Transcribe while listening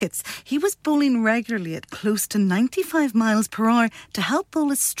He was bowling regularly at close to 95 miles per hour to help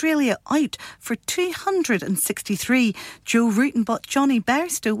bowl Australia out for 263. Joe Root and Johnny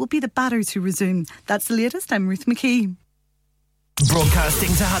Bairstow will be the batters who resume. That's the latest. I'm Ruth McKee.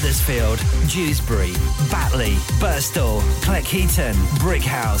 Broadcasting to Huddersfield, Dewsbury, Batley, Birstall, Cleckheaton,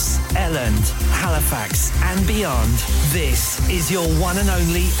 Brickhouse, Elland, Halifax and beyond. This is your one and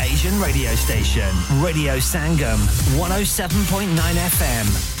only Asian radio station. Radio Sangam, 107.9 FM.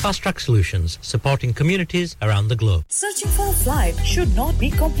 Fast Track Solutions, supporting communities around the globe. Searching for a flight should not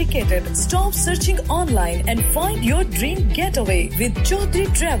be complicated. Stop searching online and find your dream getaway with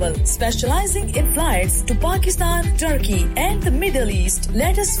Chaudhary Travel, specializing in flights to Pakistan, Turkey and the Middle East.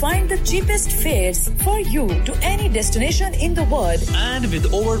 Let us find the cheapest fares for you to any destination in the world. And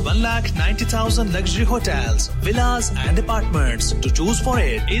with over 1,90,000 luxury hotels, villas and apartments to choose for,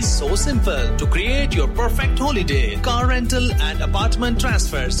 it is so simple to create your perfect holiday. Car rental and apartment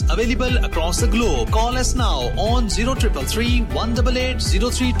transfers available across the globe. Call us now on 0333 188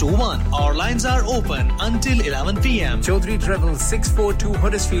 0321. Our lines are open until 11 p.m. Chaudhary Travel, 642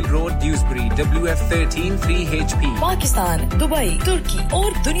 Huddersfield Road, Dewsbury, WF13 3HP. Pakistan, Dubai, तुर्की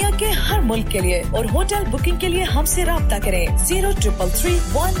और दुनिया के हर मुल्क के लिए और hotel booking के लिए हमसे राब्ता करें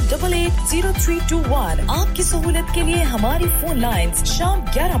 0333180321 आपकी सहूलियत के लिए हमारी फोन लाइंस शाम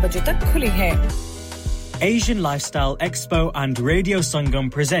 11 बजे तक खुली हैं Asian Lifestyle Expo and Radio Sangam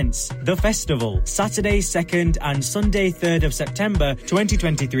presents The Festival, Saturday 2nd and Sunday 3rd of September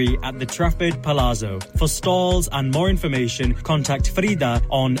 2023 at the Trafford Palazzo. For stalls and more information, contact Frida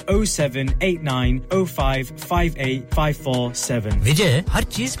on 0789 05 58 547. विजय, हर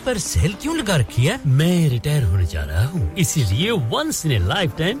चीज पर सेल क्यों लगा रखी है? मैं रिटायर होने जा रहा हूँ, इसीलिए once in a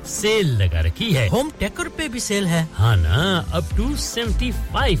lifetime cell लगा रखी है. होम डेकोर पे भी सेल है. हाँ ना, up to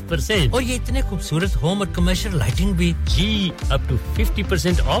 75%. और ये इतने खूबसूरत होम commercial lighting भी जी up to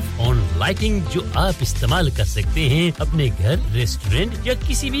 50% off on lighting जो आप इस्तेमाल कर सकते हैं अपने घर, रेस्टोरेंट या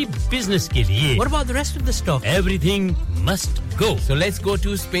किसी भी बिजनेस के लिए. What about the rest of the stock? Everything must go. So let's go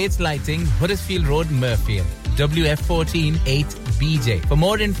to Spades Lighting, Huddersfield Road, Murfield. WF14 8BJ. For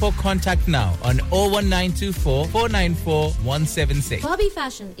more info, contact now on 01924 494 176. Bobby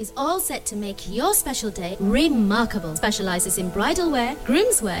Fashion is all set to make your special day remarkable. Specializes in bridal wear,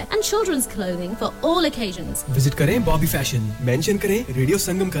 groom's wear, and children's clothing for all occasions. Visit करें Bobby Fashion. Mention करें Radio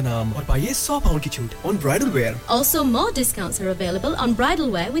Sangam का नाम और पाइए £100 की छूट on bridal wear. Also, more discounts are available on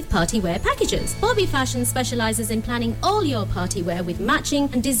bridal wear with party wear packages. Bobby Fashion specializes in planning all your party wear with matching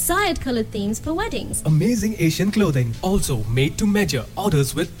and desired colored themes for weddings. Amazing Asian clothing, also made to measure,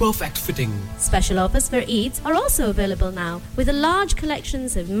 orders with perfect fitting. Special offers for Eids are also available now, with a large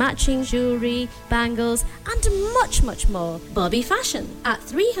collections of matching jewellery, bangles and much more. Bobby Fashion at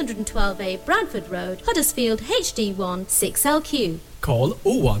 312A Bradford Road, Huddersfield HD1 6LQ. Call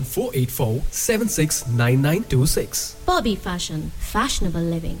 01484 769926. Bobby Fashion, fashionable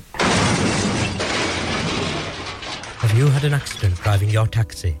living. Have you had an accident driving your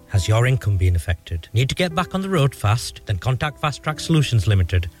taxi? Has your income been affected? Need to get back on the road fast? Then contact Fast Track Solutions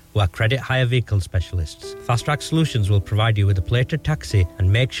Limited, who are credit hire vehicle specialists. Fast Track Solutions will provide you with a plated taxi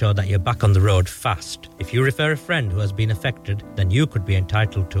and make sure that you're back on the road fast. If you refer a friend who has been affected, then you could be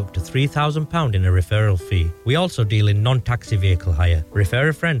entitled to up to £3,000 in a referral fee. We also deal in non-taxi vehicle hire. Refer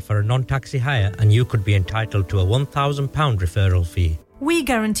a friend for a non-taxi hire and you could be entitled to a £1,000 referral fee. We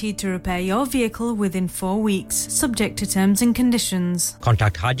guaranteed to repair your vehicle within 4 weeks, subject to terms and conditions.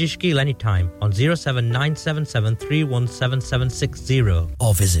 Contact Haji Shkil anytime on 07977317760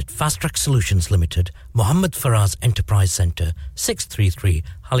 or visit Fast Track Solutions Limited, Mohammed Faraz Enterprise Centre, 633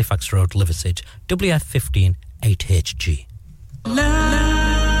 Halifax Road, Liversedge, WF15 8HG.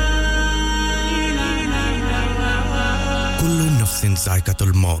 Kullu नफ्सिन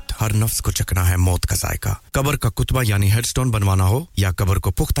जायकातुल मौत हर नफ्स को चखना है मौत का जायका कब्र का कुतबा यानी हेडस्टोन बनवाना हो या कब्र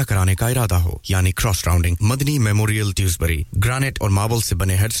को पुख्ता कराने का इरादा हो यानी क्रॉस राउंडिंग मदनी मेमोरियल ड्यूसबरी ग्रेनाइट और मार्बल से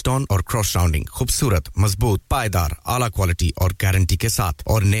बने हेडस्टोन और क्रॉस राउंडिंग खूबसूरत मजबूत पायदार आला क्वालिटी और गारंटी के साथ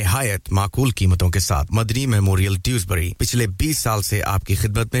और निहायत माकूल कीमतों के साथ मदनी मेमोरियल ड्यूसबरी पिछले 20 साल से आपकी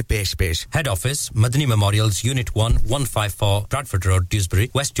खिदमत में पेश head office Madni memorials unit 1 154 Bradford road Dewsbury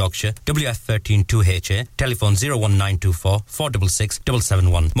West Yorkshire WF13 2HA telephone 01924 466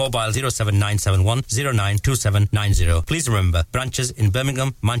 771 mobile 07971 092790 please remember branches in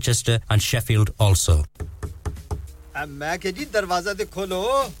Birmingham Manchester and Sheffield also अब मैं के जी दरवाजा दे खोलो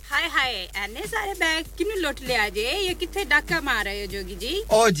हाय हाय एने सारे बैग किनु लुट ले आजे ये किथे डाका मार रहे हो जोगी जी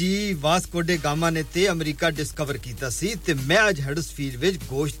ओ जी वास्को डे गामा ने ते अमेरिका डिस्कवर कीता सी ते मैं आज हडर्सफील्ड विच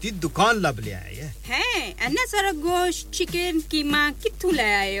गोश्त दी दुकान लब ले आया है एने सारा गोश्त चिकन कीमा किथु ले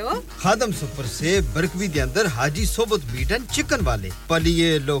आए हो खादम सुपर से बरकवी दे अंदर हाजी सोबत मीट एंड चिकन वाले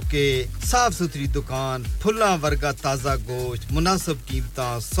पलिए लोके साफ सुथरी दुकान फुल्ला वर्गा ताजा गोश्त मुनासिब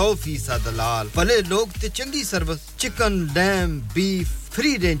कीमतां 100% दलाल भले लोग ते चंगी service chicken lamb beef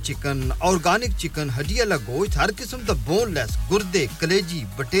free range chicken organic chicken हड्डियाला गोश्त हर किस्म दा बोनलेस गुर्दे कलेजी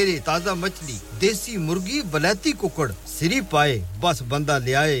बटेरे ताजा मछली देसी मुर्गी बलाती कुकड़ सिरी पाए बस बंदा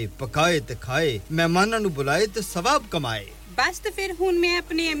ले आए पकाए ते खाए मेहमानां नु बुलाए ते सवाब कमाए बस तो फिर हुन मैं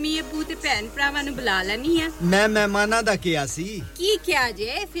अपने अम्मी अब्बू ते भैन भरावां नु बुला लेनी है मैं मेहमानां दा किया सी की क्या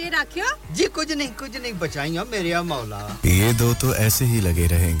जे फिर आखियो जी कुछ नहीं बचाइयो मेरे आ मौला ये दो तो ऐसे ही लगे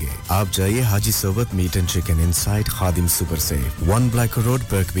रहेंगे आप जाइए हाजी सोबत meet and chicken inside Khadim super से 1 Black Road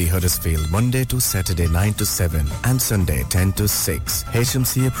Birkby Huddersfield Monday to Saturday 9 to 7 and Sunday 10 to 6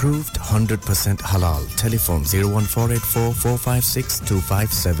 HMC approved 100% halal telephone 01484 456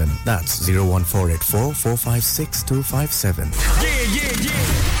 257 that's 01484 456 257 Yeah.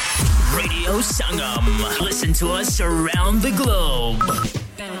 Radio Sangam. Listen to us around the globe.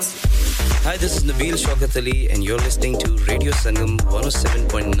 Hi, this is Nabil Shaukat Ali and you're listening to Radio Sangam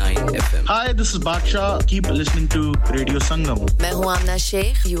 107.9 FM. Hi, this is Baksha. Keep listening to Radio Sangam. मैं हूँ आमना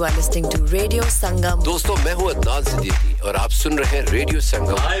Sheikh. You are listening to Radio Sangam. दोस्तों मैं हूँ अदनान सिद्दीकी और आप सुन रहे हैं radio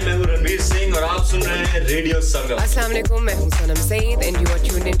संगम. Hi, मैं हूँ रणबीर सिंह और आप सुन रहे हैं रेडियो संगम. अस्सलाम वालेकुम मैं हूँ सनम Saeed and you are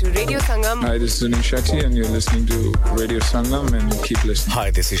tuned into Radio Sangam. Hi, this is Zunin Shetty and you're listening to Radio Sangam and keep listening. Hi,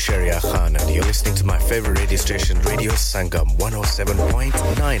 this is Sharia Khan and you're listening to my favorite radio station Radio Sangam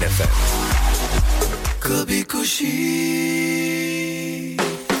 107.9 FM. कभी खुशी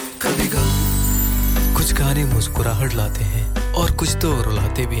कभी गम कुछ गाने मुस्कुराहट लाते हैं और कुछ तो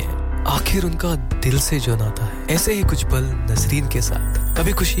रुलाते भी हैं आखिर उनका दिल से जो नाता है ऐसे ही कुछ पल नसरीन के साथ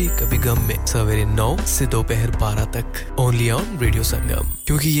कभी खुशी कभी गम में सवेरे 9 से दोपहर 12 तक ओनली ऑन रेडियो संगम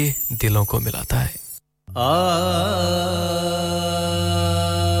क्योंकि ये दिलों को मिलाता है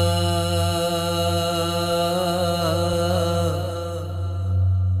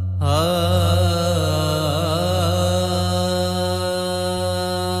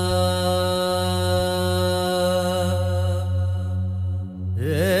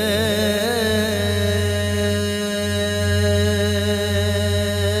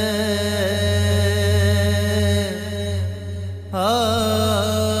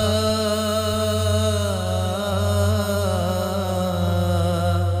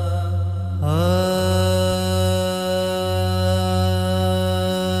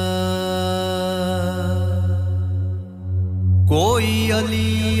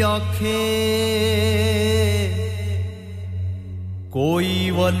कोई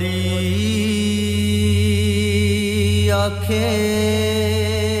वली आखे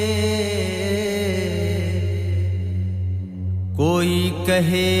कोई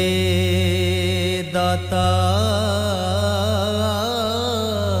कहे दाता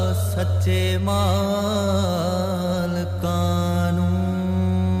सच्चे माल कानू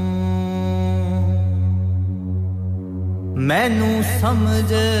मैनू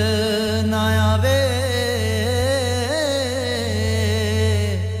समझ ना आवे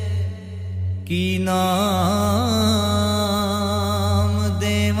की नाम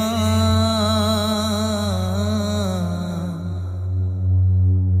देवां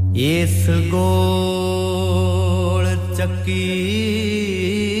इस गोल चक्की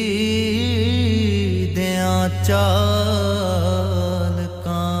दियां चाल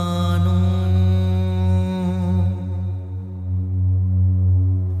कानू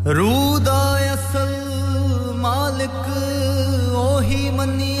रूदा असल मालिक ओही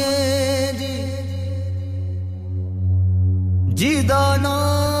मन्निए जिदा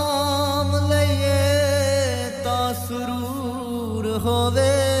नाम लइए ता सुरूर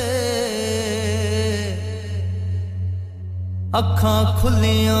होवे अखां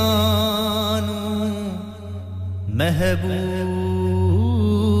खुलियां नू महबूब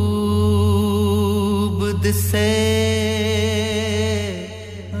दिसे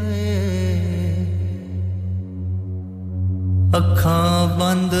अखां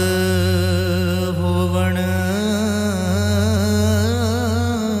बंद होवण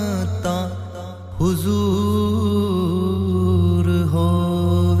हुजूर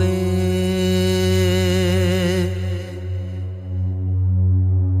होवे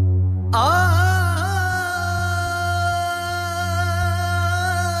आ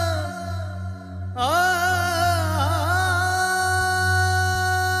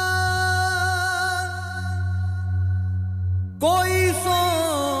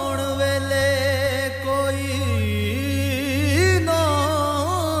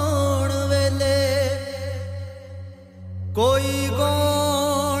ਕੋਈ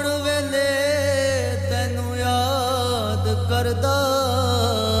ਗੋਣ ਵੇਲੇ ਤੈਨੂੰ ਯਾਦ ਕਰਦਾ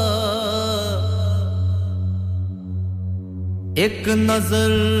ਇੱਕ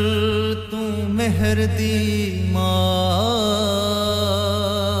ਨਜ਼ਰ ਤੂੰ ਮਿਹਰ ਦੀ ਮਾਰ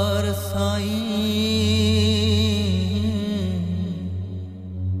ਸਾਈਂ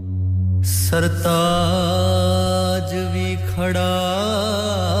ਸਰਤਾਜ ਵੀ ਖੜਾ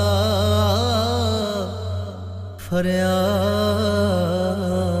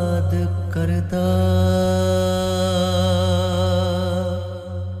फरियाद करदा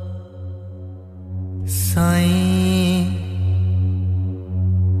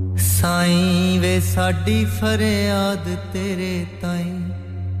साईं वे साडी फरियाद तेरे ताईं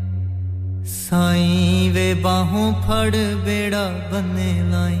साईं वे बाहों फड़ बेड़ा बन्ने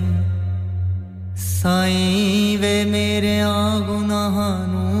लाई साईं वे मेरे गुनाहां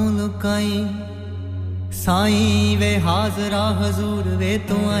नूं लुकाई साईं वे हाज़रा हजूर वे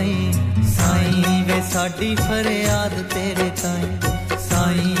तू आई साईं वे साडी फरियाद तेरे ताईं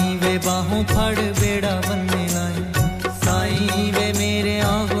साईं वे बाहों फड़ बेड़ा बन्ने लाई साईं वे मेरे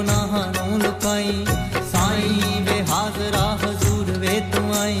गुनाहां नूं लुकाई साईं वे हाज़रा हजूर वे तू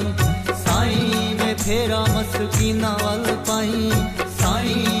आई साईं वे फेरा मस्कीना वल पाई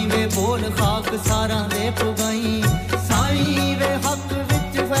साईं वे बोल खाक सारा दे पुगाई साईं वे हक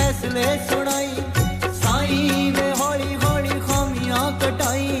विच फैसले सुनाई साईं वे हौली हौली खामियां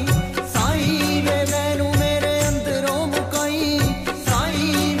कटाई साईं वे मैनू मेरे अंदरों मुकाई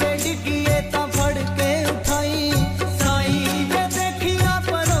साईं वे डिगिए ता फड़ के उठाई साईं वे देखिया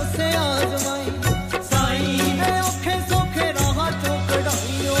परोसे आजमाई साईं वे औखे सौखे राह चों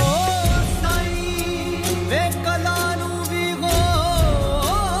कढाई ओ साईं वे कला नू भी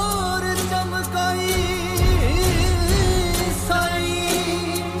गौर चमकाई साईं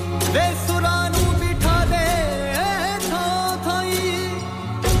वे सुरा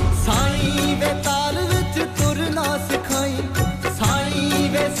ताल विच तुरना सिखाई साईं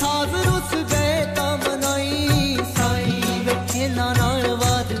वे साज रुस गए ता मनाई साईं वे खेना नाल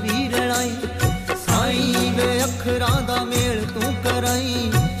वाद भी रणाई साईं वे अखरां दा मेल तू कराई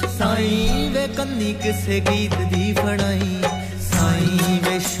साईं वे कन्नी किसे गीत दी फड़ाई साईं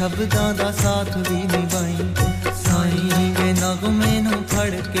वे शब्दां दा साथ भी निभाई साईं वे नगमे नू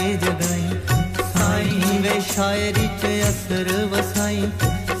फड़ के जगाई साईं वे शायरी च असर वसाई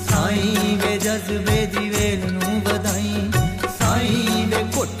साईं वे जज्बे दी वेल नू वधाई साईं वे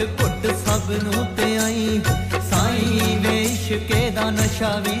घुट घुट सब नू पियाई साईं वे इश्के दा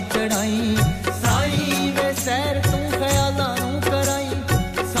नशा भी चढ़ाई साईं वे सैर तू ख्यालां नू कराई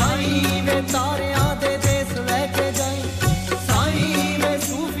साईं वे तारियां दे देस लेके जाई साईं वे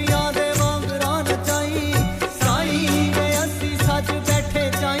सूफियां दे वांगरा नचाई साईं वे अस्सी सज बैठे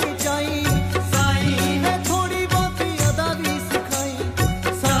चाई चाई साईं वे थोड़ी बहुती अदा भी सिखाई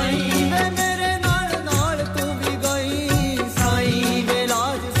साईं वे मेरे नाल नाल तू भी गई साईं वे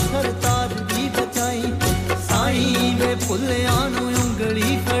लाज सरताज दी बचाई साईं वे फुल्लियां नू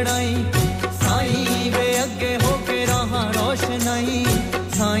उंगली फड़ाई साईं वे अगे हो के राह रोशनाई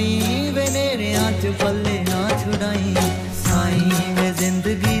साईं वे नेरियां च पल्ले ना छुड़ाई साईं वे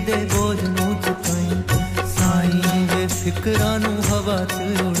जिंदगी दे बोझ नू चुकाई साईं वे फिकरां नू हवा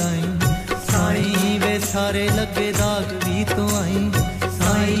च उड़ाई साईं वे सारे लगे दाग भी तो आई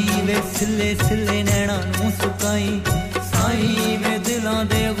साईं वे सिले सिले नैना नू सुकाई साईं वे दिलां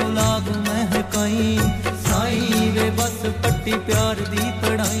दे गुलाब महकाई साईं वे बस पट्टी प्यार दी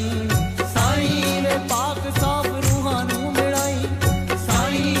पढ़ाई साईं वे पाक साफ रूहां नू मिलाई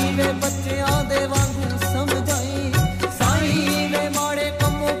साईं वे बच्चियां दे वांगू समझाई साईं वे माड़े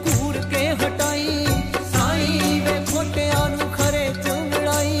कम्मों घूर के हटाई साईं वे खोटियां नू खरे च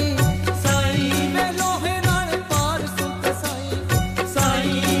मिलाई साईं वे लोहे नाल पार सुख साईं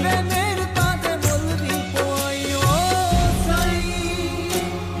साईं वे मेहनतां दे मुल भी पवाई ओ साईं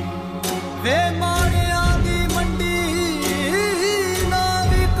वे माड़ियां दी मंडी ना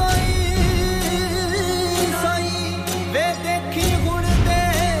विकाई साईं वे देखी हुण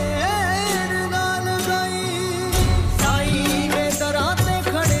देर नाल गई साईं वे दरां ते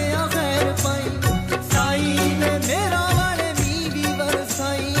खड़िया खैर पाई साईं वे मेरा वाले भी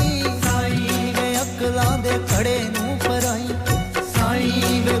वरसाई साईं वे अकलां दे खड़े नू पराई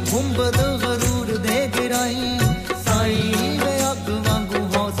साईं वे गुंबद गरूर दे गिराई साईं वे अग वांगू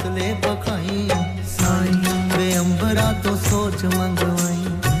हौसले पखाई साईं वे अंबरा तो सोच मंगवाई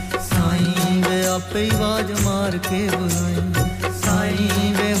साईं वे आपे ही आवाज मार के बुलाई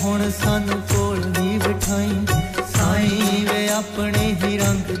साईं वे हुण सानू कोल भी बिठाई साईं वे अपने ही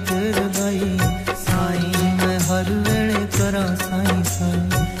रंग च रगाई साईं मैं हर वेले करा साईं साईं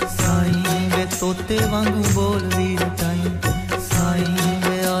साईं वे तोते वांगू बोल भी रटाई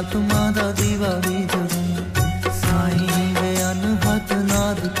सेवा भी जुगाई साईं वे अनहद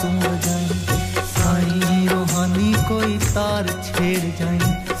नाद तू बजाई साईं रूहानी कोई तार छेड़ जाई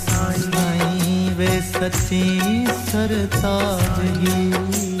साईं वे सच्ची सरताज ही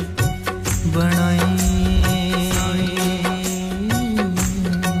बनाई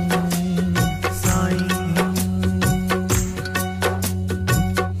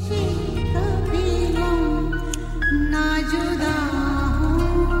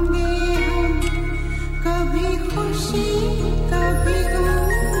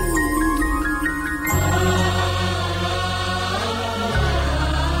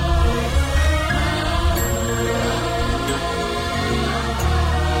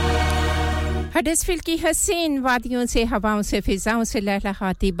हडर्सफील्ड की हसीन वादियों से हवाओं से फिजाओं से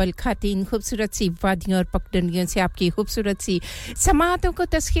लहलहाती बलखाती इन खूबसूरत सी वादियों और पगडंडियों से आपकी खूबसूरत सी समातों को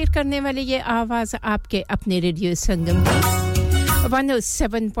तस्खीर करने वाली ये आवाज आपके अपने रेडियो संगम की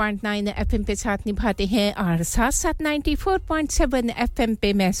 107.9 एफएम पे साथ निभाते हैं और साथ-साथ 94.7 एफएम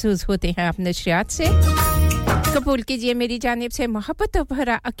पे महसूस होते हैं आप नशरियात से कबूल कीजिए मेरी जानिब से मोहब्बत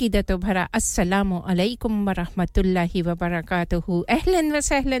भरा अकीदत भरा अस्सलामु अलैकुम व रहमतुल्लाहि व बरकातहू अहलन व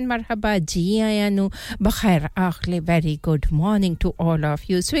सहलन मरहबा जी आयानु बखैर आखिर very good morning to all of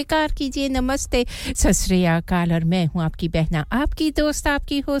you स्वीकार कीजिए नमस्ते सत श्री अकाल और मैं हूं आपकी बहना आपकी दोस्त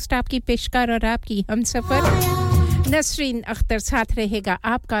आपकी होस्ट आपकी पेशकार और आपकी हमसफर नसरीन अख्तर साथ रहेगा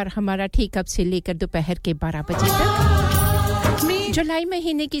आपका और हमारा ठीक अब से लेकर दोपहर के 12 बजे तक जुलाई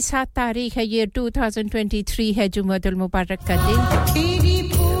महीने की 7 तारीख है ये 2023 है जुम्मतुल मुबारक का दिन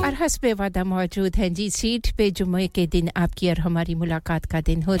और हस्बे वादा मौजूद हैं जी सीट पे जुम्मे के दिन आपकी और हमारी मुलाकात का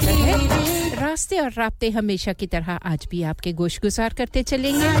दिन होता है रास्ते और राब्ते हमेशा की तरह आज भी आपके गोशगुजार करते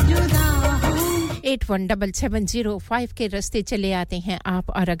चलेंगे 817705 के रास्ते चले आते हैं आप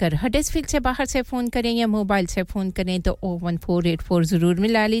और अगर हडर्सफील्ड से बाहर से फोन करें या मोबाइल से फोन करें तो 01484 जरूर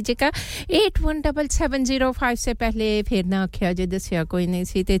मिला लीजिएगा 817705 से पहले फिर ना क्या जे दसिया कोई नहीं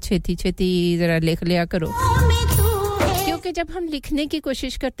सीते छेती जरा लिख लिया करो क्योंकि जब हम लिखने की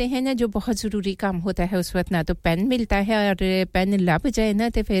कोशिश करते हैं ना जो बहुत ज़रूरी काम होता है उस वक्त ना तो पेन मिलता है और पेन लग जाए ना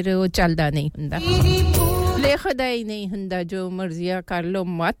तो फिर वो चलदा नहीं हुंदा ले खुदा ही नहीं हुंदा जो मर्जियां कर लो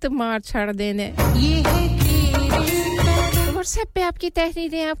मत मार छाड़ देने ये है व्हाट्सएप पे आपकी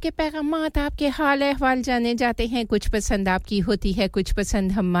तहरीरें आपके पैगामात आपके हाल अहवाल जाने जाते हैं कुछ पसंद आपकी होती है कुछ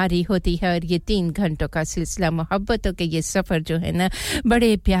पसंद हमारी होती है और ये 3 घंटों का सिलसिला मोहब्बतों के ये सफर जो है ना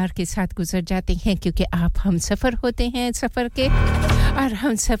बड़े प्यार के साथ गुजर जाते हैं क्योंकि आप हम सफर होते हैं सफर के और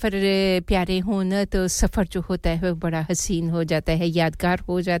हम सफर प्यारे हों ना तो सफर जो होता है वो बड़ा हसीन हो जाता है यादगार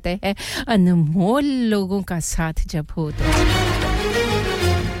हो जाता है अनमोल लोगों का साथ जब हो तो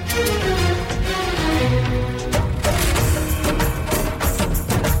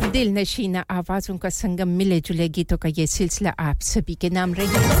दिल नशीना आवाज़ों का संगम मिले जुले गीतों का ये सिलसिला आप सभी के नाम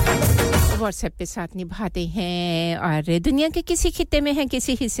रहेगा व्हाट्सएप पे साथ निभाते हैं और दुनिया के किसी खित्ते में हैं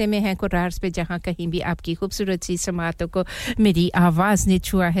किसी हिस्से में हैं कुरार्स पे जहां कहीं भी आपकी खूबसूरत सी समातों को मेरी आवाज़ ने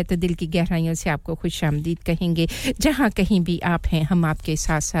छुआ है तो दिल की गहराइयों से आपको खुशामदीद कहेंगे जहां कहीं भी आप हैं हम आपके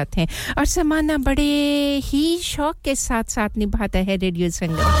साथ-साथ हैं और समाना बड़े ही शौक के साथ-साथ निभाता है रेडियो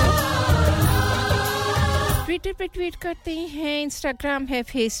संगम ट्विटर पे ट्वीट करते हैं इंस्टाग्राम है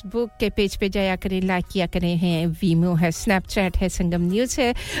फेसबुक के पेज पे जाया करें लाइक किया करें हैं वीमो है स्नैपचैट है संगम न्यूज़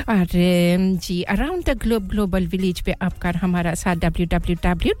है और जी अराउंड द ग्लोबल विलेज पे आपका हमारा साथ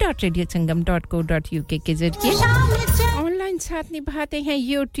www.radiosangam.co.uk के जरिए ऑनलाइन साथ निभाते हैं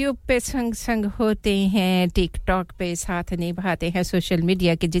YouTube पे संग होते हैं TikTok पे साथ निभाते हैं सोशल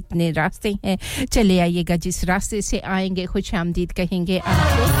मीडिया के जितने रास्ते हैं चले आइएगा जिस रास्ते से आएंगे खुशामदीद कहेंगे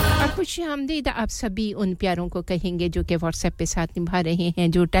आपको और खुशामदीद आप सभी उन प्यारों को कहेंगे जो कि WhatsApp पे साथ निभा रहे हैं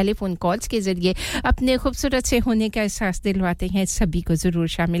जो टेलीफोन कॉल्स के जरिए अपने खूबसूरत से होने का एहसास दिलवाते हैं सभी को जरूर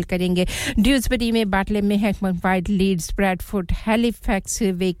शामिल करेंगे ड्यूसबरी में बाटले में हैकमवाइड Leeds Bradford Halifax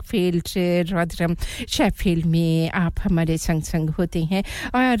Wakefield रॉथरहम Sheffield में आप हमारे संग होते हैं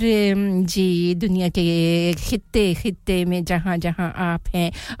और जी दुनिया के खित्ते में जहां आप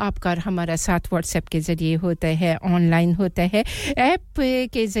हैं आपका और हमारा साथ WhatsApp के जरिए होता है ऑनलाइन होता है ऐप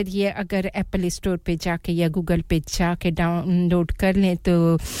के जरिए अगर एप्पल स्टोर पे जाके या गूगल पे जाके डाउनलोड कर लें तो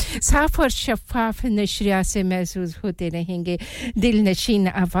साफ और शफाफ नशरिया से महसूस होते रहेंगे दिल नशीन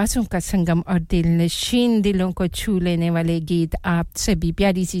आवाज़ों का संगम और दिल नशीन दिलों को छू लेने वाले गीत आप सभी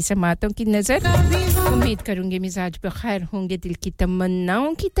प्यारी सी समातों की नज़र उम्मीद करूंगी मिजाज बखैर होंगे दिल की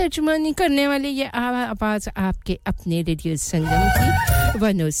तमन्नाओं की तर्जुमानी करने वाले ये आवाज़ आपके अपने रेडियो संगम की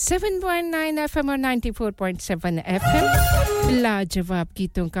 107.9 एफएम और 94.7 एफएम लाजवाब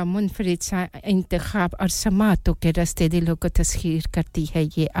गीतों का मुनफरिद सा इंतखाब और समातों के रास्ते दिलों को तस्खीर करती है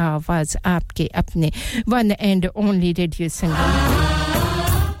ये आवाज़ आपके अपने वन एंड ओनली रेडियो संगम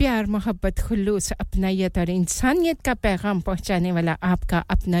प्यार मोहब्बत खुलूस अपनायत और इंसानियत का पैगाम पहुंचाने वाला आपका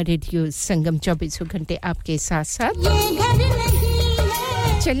अपना रेडियो संगम 24 घंटे आपके साथ-साथ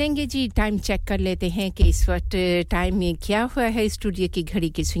चलेंगे जी टाइम चेक कर लेते हैं कि इस वक्त टाइम में क्या हुआ है स्टूडियो की घड़ी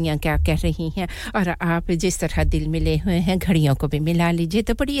की सुइयां क्या कह रही हैं और आप जिस तरह दिल मिले हुए हैं घड़ियों को भी मिला लीजिए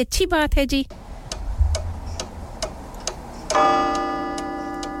तो बड़ी अच्छी बात है जी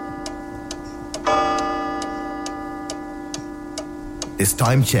This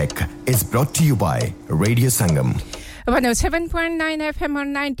time check is brought to you by Radio Sangam 107.9 FM और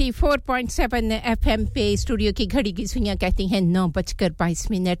 94.7 FM पे स्टूडियो की घड़ी की सुइयां कहती हैं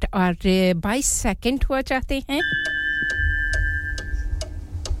 9:22 और 22 सेकंड हुआ चाहते हैं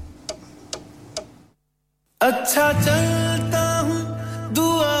अच्छा चलता हूँ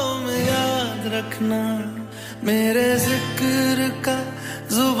दुआओं में याद रखना मेरे जिक्र का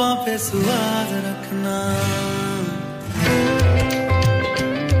जुबां पे स्वाद रखना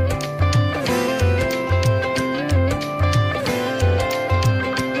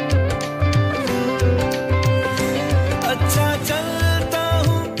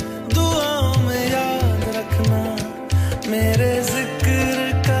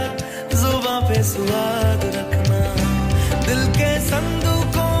स्वाद रखना दिल के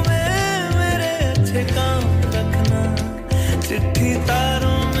संदूकों में मेरे अच्छे काम रखना चिट्ठी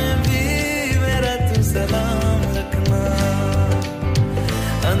तारों में भी मेरा तू सलाम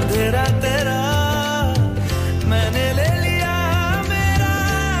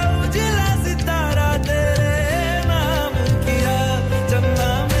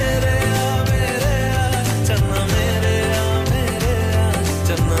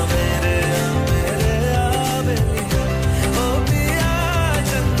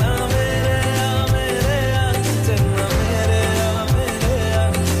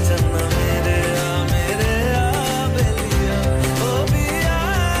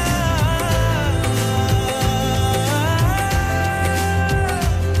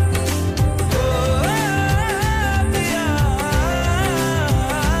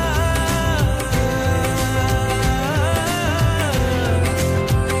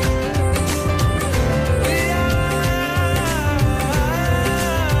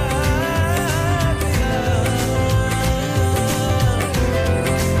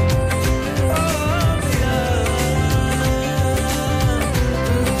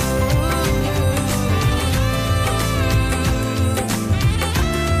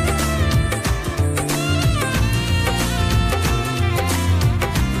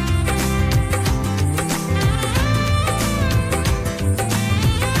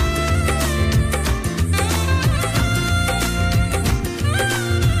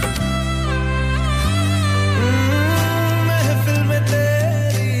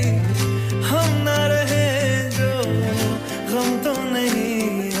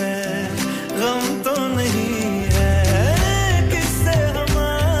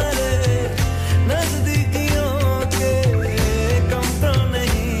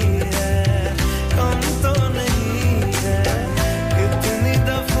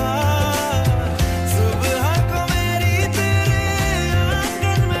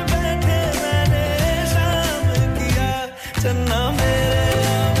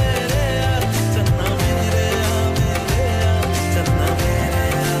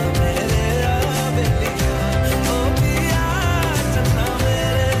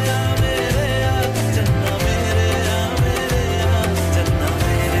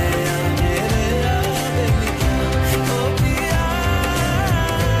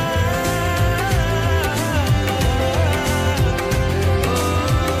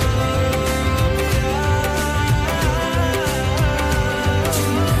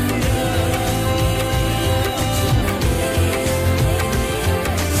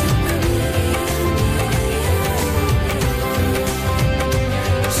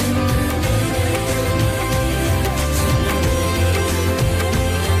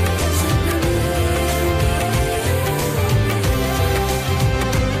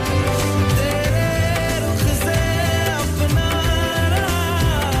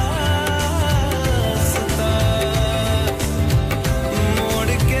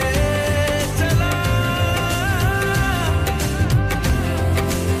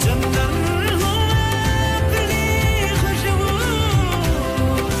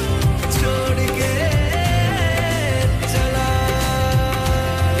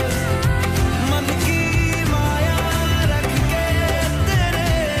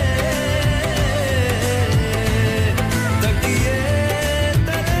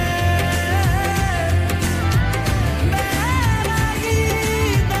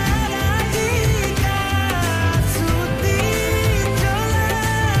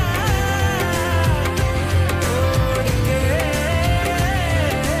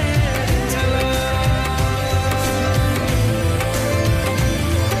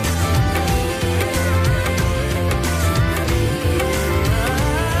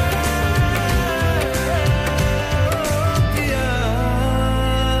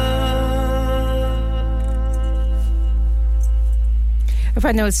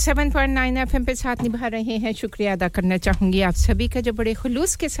 107.9 एफएम पे साथ निभा रहे हैं शुक्रिया अदा करना चाहूंगी आप सभी का जो बड़े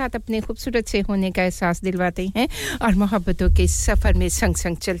खुलूस के साथ अपने खूबसूरत से होने का एहसास दिलवाते हैं और मोहब्बतों के सफर में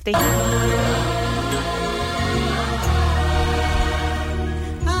संग-संग चलते हैं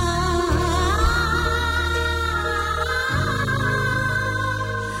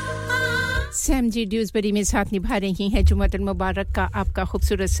सैम जी ड्यूसबरी में साथ निभा रही हैं जुम्मतुल मुबारक का आपका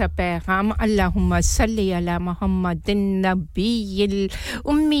खूबसूरत सा पैगाम अल्लाहुम्मा सल्ली अला मुहम्मदिन नबील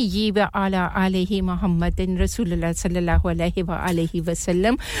उम्मी व अला आलिहि मुहम्मदिन रसूलुल्लाह सल्लल्लाहु अलैहि व आलिहि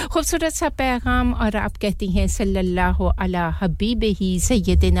वसल्लम खूबसूरत सा पैगाम और आप कहती हैं सल्लल्लाहु अला हबीबिही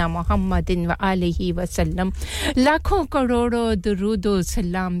सय्यदिना मुहम्मदिन व आलिहि वसल्लम लाखों करोड़ों दुरूद व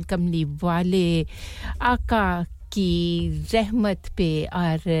सलाम कमली वाले आका की रहमत पे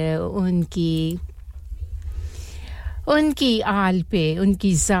और उनकी आल पे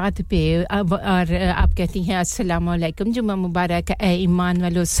उनकी ज़ात पे और आप कहती हैं अस्सलाम वालेकुम जुम्मा मुबारक ए ईमान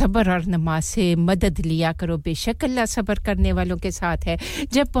वालों सब्र और नमाज से मदद लिया करो बेशक अल्लाह सब्र करने वालों के साथ है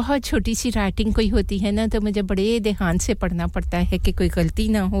जब बहुत छोटी सी राइटिंग कोई होती है ना तो मुझे बड़े ध्यान से पढ़ना पड़ता है कि कोई गलती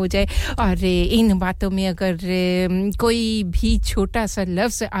ना हो जाए और इन बातों में अगर कोई भी छोटा सा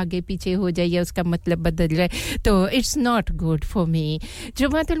लफ्ज़ आगे पीछे हो जाए या उसका मतलब बदल जाए तो it's not good for me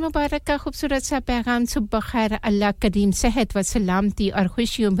जुम्मातुल मुबारक का खूबसूरत सा पैगाम सुबह खैर अल्लाह करीम सेहत व सलामती और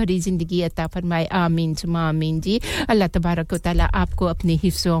खुशियों भरी जिंदगी अता फरमाए आमीन सुमा आमीन जी अल्लाह तबारक व तआला आपको अपने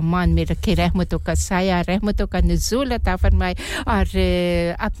हिफ्ज़ व अमान में रखे रहमतों का साया रहमतों का नुज़ूल अता फरमाए और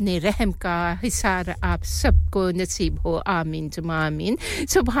अपने रहम का हिसार आप सबको नसीब हो आमीन सुमा आमीन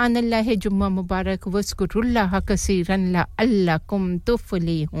सुभान अल्लाह जुम्मा मुबारक वज़कुरुल्लाह कसीरन लअल्लकुम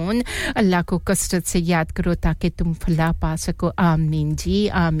तुफलिहून अल्लाह को कसरत से याद करो ताकि तुम फलाह पा सको आमीन जी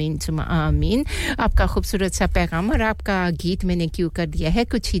आमीन सुमा आमीन आपका खूबसूरत सा पैगाम और आपका गीत मैंने क्यों कर दिया है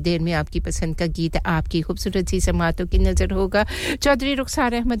कुछ ही देर में आपकी पसंद का गीत आपकी खूबसूरत सी समातों की नजर होगा चौधरी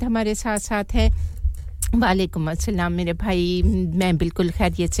रुखसार अहमद हमारे साथ हैं वालेकुम अस्सलाम मेरे भाई मैं बिल्कुल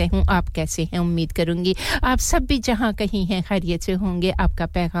खैरियत से हूं आप कैसे हैं उम्मीद करूंगी आप सब भी जहां कहीं हैं खैरियत से होंगे आपका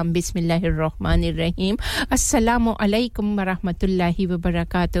पैगाम बिस्मिल्लाहिर रहमानिर रहीम अस्सलामु अलैकुम व रहमतुल्लाहि व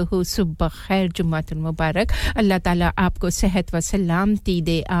बरकातहू सुबह खैर जुम्मतुल मुबारक अल्लाह ताला आपको सेहत व सलामती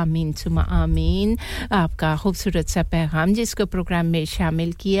दे आमीन सुमा आमीन आपका खूबसूरत सा पैगाम जिसको प्रोग्राम में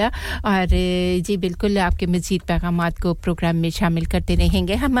शामिल किया और जी बिल्कुल आपके मज़ीद पैगामात को प्रोग्राम में शामिल करते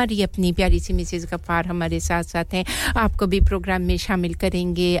रहेंगे हमारी अपनी प्यारी सी मिसेस गफ्फार हमारे साथ हैं आपको भी प्रोग्राम में शामिल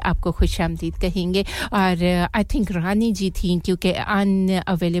करेंगे आपको खुशामदीद कहेंगे और आई थिंक रानी जी थी क्योंकि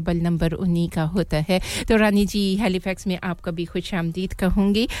अनअवेलेबल नंबर उन्हीं का होता है तो रानी जी हैलिफैक्स में आपका भी खुशामदीद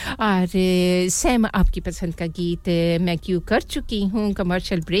कहूंगी और सैम आपकी पसंद का गीत मैं क्यों कर चुकी हूं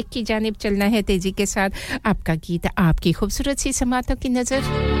कमर्शियल ब्रेक की जानिब चलना है तेजी के साथ आपका गीत आपकी खूबसूरत सी समातों की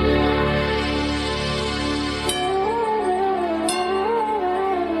नजर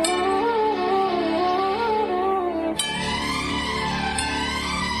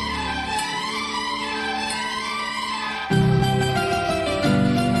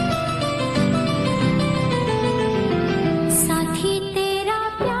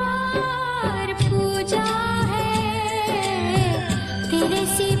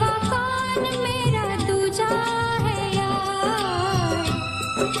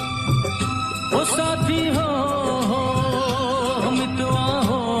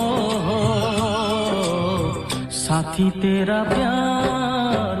तेरा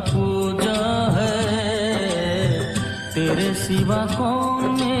प्यार पूजा है तेरे सिवा कौन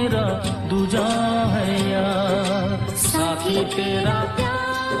मेरा दूजा है यार साथी तेरा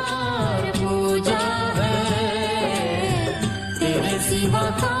प्यार पूजा है तेरे सिवा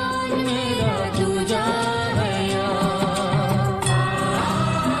कौन मेरा दूजा है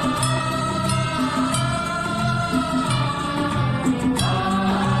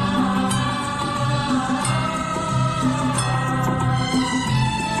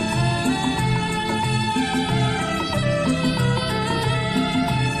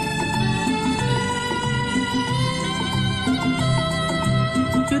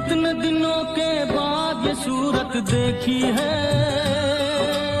कितने दिनों के बाद ये सूरत देखी है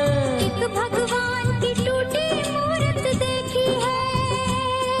एक भगवान की टूटी मूरत देखी है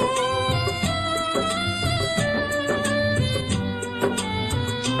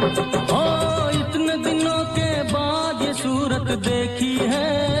ओ इतने दिनों के बाद ये सूरत देखी है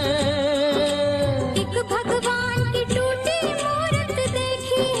एक भगवान की टूटी मूरत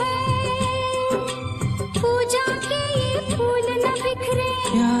देखी है पूजा के ये फूल न बिखरे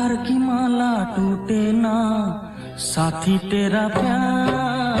प्यार की माला टूटे ना साथी तेरा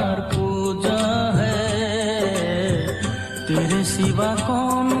प्यार पूजा है तेरे सिवा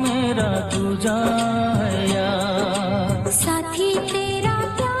कौन मेरा दूजा है यार साथी तेरा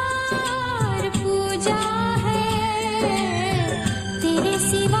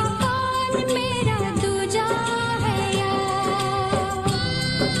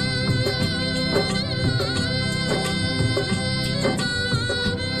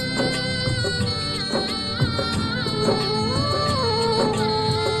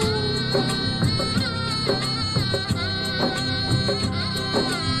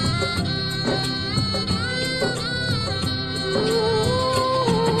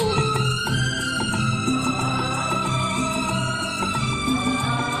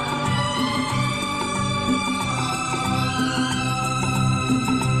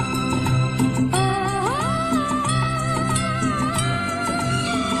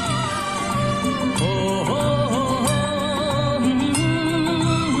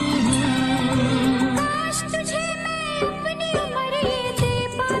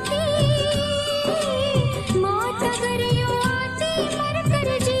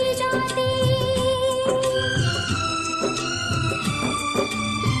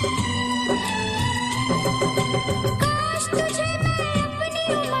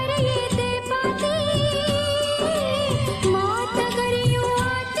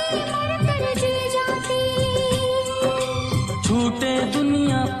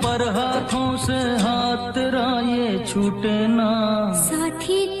छूटे ना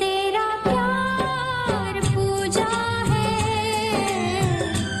साथी तेरा प्यार पूजा है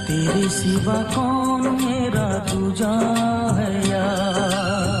तेरे सिवा कौन मेरा दूजा है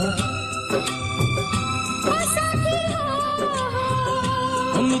यार ओ साथी हो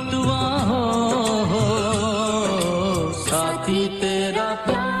मितवा हो साथी तेरा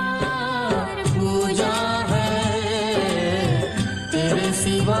प्यार पूजा है तेरे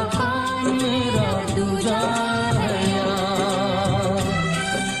सिवा कौन मेरा दूजा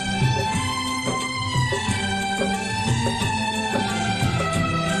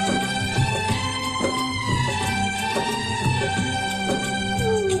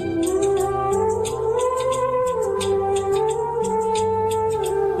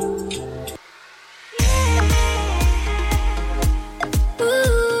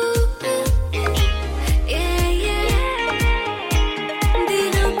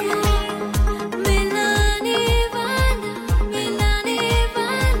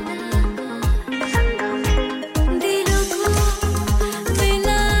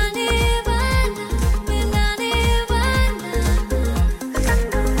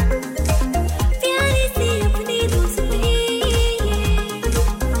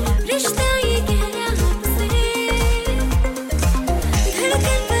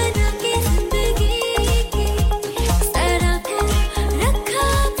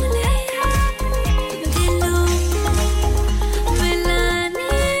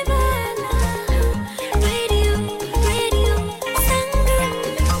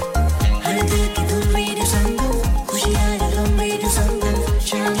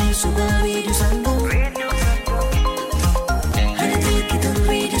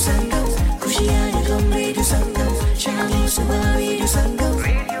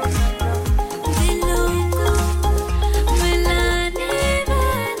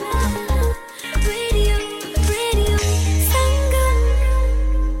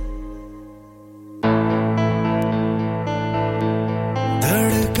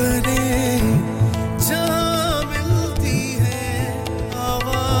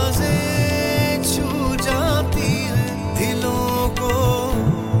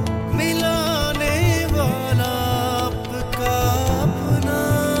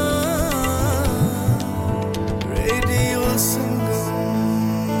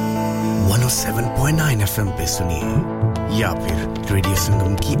FM पे सुनिए या फिर रेडियो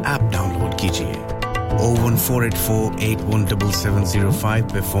संगम की ऐप डाउनलोड कीजिए 01484817705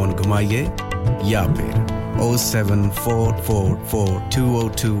 पे फोन घुमाइए या फिर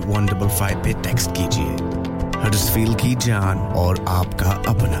 07444202155 पे टेक्स्ट कीजिए हडर्सफील्ड की जान और आपका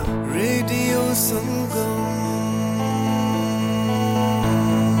अपना रेडियो संगम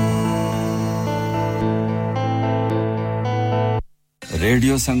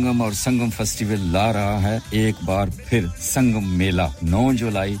रेडियो संगम और संगम फेस्टिवल ला रहा है एक बार फिर संगम मेला 9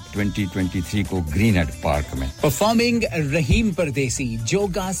 जुलाई 2023 को ग्रीनहेड पार्क में परफॉर्मिंग रहीम परदेसी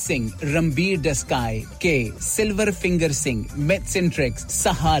जोगा सिंह रणबीर डस्काई के silver finger Singh myths and tricks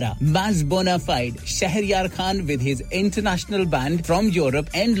Sahara mage bona fide Shahryar Khan with his international band from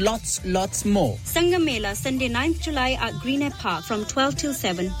Europe and lots more Sangam Mela Sunday 9th July at Greenhead Park from 12 till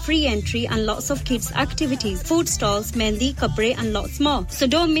 7 free entry and lots of kids activities food stalls mehndi kapre and lots more so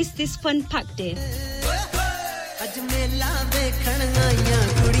don't miss this fun packed day ਅੱਜ ਮੇਲਾ ਵੇਖਣ ਆਈਆਂ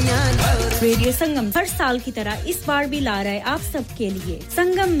ਕੁੜੀਆਂ ਲੋਰ radio संगम हर साल की तरह इस बार भी ला रहा है आप सब के लिए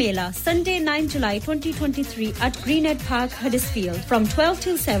संगम मेला Sunday 9 July 2023 at Greenhead Park Huddersfield from 12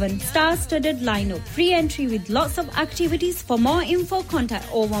 till 7 star-studded lineup free entry with lots of activities for more info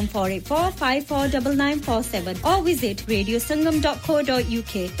contact 01484 549947 or visit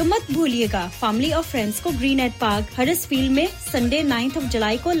radiosangam.co.uk तो मत भूलिएगा family और friends को Greenhead Park Huddersfield में Sunday 9th of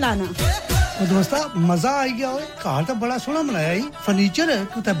July को लाना ओ दोस्ता मजा आ गया ओए कार तो बड़ा सोना बनाया है फर्नीचर है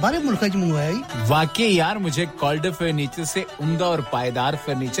तू तो बाहर मुल्क से मंगवाया है वाकई यार मुझे कॉल्डर फर्नीचर से उम्दा और पायदार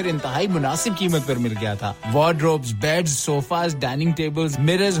फर्नीचर इंतहाई मुनासिब कीमत पर मिल गया था wardrobes beds sofas dining tables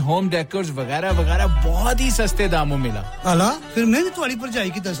mirrors home decors वगैरह वगैरह बहुत ही सस्ते दामों मिला आला फिर मैं भी तुम्हारी पर जाई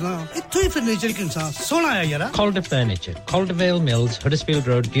की दसना इत्थों ही फर्नीचर के इंसान सोना है यार Calder Furniture Caldervale Mills Huddersfield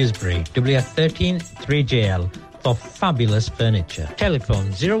Road Dewsbury WF13 3JL for fabulous furniture. Telephone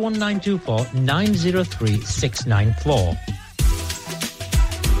 01924 903 694.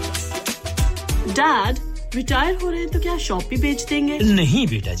 Dad, retire हो रहे हैं तो क्या शॉप भी बेच देंगे? नहीं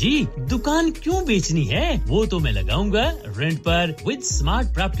बेटा जी, दुकान क्यों बेचनी है? वो तो मैं लगाऊंगा रेंट पर with smart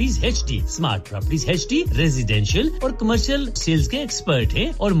properties HD. Smart properties HD residential और कमर्शियल सेल्स के एक्सपर्ट हैं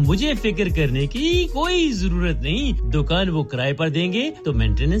और मुझे फिक्र करने की कोई जरूरत नहीं। दुकान वो किराए पर देंगे तो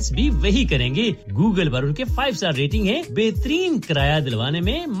मेंटेनेंस भी वही करेंगे। गूगल पर उनके 5 स्टार रेटिंग है, बेहतरीन किराया दिलवाने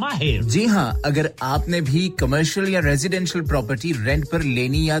में माहिर। जी हां, अगर आपने भी कमर्शियल या रेजिडेंशियल प्रॉपर्टी रेंट पर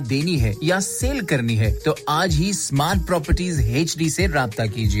लेनी या देनी है या सेल करनी है तो आज ही स्मार्ट प्रॉपर्टीज एचडी से राब्ता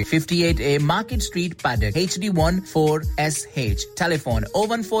कीजिए 58A market street Paddock HD14SH telephone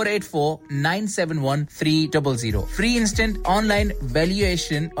 01484 971 300 free instant online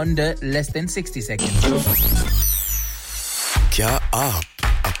valuation under less than 60 seconds क्या आप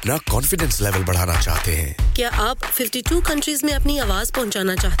अपना कॉन्फिडेंस लेवल बढ़ाना चाहते हैं क्या आप 52 कंट्रीज में अपनी आवाज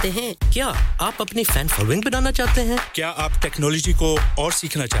पहुंचाना चाहते हैं क्या आप अपनी फैन फॉलोइंग बनाना चाहते हैं क्या आप टेक्नोलॉजी को और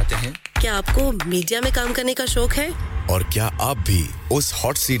सीखना चाहते हैं क्या आपको मीडिया में काम करने का शौक है और क्या आप भी उस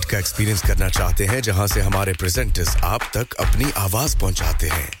हॉट सीट का एक्सपीरियंस करना चाहते हैं जहां से हमारे प्रेजेंटर्स आप तक अपनी आवाज पहुंचाते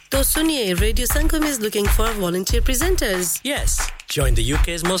हैं तो सुनिए radio Sangam is looking for volunteer presenters yes join the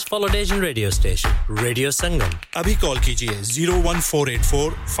UK's most followed Asian radio station Radio Sangam अभी कॉल कीजिए 01484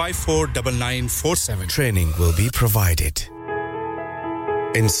 549947 training will be provided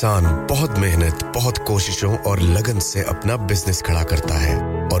इंसान बहुत मेहनत बहुत कोशिशों और लगन से अपना बिजनेस खड़ा करता है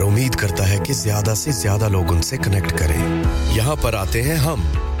और उम्मीद करता है कि ज्यादा से ज्यादा लोग उनसे कनेक्ट करें यहाँ पर आते हैं हम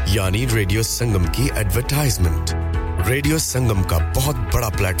यानी रेडियो संगम की एडवर्टाइजमेंट रेडियो संगम का बहुत बड़ा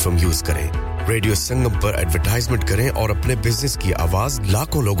प्लेटफॉर्म यूज करें रेडियो संगम पर एडवर्टाइजमेंट करें और अपने बिजनेस की आवाज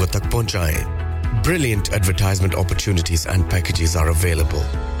लाखों लोगों तक पहुंचाएं Brilliant advertisement opportunities and packages are available.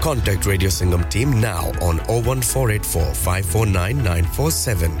 Contact Radio Sangam team now on 01484 549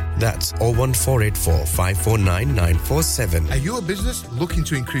 947. That's 01484 549 947. Are you a business looking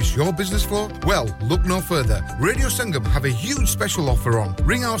to increase your business flow? Well, look no further. Radio Sangam have a huge special offer on.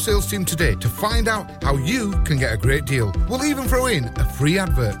 Ring our sales team today to find out how you can get a great deal. We'll even throw in a free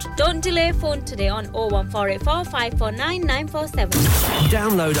advert. Don't delay, phone today on 01484 549 947.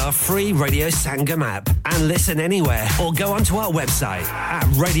 Download our free Radio Sangam app and listen anywhere or go onto our website at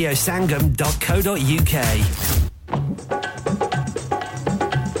radiosangam.co.uk.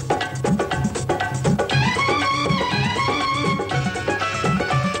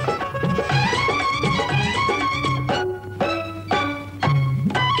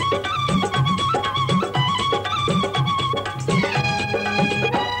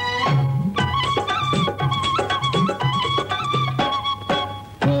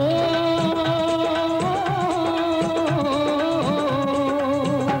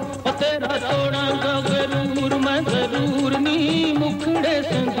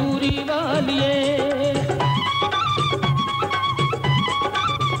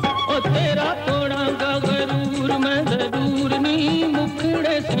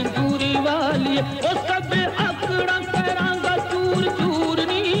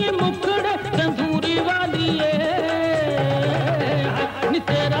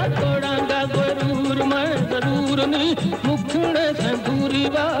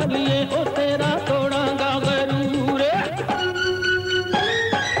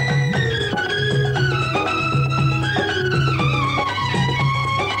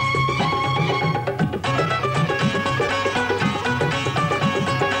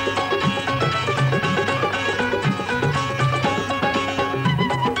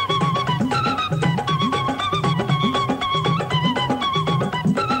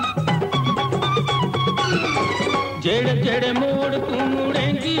 जेड़े मोड़ तू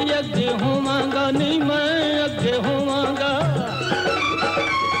मुड़ेंगी अगे होवांगा नहीं मैं अगे होवांगा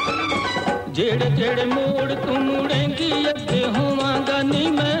जेड़े मोड़ तू मुड़ेंगी अगे होवांगा नहीं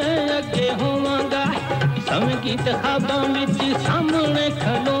मैं अगे नीत खाबां विच सामने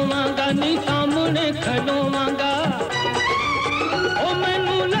खलोवांगा नी सामने खलोवांगा ओ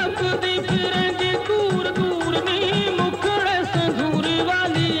मैनू लगदी फिरेंगी दूर दूर नी मुखड़े संधूरी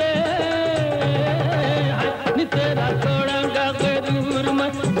वालीए नी तेरा तोड़ांगा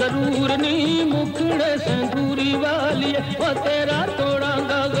जरूर नी मुखड़े संधूरी वालीए ओ तेरा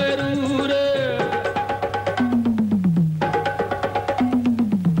तोड़ांगा जरूर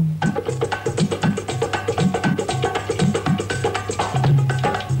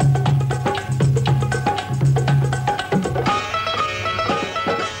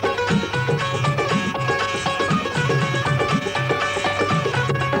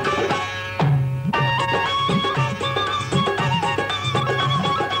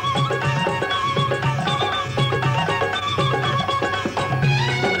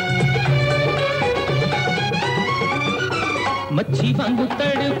मच्छी वांगू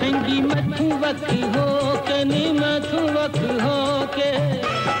तड़पेंगी मैथू वक हो के नी मैथू वक हो के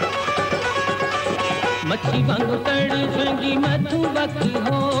मच्छी वांगू तड़पेंगी मैथू वक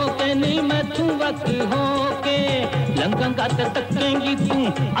हो के नी मैथू वक हो के लंगंगा ते तकेंगी तू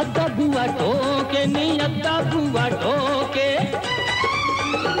अद्धा बुआ टोके नी अद्धा बुआ टोके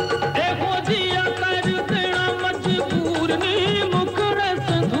देखो जिया कर देना मजबूर नी मुखड़े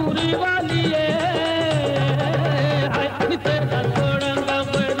संधूरी वाली है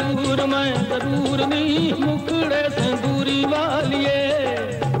जरूर नहीं मुखड़े संदूरी वालिए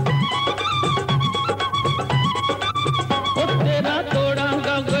ओ तेरा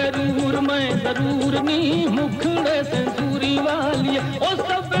तोड़ांगा जरूर मैं जरूर नहीं मुखड़े संदूरी वालिए ओ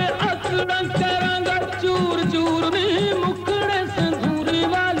सब अकड़न करांगा चूर चूर नहीं मुखड़े संदूरी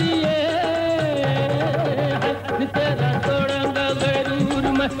वालिए तेरा तोड़ांगा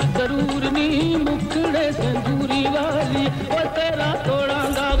जरूर मैं जरूर नहीं मुखड़े संदूरी वाली ओ तेरा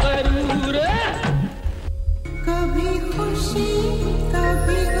तोड़ांगा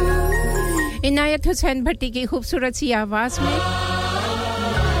इनायत हुसैन भट्टी की खूबसूरत सी आवाज में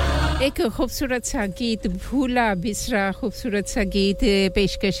एक खूबसूरत सा गीत भूला बिसरा खूबसूरत सा गीत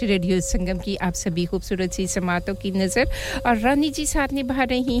पेशकश रेडियो संगम की आप सभी खूबसूरत सी समातों की नजर और रानी जी साथ निभा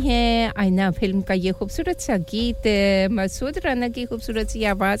रही हैं आईना फिल्म का ये खूबसूरत सा गीत मसूद राना की खूबसूरत सी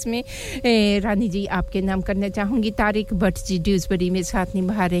आवाज में रानी जी आपके नाम करना चाहूंगी तारिक भट्ट जी ड्यूसबरी में साथ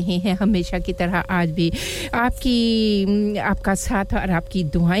निभा रहे हैं हमेशा की तरह आज भी आपका साथ और आपकी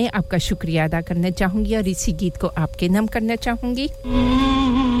दुआएं आपका शुक्रिया अदा करना चाहूंगी और इसी गीत को आपके नाम करना चाहूंगी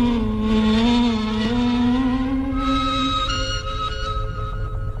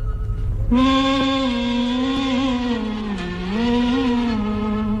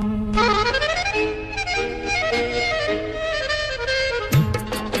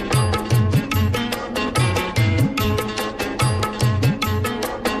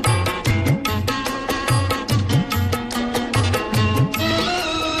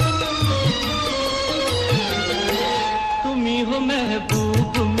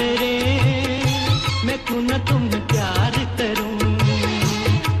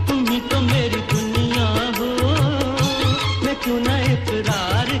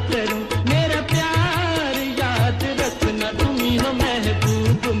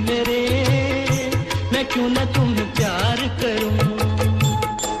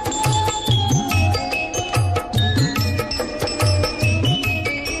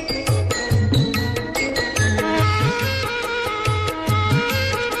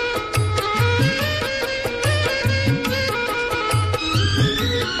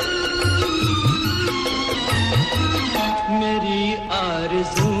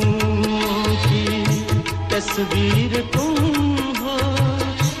तस्वीर तुम हो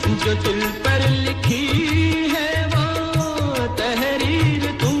जो दिल पर लिखी है वो तहरीर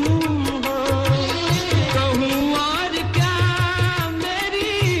तुम हो कहूँ और क्या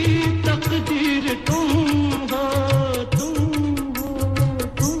मेरी तकदीर तुम हो तुम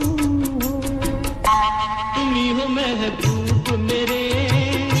ही हो महबूब मेरे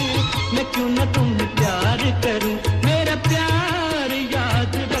मैं क्यों न तुम प्यार करूं मेरा प्यार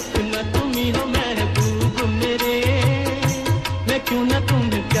याद रखना तुम ही हो क्यों ना तुम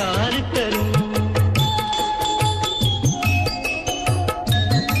प्यार करूं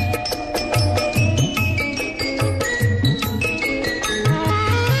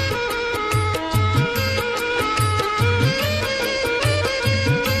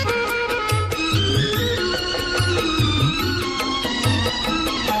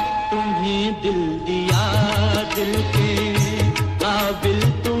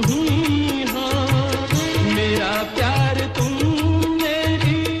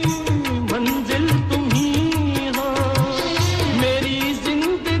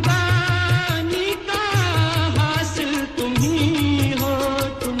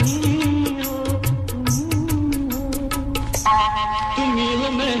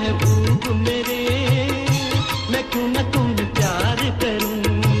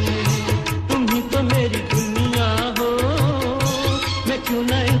क्यों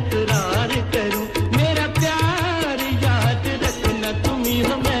ना इकरार करूं मेरा प्यार याद रखना तुम ही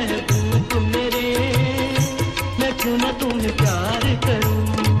हो महबूब मेरे मैं क्यों ना तुम्हें प्यार करूं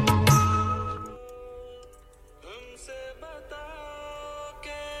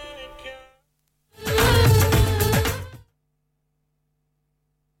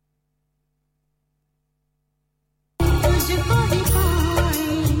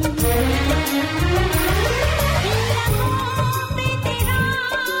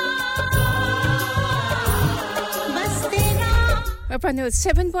अपन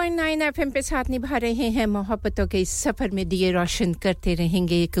 7.9 एफएम पे साथ निभा रहे हैं मोहब्बतों के इस सफर में दिए रोशन करते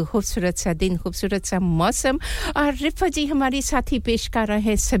रहेंगे एक खूबसूरत सा दिन खूबसूरत सा मौसम और रिफा जी हमारी साथी पेश कर रहे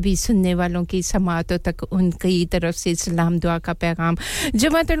हैं सभी सुनने वालों की समाअतों तक उनकी तरफ से सलाम दुआ का पैगाम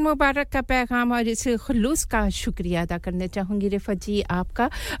जुमातुल मुबारक का पैगाम और इस खुलूस का शुक्रिया अदा करना चाहूंगी रिफा जी आपका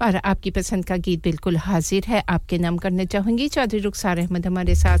और आपकी पसंद का गीत बिल्कुल हाजिर है आपके नाम करना चाहूंगी चौधरी रुखसार अहमद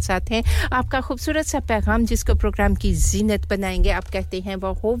हमारे साथ हैं आपका खूबसूरत सा पैगाम जिसको प्रोग्राम की जीनत बनाएंगे आप कहते हैं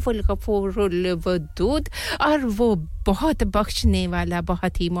वो हुवल गफूरुल वदूद और वो बहुत बख्शने वाला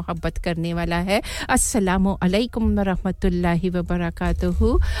बहुत ही मोहब्बत करने वाला है अस्सलामु अलैकुम व रहमतुल्लाहि व बरकातहू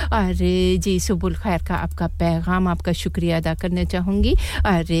और जी सुबुल खैर का आपका पैगाम आपका शुक्रिया अदा करना चाहूंगी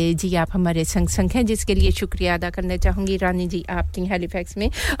और जी आप हमारे संग हैं जिसके लिए शुक्रिया अदा करना चाहूंगी रानी जी आपकी हैलिफैक्स में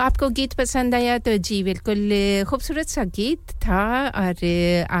आपको गीत पसंद आया तो जी बिल्कुल खूबसूरत सा गीत था और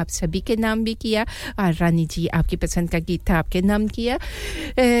आप सभी के नाम भी किया और रानी जी आपकी पसंद का गीत था आपके नाम किया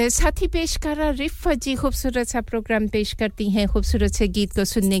साथी पेश करा रिफा जी खूबसूरत सा प्रोग्राम पेश करती हैं खूबसूरत से गीत को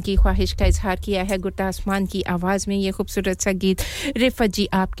सुनने की ख्वाहिश का इजहार किया है गुरता आसमान की आवाज में ये खूबसूरत सा गीत रिफा जी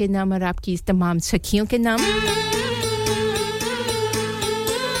आपके नाम और आपकी तमाम सखियों के नाम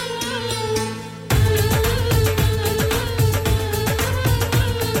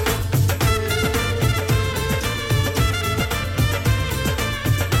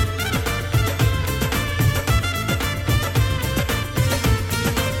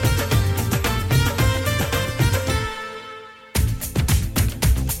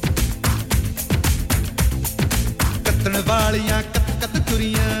वालियां कत कत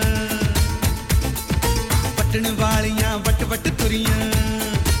तुरियां पटन वालियां वट वट तुरियां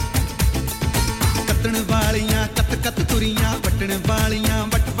कतन वालियां कत कत तुरियां पटन वालियां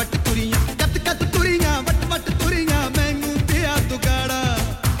वट वट तुरियां कत कत तुरियां वट वट तुरियां मैनू पिया दुगाड़ा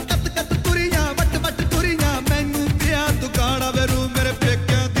कत कत तुरियां वट वट तुरियां मैनू पिया दुगाड़ा वेरू मेरे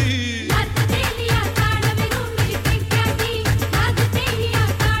पेकियां दी लत तेलिया काड़ वेरू मेरे पेकियां दी लत तेलिया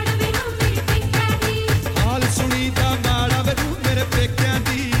काड़ वेरू मेरे पेकियां दी हाल सुनी दा पेकियां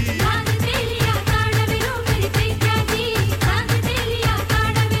दी रात तेलिया काड़ा वेरू मेरी पेकियां दी रात तेलिया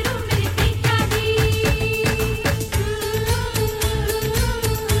काड़ा वेरू मेरी पेकियां दी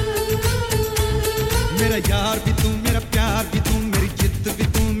मेरा यार भी तू मेरा प्यार भी तू मेरी जिद भी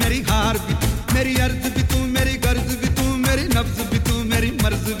तू मेरी हार भी तू मेरी अर्ज भी तू मेरी गर्ज भी तू मेरी नब्ज भी तू मेरी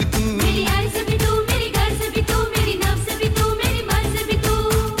मर्ज भी तू मेरी अर्ज भी तू मेरी गर्ज भी तू मेरी नब्ज भी तू मेरी मर्ज भी तू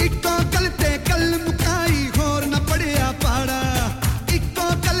इक्को कल ते कल मुकाई होर न पड़िया पाड़ा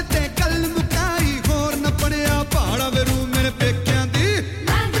पेकियां दी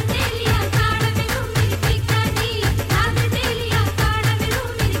रात तेलिया काड़ा वेरू मेरी पेकियां दी रात तेलिया काड़ा वेरू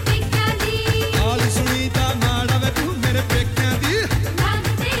मेरी पेकियां दी हाल सुनी दा माड़ा वे तू मेरे पेकियां दी रात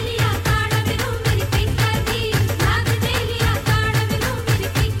तेलिया काड़ा वेरू मेरी पेकियां दी रात तेलिया काड़ा वेरू मेरी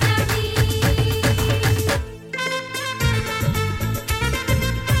पेकियां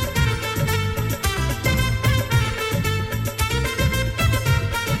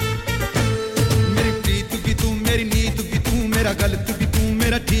मेरी प्रीत भी तू मेरी नीत मेरा गलत भी तू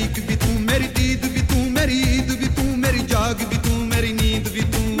मेरा ठीक भी तू मेरी दीद भी तू मेरी ईद भी तू मेरी जाग भी तू मेरी नींद भी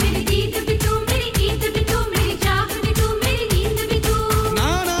तू मेरी दीद भी तू मेरी ईद भी तू मेरी जाग भी तू मेरी नींद भी तू ना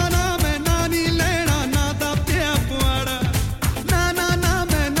ना ना मैं नानी लेना ना दा पिया पुआड़ा ना ना ना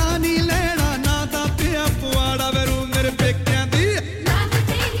मैं नानी लेना ना दा पिया पुआड़ा वेरू मेरे पेकियां दी रात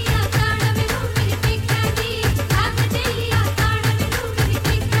तेलिया काड़ा वेरू मेरी पेकियां दी रात तेलिया काड़ा वेरू मेरी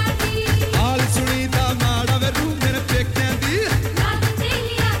पेकियां दी हाल सुनी दा माड़ा वेरू मेरे पेकियां दी रात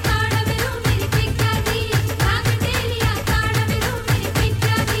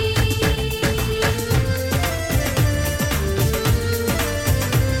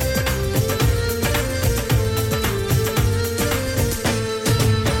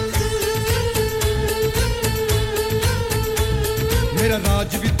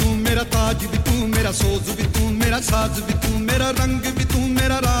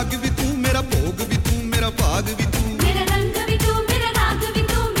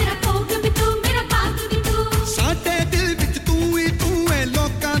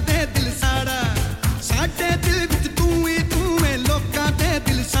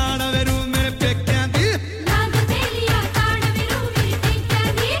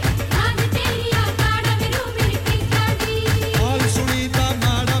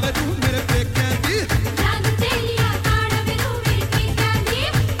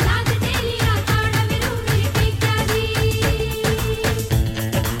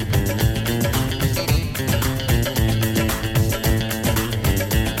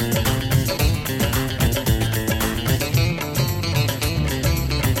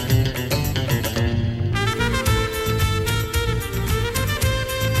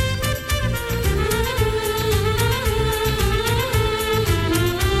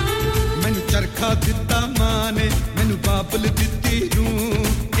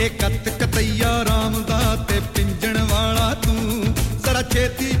कत कतैया राम दा ते पिंजण वाला तू जरा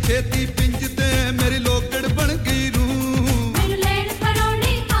छेती छेती पिंज ते मेरी लोकड़ बन गई रू मेनू लेण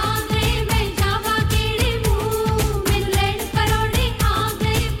परोड़ी आ गई मैं जावा केड़े मुंह मेनू लेण परोड़ी आ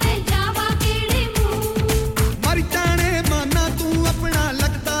गई मैं जावा केड़े मुंह मर जाने माना तू अपना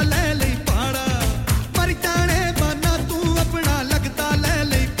लगदा ले लई पाड़ा मर जाने माना तू अपना लगदा ले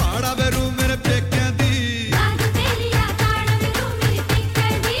लई पाड़ा वेरू मेरे पेकियां दी लाज तेलिया काड़ा वेरू मेरी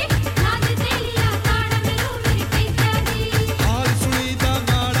पेकियां दी लाज तेलिया काड़ा वेरू मेरी पेकियां दी हाल सुनी दा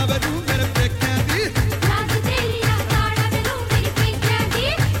माड़ा वेरू मेरे पेकियां दी लाज तेलिया काड़ा वेरू मेरी पेकियां दी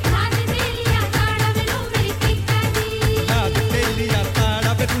लाज तेलिया काड़ा वेरू मेरी पेकियां दी लाज तेलिया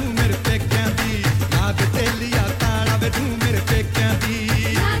काड़ा वेरू मेरे पेकियां दी लाज तेलिया काड़ा वेरू मेरे पेकियां दी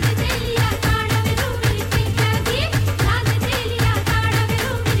लाज तेलिया काड़ा वेरू मेरी पेकियां दी लाज तेलिया काड़ा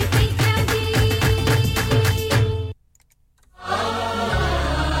वेरू मेरी पेकियां दी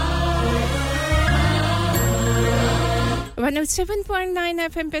 107.9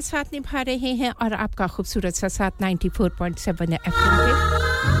 एफएम पे साथ निभा रहे हैं और आपका खूबसूरत सा साथ 94.7 एफएम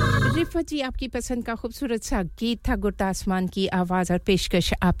पे रिफत जी आपकी पसंद का खूबसूरत सा गीत था गुरदास आसमान की आवाज और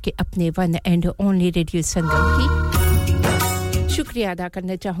पेशकश आपके अपने one and only radio Sangam की शुक्रिया अदा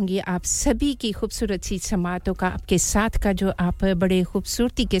करना चाहूंगी आप सभी की खूबसूरत सी समातों का आपके साथ का जो आप बड़े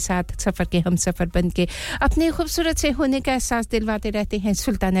खूबसूरती के साथ सफर के हमसफर बनके अपने खूबसूरत से होने का एहसास दिलवाते रहते हैं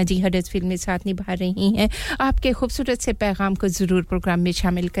सुल्ताना जी हडर्सफील्ड में साथ निभा रही हैं आपके खूबसूरत से पैगाम को जरूर प्रोग्राम में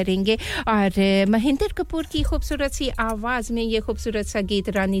शामिल करेंगे और महेंद्र कपूर की खूबसूरत सी आवाज में ये खूबसूरत सा गीत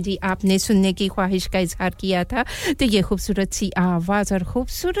रानी जी आपने सुनने की ख्वाहिश का इजहार किया था तो ये खूबसूरत सी आवाज और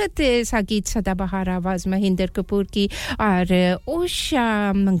खूबसूरत सा गीत सदाबहार आवाज महेंद्र कपूर की और उषा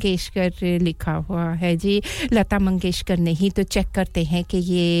मंगेशकर लिखा हुआ है जी लता मंगेशकर नहीं तो चेक करते हैं कि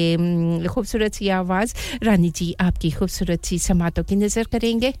ये खूबसूरत सी आवाज रानी जी आपकी खूबसूरत सी समातों की नजर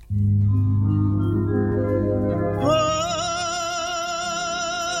करेंगे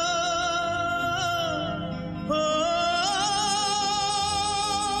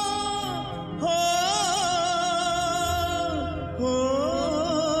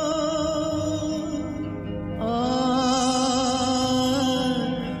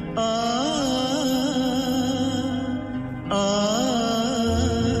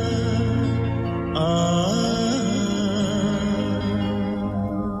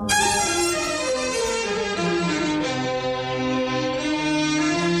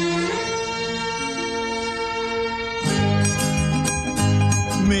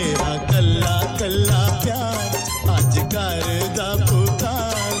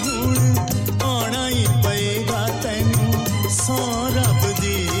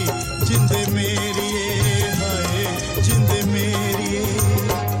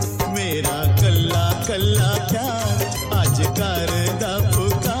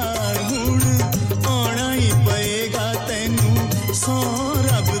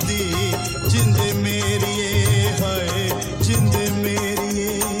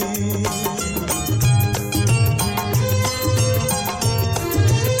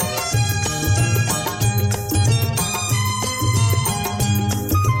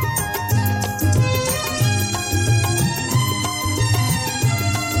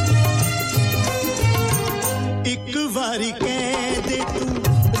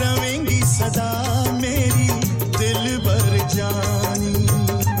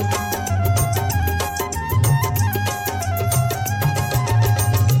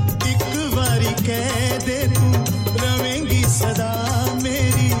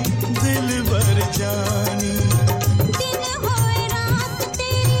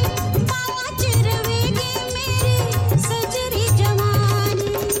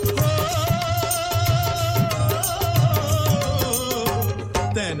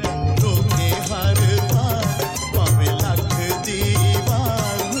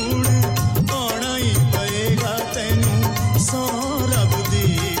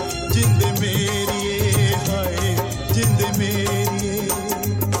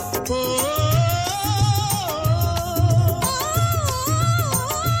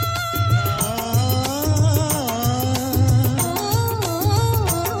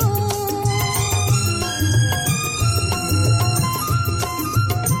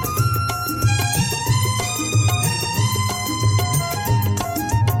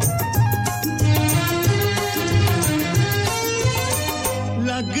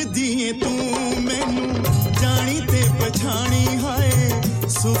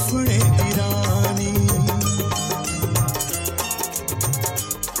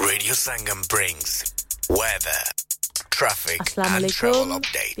अस्सलाम वालेकुम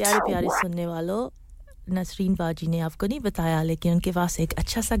प्यारे प्यारे सुनने वालों नसरीन बाजी ने आपको नहीं बताया लेकिन उनके पास एक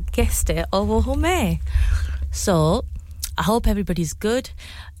अच्छा सा गेस्ट है और वो हूं मैं so I hope everybody's good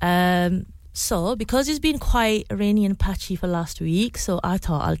so because it's been quite rainy and patchy for last week so I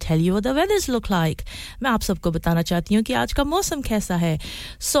thought I'll tell you what the weathers look like मैं आप सबको बताना चाहती हूं कि आज का मौसम कैसा है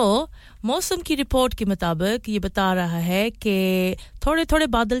so मौसम की रिपोर्ट के मुताबिक ये बता रहा है कि थोड़े-थोड़े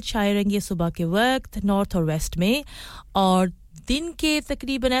बादल छाए रहेंगे सुबह के वक्त नॉर्थ और वेस्ट में और दिन के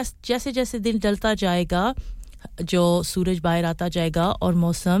तकरीबन जैसे-जैसे दिन ढलता जाएगा जो सूरज बाहर आता जाएगा और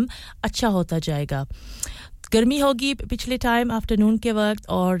मौसम अच्छा होता जाएगा गर्मी होगी पिछले टाइम आफ्टरनून के वक्त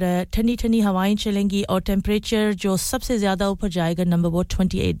और ठंडी-ठंडी हवाएं चलेंगी और टेंपरेचर जो सबसे ज्यादा ऊपर जाएगा नंबर वो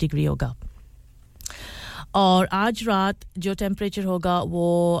 28 डिग्री होगा और आज रात जो टेंपरेचर होगा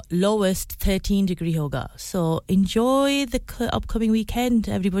वो लोवेस्ट 13 डिग्री होगा so enjoy the upcoming weekend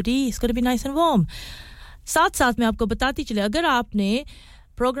everybody it's going to be nice and warm साथ-साथ मैं आपको बताती चले अगर आपने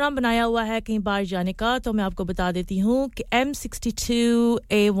प्रोग्राम बनाया हुआ है कहीं बाहर जाने का तो मैं आपको बता देती हूं कि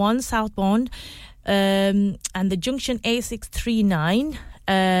M62A1 southbound and the junction A639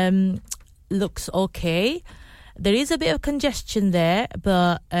 looks okay there is a bit of congestion there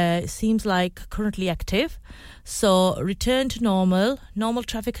but it seems like currently active so return to normal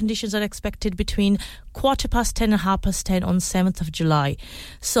traffic conditions are expected between 10:15 and 10:30 on 7th of July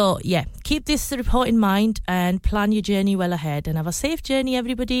so yeah keep this report in mind and plan your journey well ahead and have a safe journey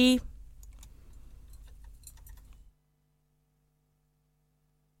everybody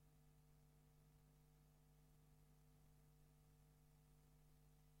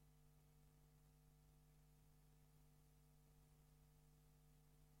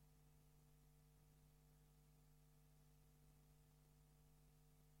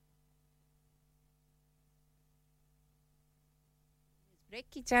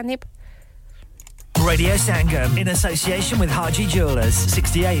Radio Sangam in association with Haji Jewellers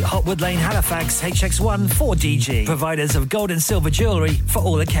 68 Hotwood Lane Halifax HX1 4DG providers of gold and silver jewellery for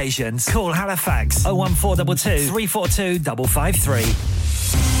all occasions call Halifax 01422 342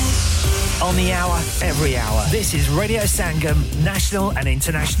 553 on the hour every hour this is Radio Sangam national and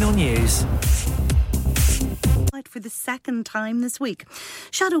international news for the second time this week.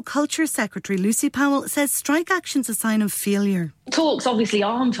 Shadow Culture Secretary Lucy Powell says strike action's a sign of failure. Talks obviously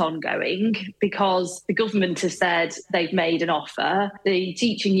aren't ongoing because the government has said they've made an offer. The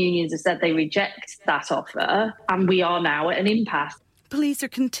teaching unions have said they reject that offer and we are now at an impasse. Police are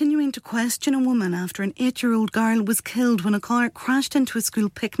continuing to question a woman after an 8-year-old girl was killed when a car crashed into a school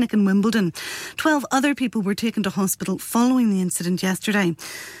picnic in Wimbledon. 12 other people were taken to hospital following the incident yesterday.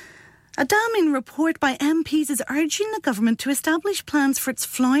 A damning report by MPs is urging the government to establish plans for its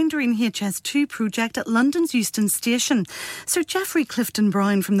floundering HS2 project at London's Euston Station. Sir Geoffrey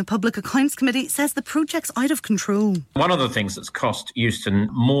Clifton-Brown from the Public Accounts Committee says the project's out of control. One of the things that's cost Euston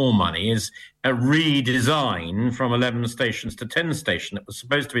more money is a redesign from 11 stations to 10 stations. It was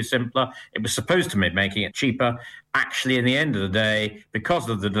supposed to be simpler. It was supposed to be making it cheaper. Actually, in the end of the day, because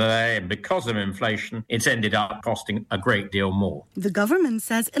of the delay and because of inflation, it's ended up costing a great deal more. The government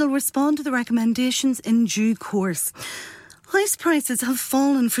says it'll respond to the recommendations in due course. House prices have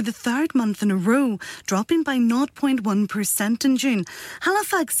fallen for the third month in a row, dropping by 0.1% in June.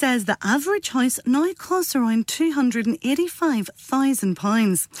 Halifax says the average house now costs around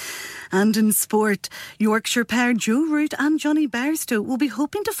 £285,000. And in sport, Yorkshire pair Joe Root and Johnny Bairstow will be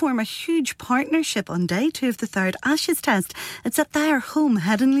hoping to form a huge partnership on day 2 of the third Ashes Test. It's at their home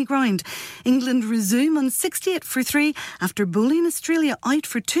Headingley ground. England resume on 68 for 3 after bowling Australia out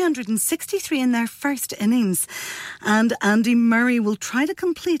for 263 in their first innings. And Andy Murray will try to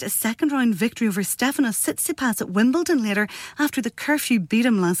complete a second-round victory over Stefanos Tsitsipas at Wimbledon later after the curfew beat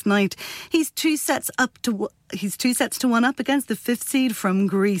him last night. He's 2 sets to 1 up against the 5th seed from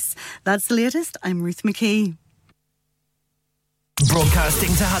Greece. That's the latest. I'm Ruth McKee.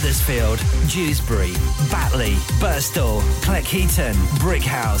 Broadcasting to Huddersfield, Dewsbury, Batley, Birstall, Cleckheaton,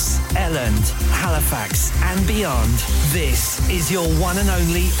 Brickhouse, Elland, Halifax and beyond. This is your one and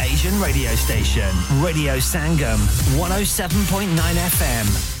only Asian radio station. Radio Sangam, 107.9 FM.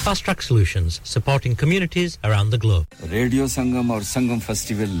 Fast Track Solutions, supporting communities around the globe. Radio Sangam और Sangam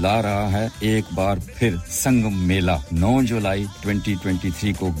Festival ला रहा है एक बार फिर Sangam मेला 9 जुलाई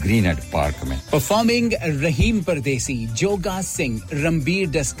 2023 को greenhead park में. Performing Raheem Pardesi, Joga Singh, Singh, Rambir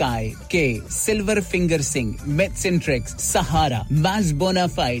Daskai, K, Silver Finger Singh, Metcentrix, Sahara, Maz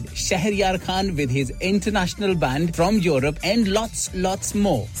Bonafide, Shahriyar Khan with his international band from Europe and lots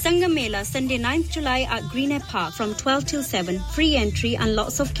more. Sangam Mela, Sunday 9th July at Greenhead Park from 12 till 7. Free entry and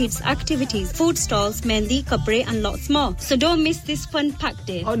lots of kids activities, food stalls, mehndi, kapre and lots more. So don't miss this fun-packed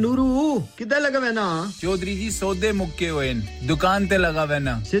day. Oh Nuru, kidhar laga wena? Chaudhary ji saude mukke hoen. Dukaan te laga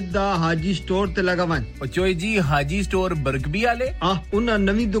wena. Siddha Haji store te laga wan. Oh Choy ji Haji store Barkbi wale? Unna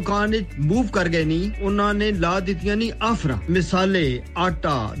navi dukaan vich move kar gaye ni. Unna ne la dittiyan ni afra. Misale,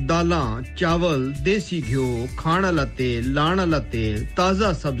 aata, dalan, chawal, desi ghyo, khana la tel, lana la tel,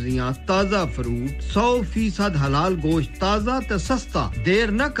 taza sabziyan, taza fruit, 100% halal gosht, taza te sasta.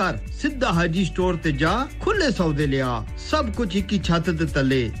 Der na kar. Siddha Haji store te ja, khulle saude liya. Sab kuch ek hi chhat te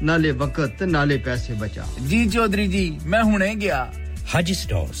tale, nale waqt, nale paise bacha. Ji Chaudhary ji, main hune gaya. Haji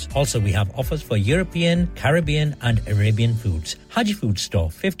Stores. Also, we have offers for European, Caribbean and Arabian foods. Haji Food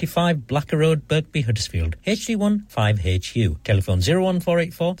Store, 55 Blacker Road, Birkby, Huddersfield, HD1 5HU. Telephone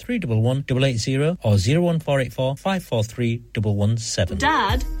 01484 311 880 or 01484 543 117.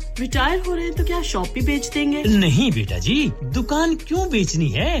 Dad, retire हो रहे हैं तो क्या shop भी बेच देंगे? नहीं बेटा जी, दुकान क्यों बेचनी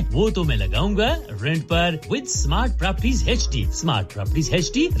है? वो तो मैं लगाऊंगा रेंट पर with Smart Properties HD. Smart Properties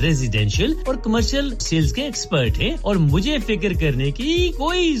HD residential और कमर्शियल सेल्स के एक्सपर्ट हैं और मुझे फिक्र करने की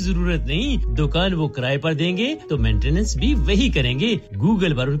कोई जरूरत नहीं. दुकान वो किराए पर देंगे तो मेंटेनेंस भी वही करेंगे.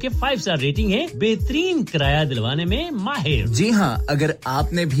 गूगल पर उनके 5 स्टार रेटिंग है. बेहतरीन किराया दिलवाने में माहिर. जी हां, अगर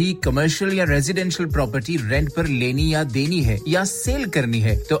आपने भी कमर्शियल या रेजिडेंशियल प्रॉपर्टी रेंट पर लेनी या देनी है या सेल करनी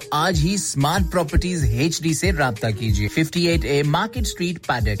है तो आज ही स्मार्ट प्रॉपर्टीज एचडी से राब्ता कीजिए. 58A market street,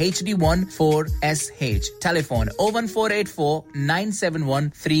 Paddock, HD14SH. Telephone 01484 971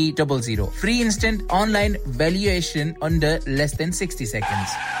 300. Free instant online valuation under less than 60 seconds.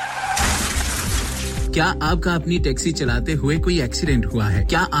 क्या आपका अपनी टैक्सी चलाते हुए कोई एक्सीडेंट हुआ है?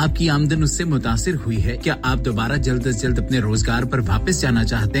 क्या आपकी आमदन उससे मुतासिर हुई है? क्या आप दोबारा जल्द से जल्द अपने रोजगार पर वापस जाना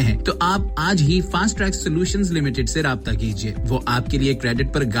चाहते हैं? तो आप आज ही फास्ट ट्रैक सॉल्यूशंस लिमिटेड से राब्ता कीजिए. वो आपके लिए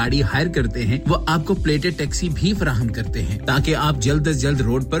क्रेडिट पर गाड़ी हायर करते हैं. वो आपको प्लेटेड टैक्सी भी फराहम करते हैं ताकि आप जल्द से जल्द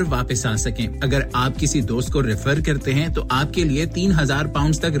रोड पर वापस आ सकें. अगर आप किसी दोस्त को रेफर करते हैं तो आपके लिए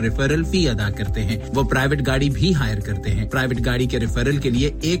 £3000 तक रेफरल फी अदा करते हैं. वो प्राइवेट गाड़ी भी हायर करते हैं. प्राइवेट गाड़ी के रेफरल के लिए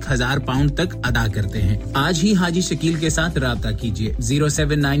 £1000 तक अदा करते हैं. आज ही हाजी शकील के साथ राब्ता कीजिए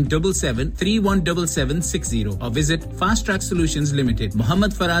 07977 317760 और visit fast track solutions limited,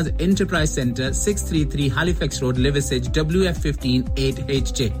 Mohammad Faraz enterprise centre, 633 Halifax road, Liversedge, WF15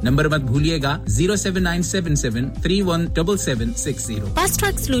 8HJ. Number मत भूलिएगा 07977 317760. Fast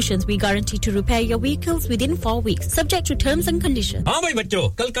Track Solutions, we guarantee to repair your vehicles within 4 weeks, subject to terms and conditions. हाँ भाई बच्चों,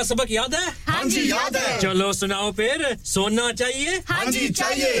 कल का सबक याद है? हाँ जी याद है. चलो सुनाओ फिर. सोना चाहिए? हाँ जी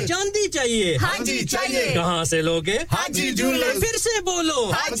चाहिए. चांदी चाहिए? हाँ जी चाहिए. कहाँ से लोगे? हाजी जूलर्स. फिर से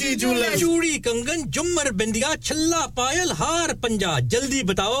बोलो. हाजी जूलर्स. चूड़ी, कंगन, झुमर, बिंदिया, छल्ला, पायल, हार, पंजा. जल्दी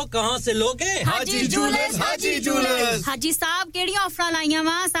बताओ कहाँ से लोगे? हाजी जूलर्स. हाजी जूलर्स. हाजी साहब केड़ी ऑफर लाईया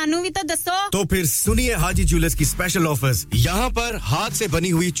वा सानू भी तो दसो. तो फिर सुनिए हाजी जूलर्स की स्पेशल ऑफर्स. यहाँ पर हाथ से बनी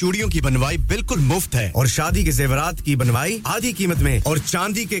हुई चूड़ियों की बनवाई बिल्कुल मुफ्त है और शादी के जेवरात की बनवाई आधी कीमत में और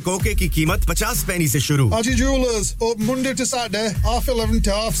चांदी के कोके की कीमत 50 पैसे से शुरू. Haji Jewelers, open Monday to Saturday, 11:30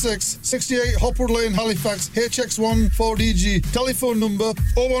 to 6:30, 68 Hopwood Lane, Halifax, HX1 4DG. Telephone number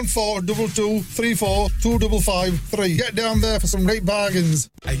 01422342553. Get down there for some great bargains.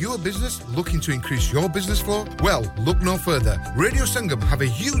 Are you a business looking to increase your business flow? Well, look no further. Radio Sangam have a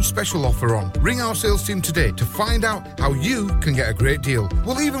huge special offer on. Ring our sales team today to find out how you can get a great deal.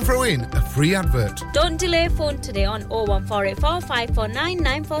 We'll even throw in a free advert. Don't delay, phone today on 01484 549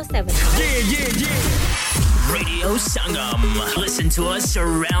 947. Yeah. Radio Sangam. Listen to us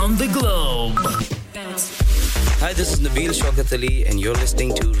around the globe. Hi, this is Nabil Shaukat Ali and you're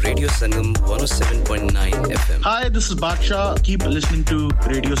listening to Radio Sangam 107.9 FM. Hi, this is Baksha. Keep listening to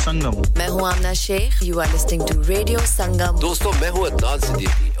Radio Sangam. मैं हूँ आमना Sheikh. You are listening to Radio Sangam. दोस्तों मैं हूँ अदनान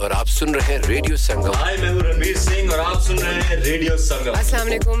सिद्दीकी और आप सुन रहे हैं radio संगम. Hi, मैं हूँ रणवीर सिंह और आप सुन रहे हैं रेडियो संगम. अस्सलाम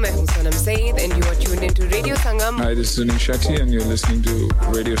वालेकुम, मैं हूँ सनम Saeed and you are tuned into Radio Sangam. Hi, this is Zunin Shakti and you're listening to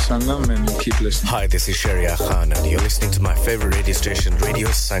Radio Sangam and keep listening. Hi, this is Sharia Khan and you're listening to my favorite radio station Radio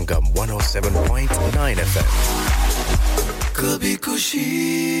Sangam 107.9 FM. कभी खुशी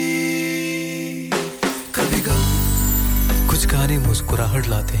कभी गम. कुछ गाने मुस्कुराहट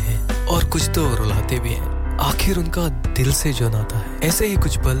लाते हैं और कुछ तो रुलाते भी हैं. आखिर उनका दिल से जो नाता है. ऐसे ही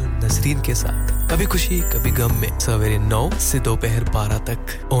कुछ पल नसरीन के साथ. कभी खुशी कभी गम में सवेरे 9 से दोपहर 12 तक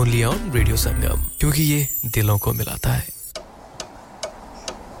ओनली ऑन रेडियो संगम, क्योंकि ये दिलों को मिलाता है.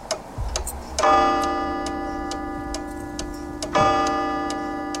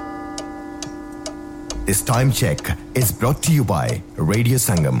 This time check is brought to you by Radio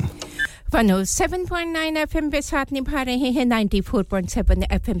Sangam. 107.9 FM पे साथ निभा रहे हैं 94.7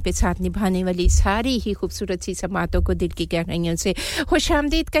 FM पे साथ निभाने वाली सारी ही खूबसूरत सी समातों को दिल की गहराइयों से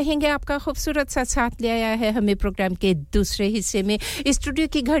खुशामदीद कहेंगे आपका खूबसूरत सा साथ ले आया है हमें प्रोग्राम के दूसरे हिस्से में स्टूडियो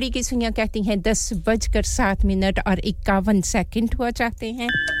की घड़ी की सुइयां कहती हैं 10:07 और 51 सेकंड हुआ चाहते हैं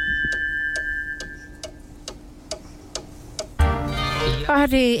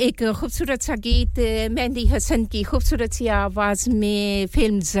और एक खूबसूरत सा गीत मेहंदी हसन की खूबसूरत सी आवाज में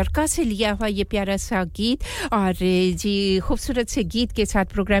फिल्म ज़रका से लिया हुआ ये प्यारा सा गीत और जी खूबसूरत से गीत के साथ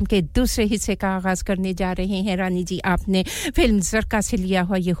प्रोग्राम के दूसरे हिस्से का आगाज करने जा रहे हैं रानी जी आपने फिल्म ज़रका से लिया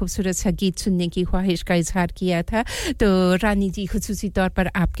हुआ ये खूबसूरत सा गीत सुनने की ख्वाहिश का इजहार किया था तो रानी जी खुसूसी तौर पर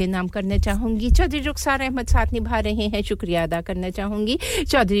आपके नाम करना चाहूंगी चौधरी रुखसार अहमद साथ निभा रहे हैं शुक्रिया अदा करना चाहूंगी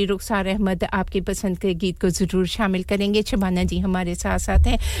चौधरी रुखसार अहमद आपकी पसंद के गीत को जरूर शामिल करेंगे शबाना जी हमारे साथ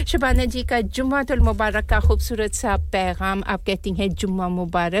हैं शबाना जी का जुम्मातुल मुबारक का खूबसूरत सा पैगाम आप कहती हैं जुम्मा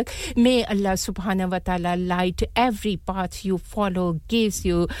मुबारक मे अल्लाह सुब्हाना व तआला light every path you follow gives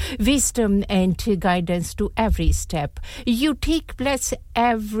you wisdom and guidance to every step you take bless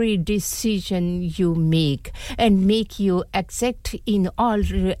every decision you make and make you exact in all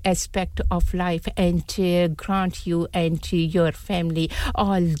aspect of life and grant you and your family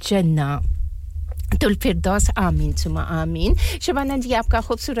all Jannah तुल फिरदौस आमीन सुमा आमीन शबाना जी आपका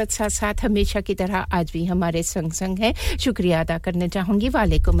खूबसूरत सा साथ हमेशा की तरह आज भी हमारे संग संग है शुक्रिया अदा करना चाहूंगी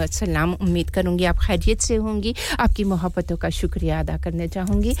वालेकुम अस्सलाम उम्मीद करूंगी आप खैरियत से होंगी आपकी मोहब्बतों का शुक्रिया अदा करना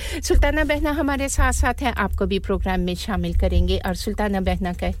चाहूंगी सुल्ताना बहना हमारे साथ साथ हैं आपको भी प्रोग्राम में शामिल करेंगे और सुल्ताना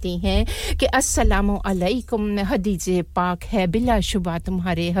बहना कहती हैं कि अस्सलामु अलैकुम हदीजे पाक है बिलाशुबा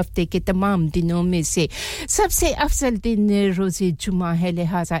तुम्हारे हफ्ते के तमाम दिनों में से सबसे अफजल दिन रोज़े जुमा है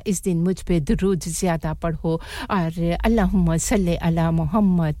लिहाजा इस दिन मुझ पे दुरूद ज़्यादा पढ़ो और अल्लाहुम्मा सल्ली अला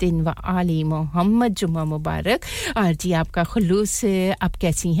मुहम्मदिन व आली मुहम्मद जुमा मुबारक और जी आपका खुलूस आप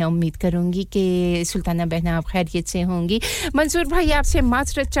कैसी हैं उम्मीद करूंगी कि सुल्ताना बहना आप खैरियत से होंगी मंजूर भाई आपसे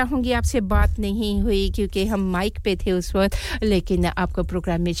माजरत चाहूंगी आपसे बात नहीं हुई क्योंकि हम माइक पे थे उस वक्त लेकिन आपको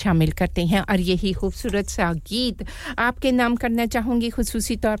प्रोग्राम में शामिल करते हैं और यही खूबसूरत सा गीत आपके नाम करना चाहूंगी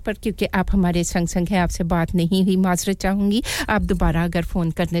खुसूसी तौर पर क्योंकि आप हमारे संग हैं आपसे बात नहीं हुई माजरत चाहूंगी आप दोबारा अगर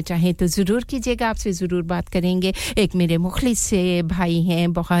फोन करना चाहें तो जरूर कीजिएगा आपसे जरूर बात करेंगे एक मेरे मुखलिस से भाई हैं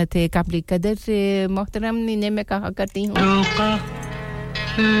बहुत काबिल कदर मोहतरम इन्हें मैं कहा करती हूं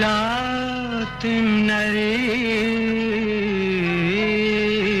लात नरे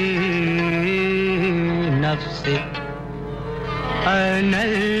नफ्स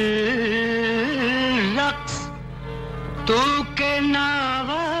अनल रक्स तो के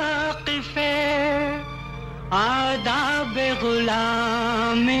नावाकिफे आदाब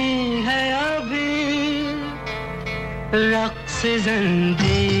गुलामी है रक्स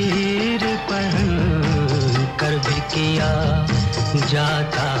ज़ंजीर पहन कर भी किया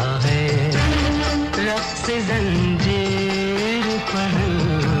जाता है रक्स ज़ंजीर पहन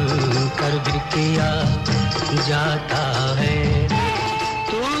कर भी किया जाता है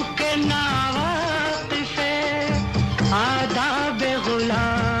तू के नावाक़िफ़े आदाब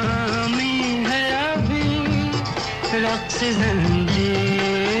गुलामी है अभी रक्स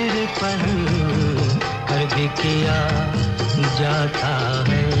ज़ंजीर पहन कर भी किया जाता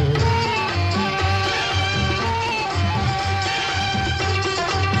है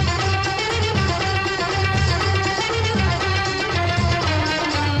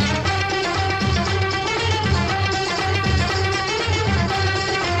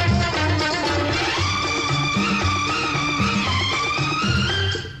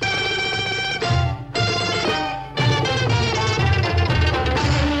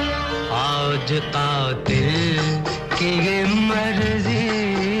आज कातिल की ये मर्जी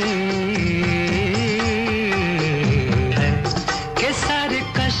है कि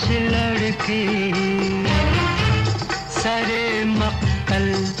सरकश लड़की सरे मक्तल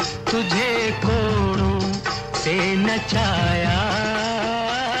तुझे कोड़ों से नचाया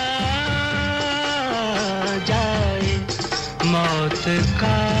जाए मौत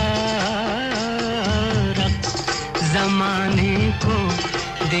का रक्स ज़माने को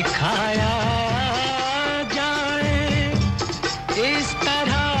दिखाया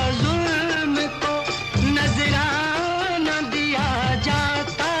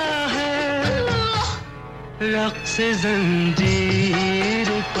रक्स ज़ंजीर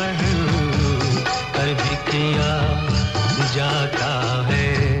पहन कर भी किया जाता है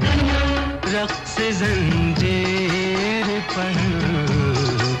रक्स ज़ंजीर पहन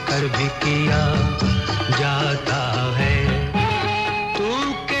कर भी किया जाता है तू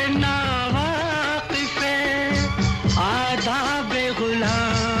के नावाक़िफ़े आदाब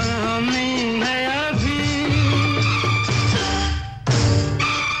गुलामी है अभी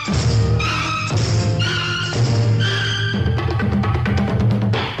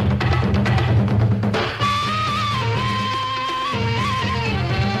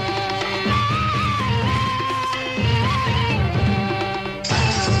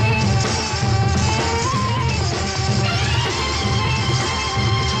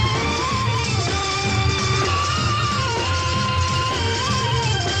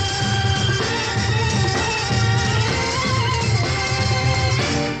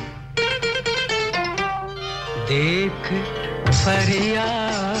देख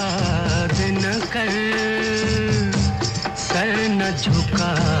फरियाद न कर सर न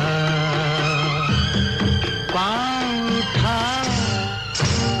झुका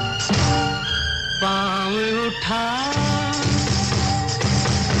पाँव उठा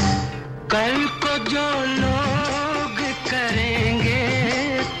कल को जो लोग करेंगे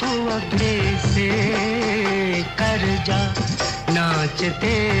तू अगले से कर जा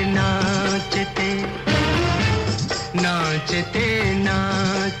नाचते नाचते नाचते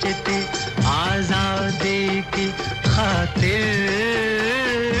नाचते आजादी की खातिर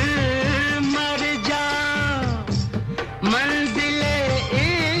मर जा मंजिले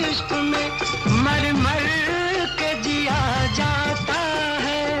इश्क में मर मर के जिया जाता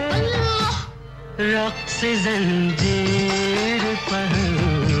है रक्स जंजीर पर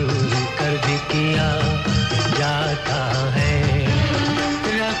कर भी किया जाता है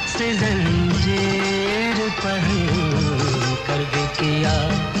रक्स जंजीर पर कर भी किया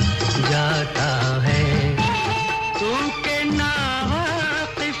जाता है तू के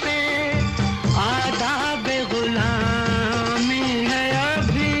नावाक़िफ़े आदाब गुलामी है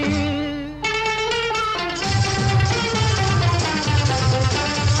अभी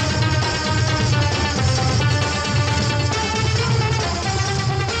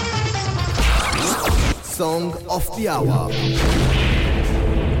Song of the Hour.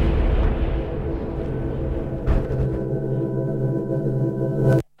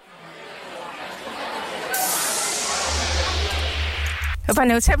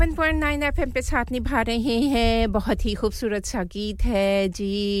 One 7.9 FM पे साथ निभा रहे हैं बहुत ही खूबसूरत सा गीत है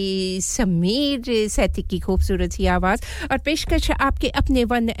जी समीर सेठी की खूबसूरत सी आवाज़ और पेशकश आपके अपने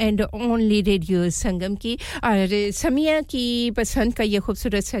one and only radio Sangam की और समिया की पसंद का ये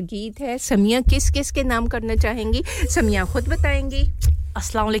खूबसूरत सा गीत है समिया किस-किस के नाम करना चाहेंगी समिया खुद बताएंगी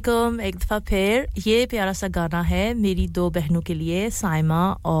अस्सलाम वालेकुम एक दफ़ा फिर ये प्यारा सा गाना है मेरी दो बहनों के लिए साइमा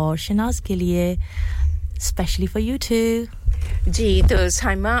और शनाज के लिए स्पेशली फॉर यू टू जी तो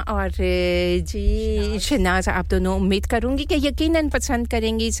साइमा और जी शनाज आप दोनों उम्मीद करूंगी कि यकीनन पसंद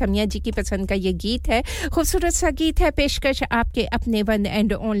करेंगी समिया जी की पसंद का ये गीत है खूबसूरत सा गीत है पेशकश आपके अपने one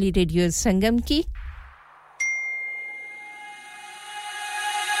and only radio Sangam की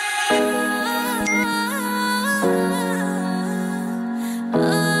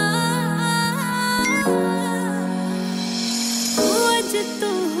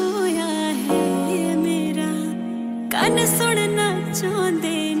कन सुनना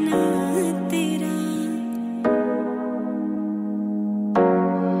चाहते ना तेरा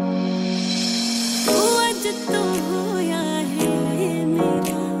तू अज तो होया है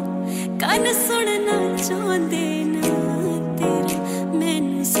मेरा कन सुनना चाहते ना तेरा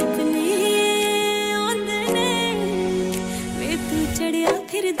मैनू सुपने आंदे ने वे तू चढ़िया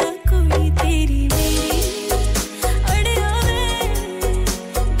फिरदा कोई तेरी मेरी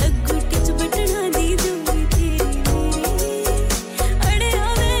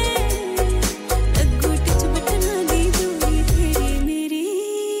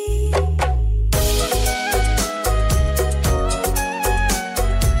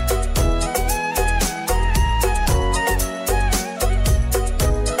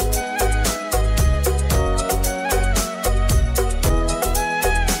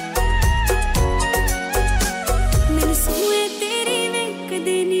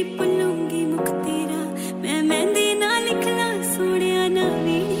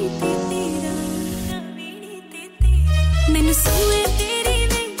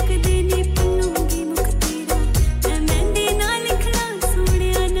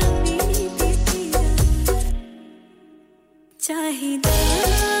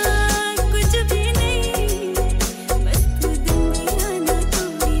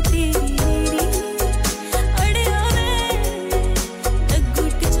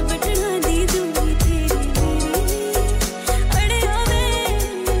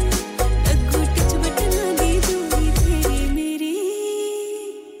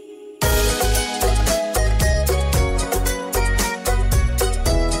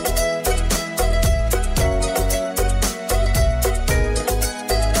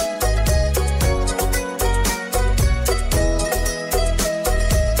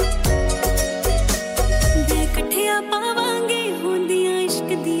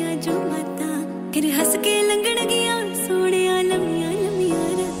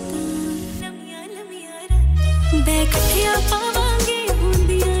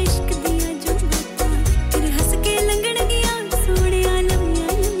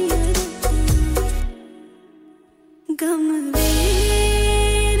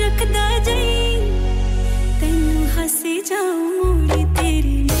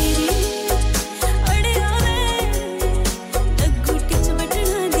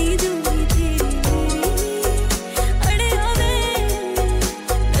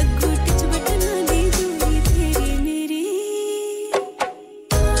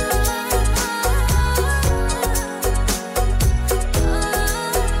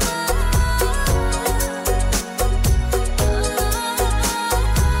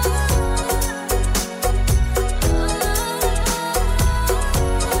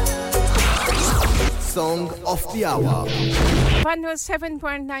Song of the Hour.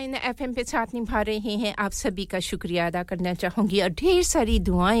 107.9 FM पे साथ निभा रहे हैं आप सभी का शुक्रिया अदा करना चाहूंगी और ढेर सारी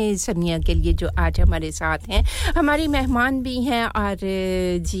दुआएं समिया के लिए जो आज हमारे साथ हैं हमारी मेहमान भी हैं और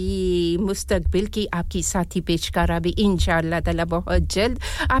जी मुस्तकबिल की आपकी साथी पेशकारा भी इंशाअल्लाह ताला बहुत जल्द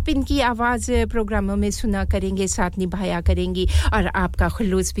आप इनकी आवाज प्रोग्रामों में सुना करेंगे साथ निभाया करेंगी और आपका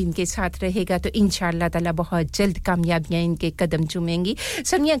खुलूस भी इनके साथ रहेगा तो इंशाअल्लाह ताला बहुत जल्द कामयाबियां इनके कदम चूमेंगी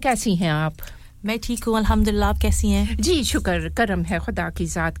समिया कैसी हैं आप मैं ठीक हूं अल्हम्दुलिल्लाह आप कैसी हैं जी शुक्र करम है खुदा की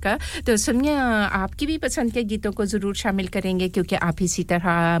जात का तो समिया आपकी भी पसंद के गीतों को जरूर शामिल करेंगे क्योंकि आप इसी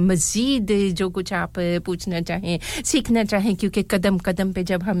तरह मजीद जो कुछ आप पूछना चाहें सीखना चाहें क्योंकि कदम-कदम पे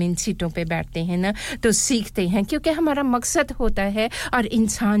जब हम इन सीटों पे बैठते हैं ना तो सीखते हैं क्योंकि हमारा मकसद होता है और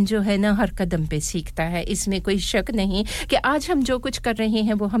इंसान जो है ना हर कदम पे सीखता है इसमें कोई शक नहीं कि आज हम जो कुछ कर रहे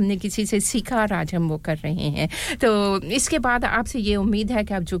हैं वो हमने किसी से सीखा और आज हम वो कर रहे हैं तो इसके बाद आपसे ये उम्मीद है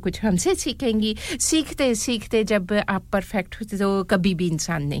कि आप जो कुछ हमसे सीखेंगी सीखते सीखते जब आप परफेक्ट होते तो कभी भी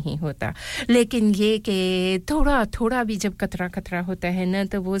इंसान नहीं होता लेकिन ये कि थोड़ा भी जब कतरा होता है ना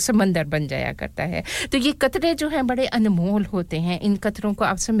तो वो समंदर बन जाया करता है तो ये कतरे जो हैं बड़े अनमोल होते हैं इन कतरों को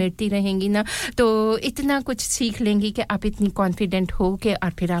आप समेटती रहेंगी ना तो इतना कुछ सीख लेंगी कि आप इतनी कॉन्फिडेंट हो के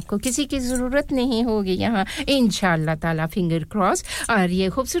और फिर आपको किसी की जरूरत नहीं होगी यहां इंशाअल्लाह ताला फिंगर क्रॉस और ये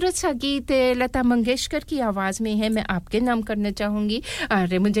खूबसूरत सा गीत लता मंगेशकर की आवाज में है मैं आपके नाम करना चाहूंगी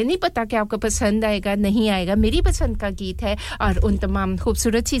और मुझे नहीं पता कि आपको पसंद आएगा नहीं आएगा मेरी पसंद का गीत है और उन तमाम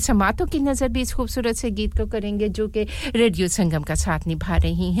खूबसूरत सी समातों की नजर भी इस खूबसूरत से गीत को करेंगे जो कि रेडियो संगम का साथ निभा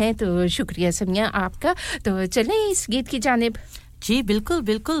रही हैं तो शुक्रिया समिया आपका तो चलें इस गीत की जानिब जी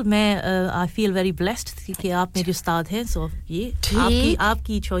बिल्कुल मैं आई फील वेरी ब्लेस्ड कि आप मेरे उस्ताद हैं सो ये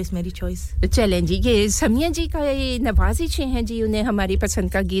आपकी चॉइस मेरी चॉइस चलें जी ये समिया जी का ये नवाजिश हैं जी उन्हें हमारी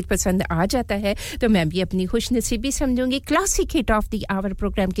पसंद का गीत पसंद आ जाता है तो मैं भी अपनी खुशनसीबी समझूंगी classic hit of the our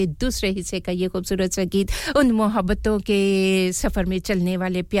programme के दूसरे हिस्से का ये खूबसूरत सा गीत उन मोहब्बतों के सफर में चलने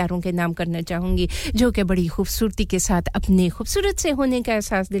वाले प्यारों के नाम करना चाहूंगी जो कि बड़ी खूबसूरती के साथ अपने खूबसूरत से होने का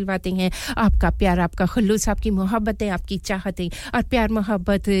एहसास दिलवाते हैं आपका प्यार आपका खुलूस आपकी मोहब्बतें आपकी चाहतें और प्यार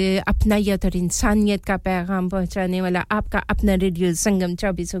मोहब्बत अपनायत और इंसानियत का पैगाम पहुंचाने वाला आपका अपना रेडियो संगम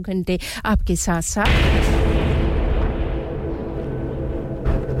 24 घंटे आपके साथ साथ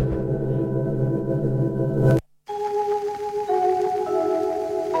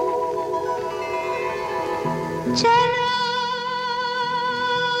चलो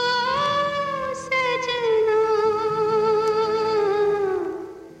सजना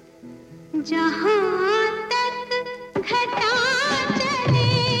जहां घटा चले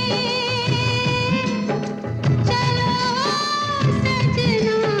चलो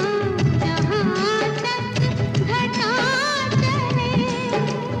सजना जहां तक घटा चले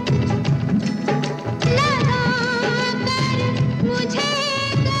लगा कर मुझे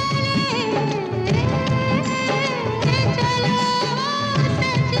गले चलो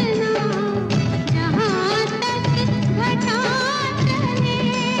सजना जहां तक घटा चले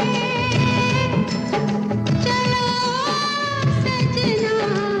चलो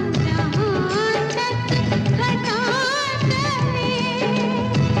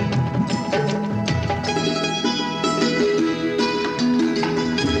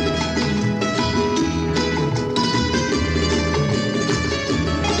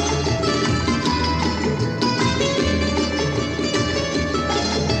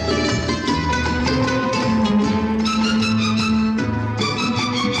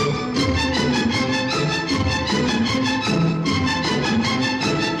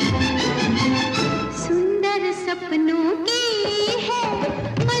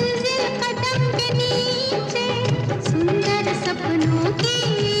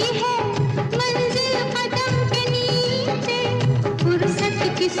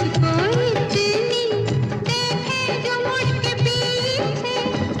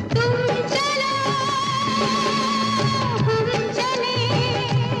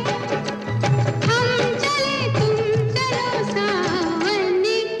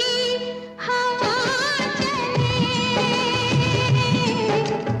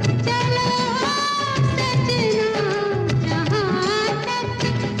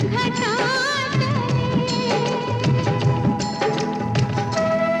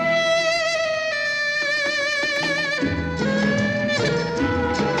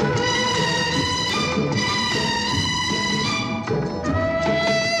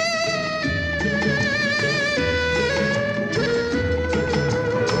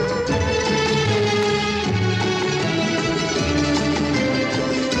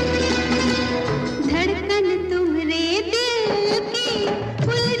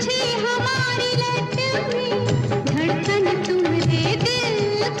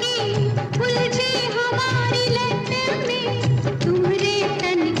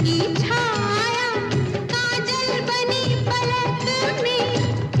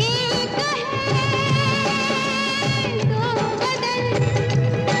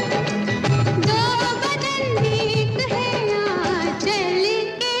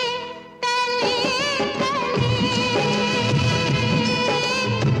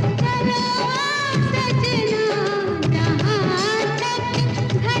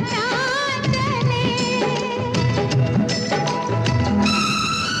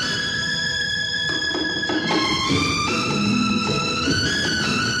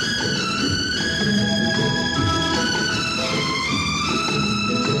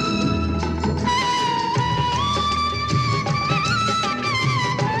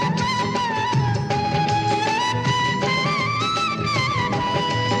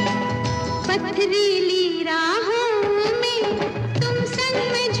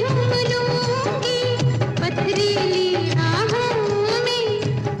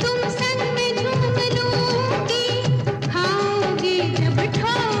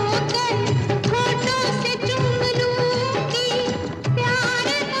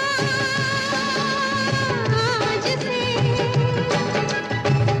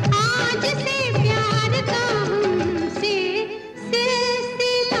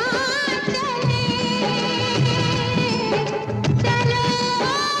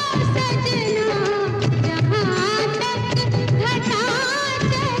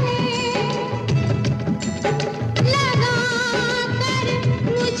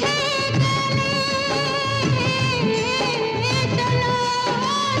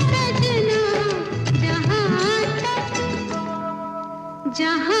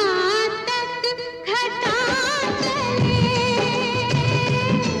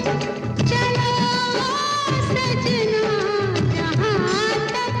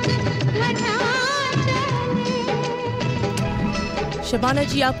शबाना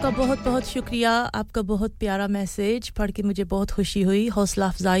जी आपका बहुत-बहुत शुक्रिया आपका बहुत प्यारा मैसेज पढ़ के मुझे बहुत खुशी हुई हौसला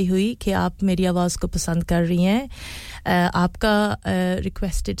अफजाई हुई कि आप मेरी आवाज को पसंद कर रही हैं आपका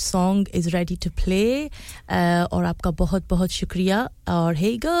requested song is ready to play और आपका बहुत-बहुत शुक्रिया और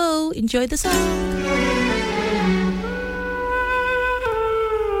here you go enjoy the song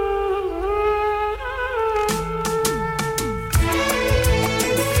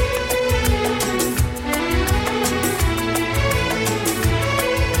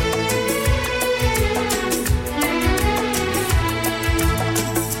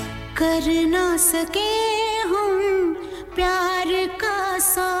कर ना सके हम प्यार का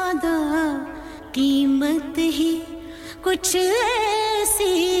सौदा कीमत ही कुछ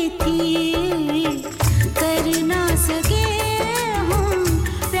ऐसी थी कर ना सके हम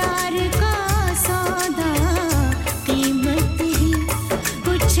प्यार का सौदा कीमत ही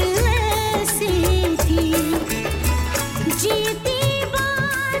कुछ ऐसी थी जीती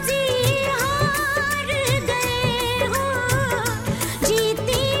बाजी हार गए हो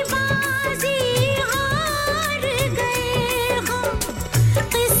जीती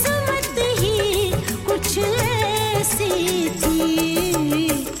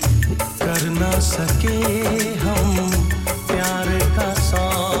कर ना सके हम प्यार का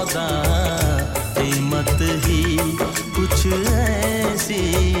सौदा कीमत ही कुछ ऐसी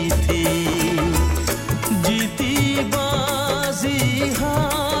थी जीती बाजी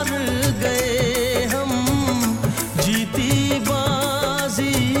हार गए हम जीती बाजी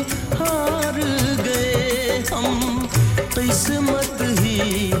हार गए हम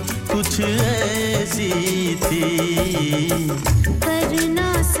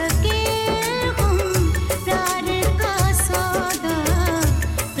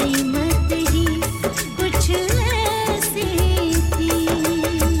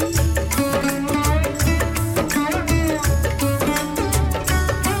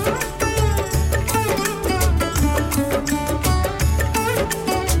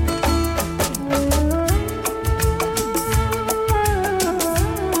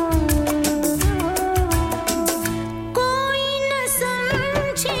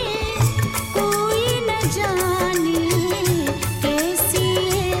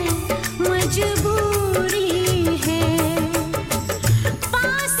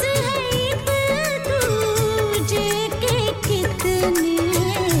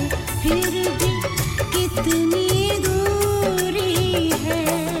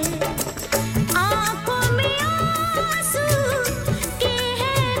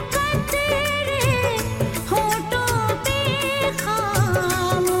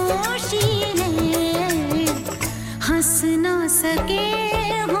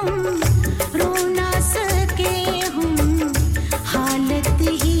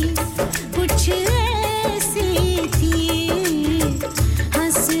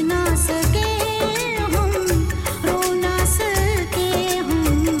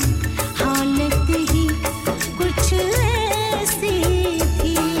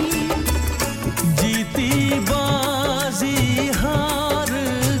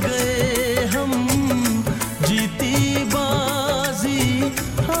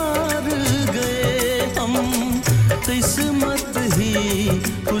किस्मत ही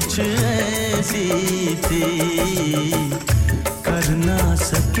कुछ ऐसी थी कर ना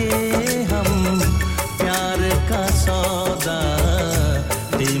सके हम प्यार का सौदा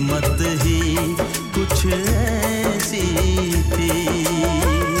कीमत ही कुछ ऐसी थी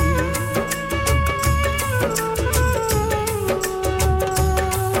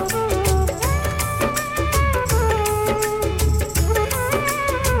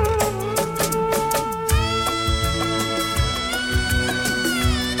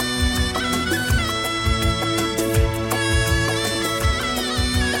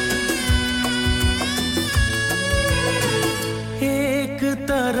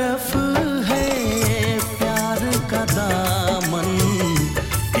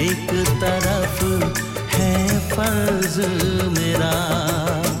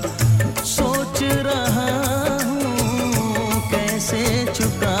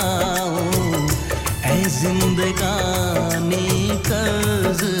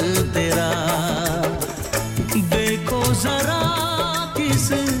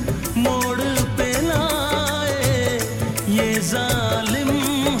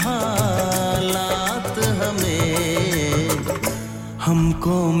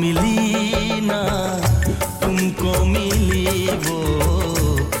हमको मिली ना तुमको मिली वो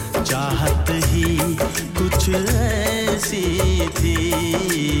चाहत ही कुछ ऐसी थी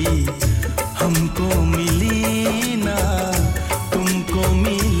हमको मिली ना तुमको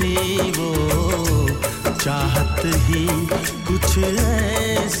मिली वो चाहत ही कुछ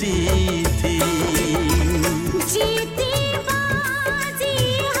ऐसी थी जीती बाजी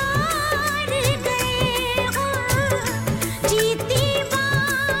हार गए हो जीती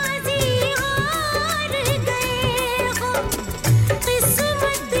बाजी हार गए हो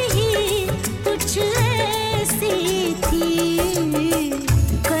किस्मत ही कुछ ऐसी थी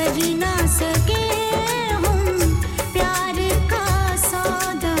कर ना सके हम प्यार का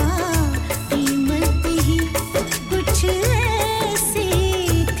सौदा कीमत ही कुछ ऐसी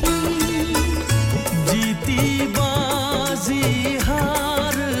थी जीती बाजी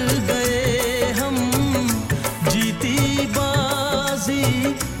हार गए हम जीती बाजी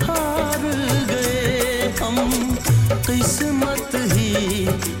हार गए हम किस्मत ही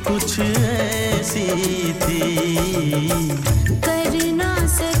कुछ ऐसी थी कर ना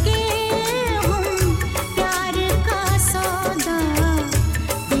सके हम प्यार का सौदा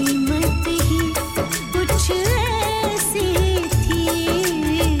कीमत ही कुछ ऐसी थी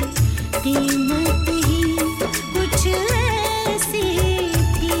कीमत ही कुछ ऐसी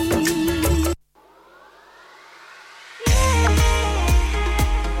थी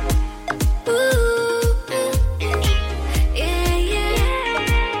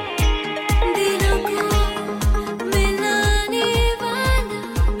दिलों को मिलाने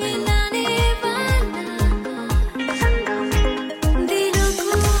वाला दिलों को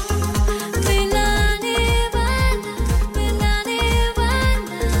मिलाने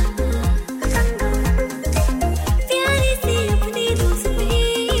प्यारी सी अपनी दोस्ती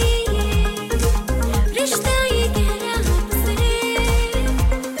रिश्ता ये गहरा हमसे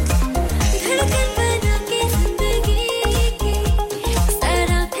धड़कन बना के जिंदगी की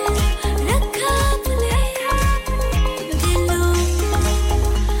सारा को रखा अपने दिलों को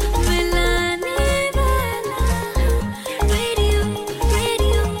मिलाने वाला रेडियो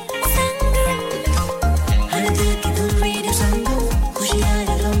संगम हर दिल की धुन रेडियो संगम खुशियाँ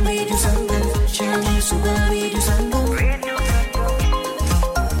गम रेडियो संगम शाम सुबह रेडियो संगम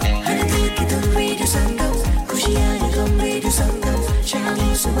हर दिल की धुन रेडियो संगम खुशियाँ गम रेडियो संगम शाम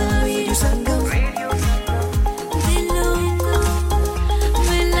सुबह रेडियो संगम दिलों को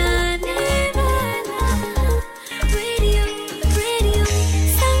मिलाने वाला रेडियो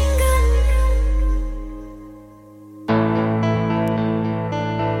संगम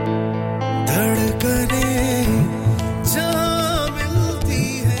धड़कनें जहाँ मिलती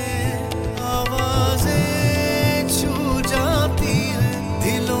हैं आवाज़ें छू जाती हैं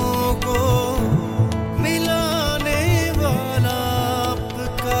दिलों को मिलाने वाला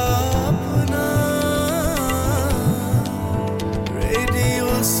आपका अपना रेडियो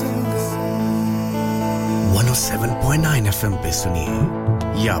संगम 107.9 FM पे सुनिए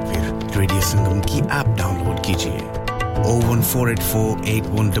या फिर रेडियो संगम की ऐप डाउनलोड कीजिए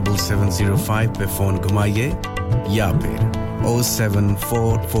 01484817705 पे फोन घुमाइए या फिर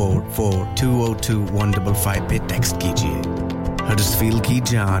 07444202155 पे टेक्स्ट कीजिए हडर्सफील्ड की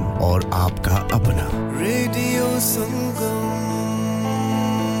जान और आपका अपना रेडियो संगम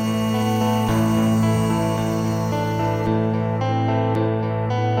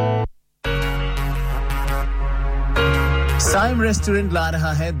साइम रेस्टोरेंट ला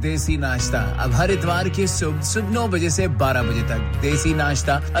रहा है देसी नाश्ता अब हर इतवार की सुबह 9 बजे से 12 बजे तक देसी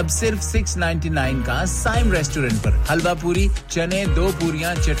नाश्ता अब सिर्फ 6.99 का साइम रेस्टोरेंट पर हलवा पूरी चने 2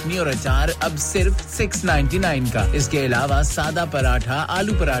 पूरियां चटनी और अचार अब सिर्फ 6.99 का इसके अलावा सादा पराठा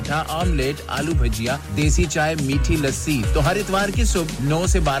आलू पराठा ऑमलेट आलू भजिया देसी चाय मीठी लस्सी तो हर इतवार की सुबह 9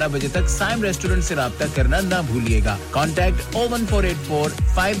 से 12 बजे तक साइम रेस्टोरेंट से राब्ता करना ना भूलिएगा कांटेक्ट 01484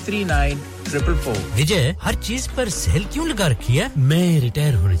 539 444 विजय हर चीज पर सेल क्यों लगा रखी है मैं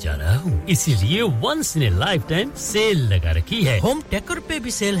रिटायर होने जा रहा हूँ इसीलिए once in A life time cell लगा रखी है होम डेकोर पे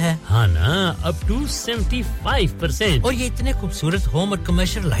भी सेल है हाँ ना अप टू 75% और ये इतने खूबसूरत होम और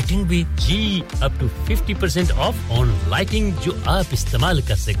कमर्शियल लाइटिंग भी जी up to 50% of on lighting जो आप इस्तेमाल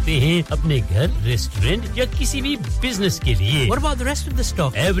कर सकते हैं अपने घर रेस्टोरेंट या किसी भी बिजनेस के लिए What about the rest of the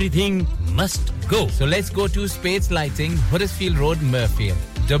stock everything must go so let's go to Spades Lighting Huddersfield Road Murfield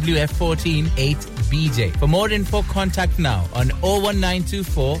WF14 8BJ. For more info, contact now on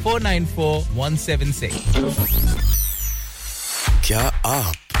 01924 494 176. क्या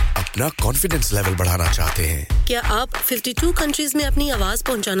आप अपना कॉन्फिडेंस लेवल बढ़ाना चाहते हैं क्या आप 52 कंट्रीज में अपनी आवाज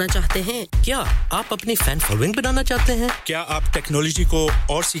पहुंचाना चाहते हैं क्या आप अपनी फैन फॉलोइंग बनाना चाहते हैं क्या आप टेक्नोलॉजी को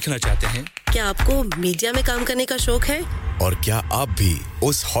और सीखना चाहते हैं क्या आपको मीडिया में काम करने का शौक है और क्या आप भी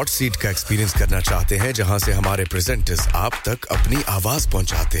उस हॉट सीट का एक्सपीरियंस करना चाहते हैं जहां से हमारे प्रेजेंटर्स आप तक अपनी आवाज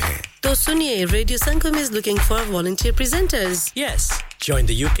पहुंचाते हैं तो सुनिए radio Sangam is looking for volunteer presenters yes Join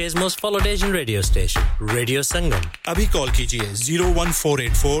the UK's most followed Asian radio station, Radio Sangam. Abhi call kijiye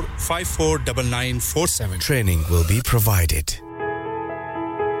 01484 549947. Training will be provided.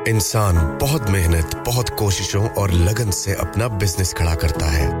 इंसान बहुत मेहनत, बहुत कोशिशों और लगन से अपना बिजनेस खड़ा करता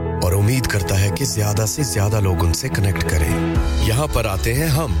है और उम्मीद करता है कि ज्यादा से ज्यादा लोग उनसे कनेक्ट करें। यहाँ पर आते हैं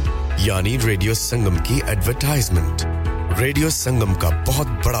हम, यानी रेडियो संगम की एडवर्टाइजमेंट। रेडियो संगम का बहुत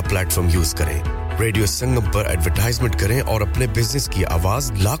बड़ा प्लेटफॉर्म यूज करें। रेडियो संगम पर एडवर्टाइजमेंट करें और अपने बिजनेस की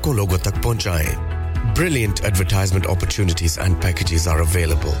आवाज लाखों लोगों तक पहुंचाएं। Brilliant advertisement opportunities and packages are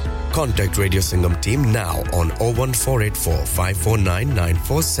available. Contact Radio Sangam team now on 01484 549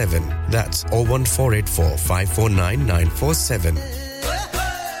 947. That's 01484 549 947.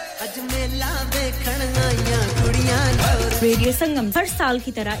 Radio संगम हर साल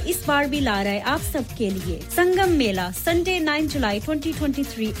की तरह इस बार भी ला रहा है आप सबके लिए संगम मेला Sunday 9 July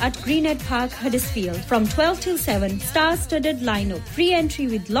 2023 at Greenhead Park, Huddersfield from 12 till 7 star-studded lineup free entry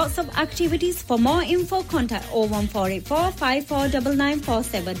with lots of activities for more info contact 01484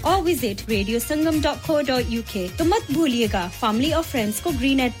 549947 or visit radiosangam.co.uk तो मत भूलिएगा family और friends को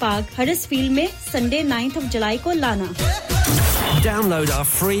Greenhead Park, Huddersfield में Sunday 9th of July को लाना Download our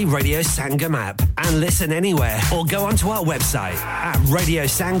free Radio Sangam app and listen anywhere or go onto our website at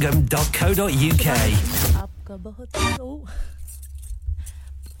radiosangam.co.uk. आपका बहुत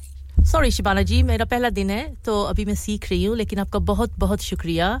सॉरी शिबाना जी मेरा पहला दिन है तो अभी मैं सीख रही हूं लेकिन आपका बहुत-बहुत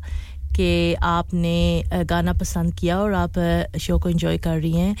शुक्रिया कि आपने गाना पसंद किया और आप शो को एंजॉय कर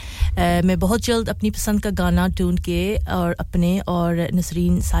रही हैं मैं बहुत जल्द अपनी पसंद का गाना ढूंढ के और अपने और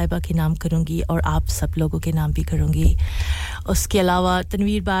नसरीन साहिबा के नाम करूंगी और आप सब लोगों के नाम भी करूंगी उसके अलावा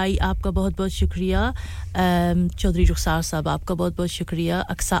तनवीर भाई आपका बहुत-बहुत शुक्रिया चौधरी रुखसार साहब आपका बहुत-बहुत शुक्रिया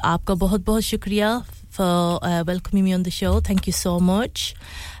अक्सा आपका बहुत-बहुत शुक्रिया for welcoming me on the show thank you so much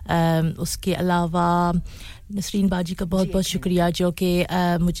उसके अलावा नसरीन बाजी का बहुत-बहुत शुक्रिया जो कि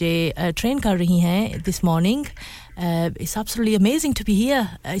मुझे ट्रेन कर रही हैं this morning it's absolutely amazing to be here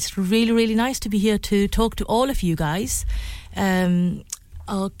it's really nice to be here to talk to all of you guys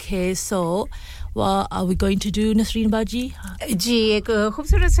okay so what are we going to do Nasreen Baji जी एक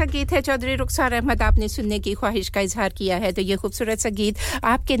खूबसूरत सा गीत है चौधरी रुखसार अहमद आपने सुनने की ख्वाहिश का इजहार किया है तो ये खूबसूरत सा गीत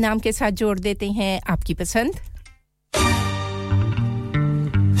आपके नाम के साथ जोड़ देते हैं आपकी पसंद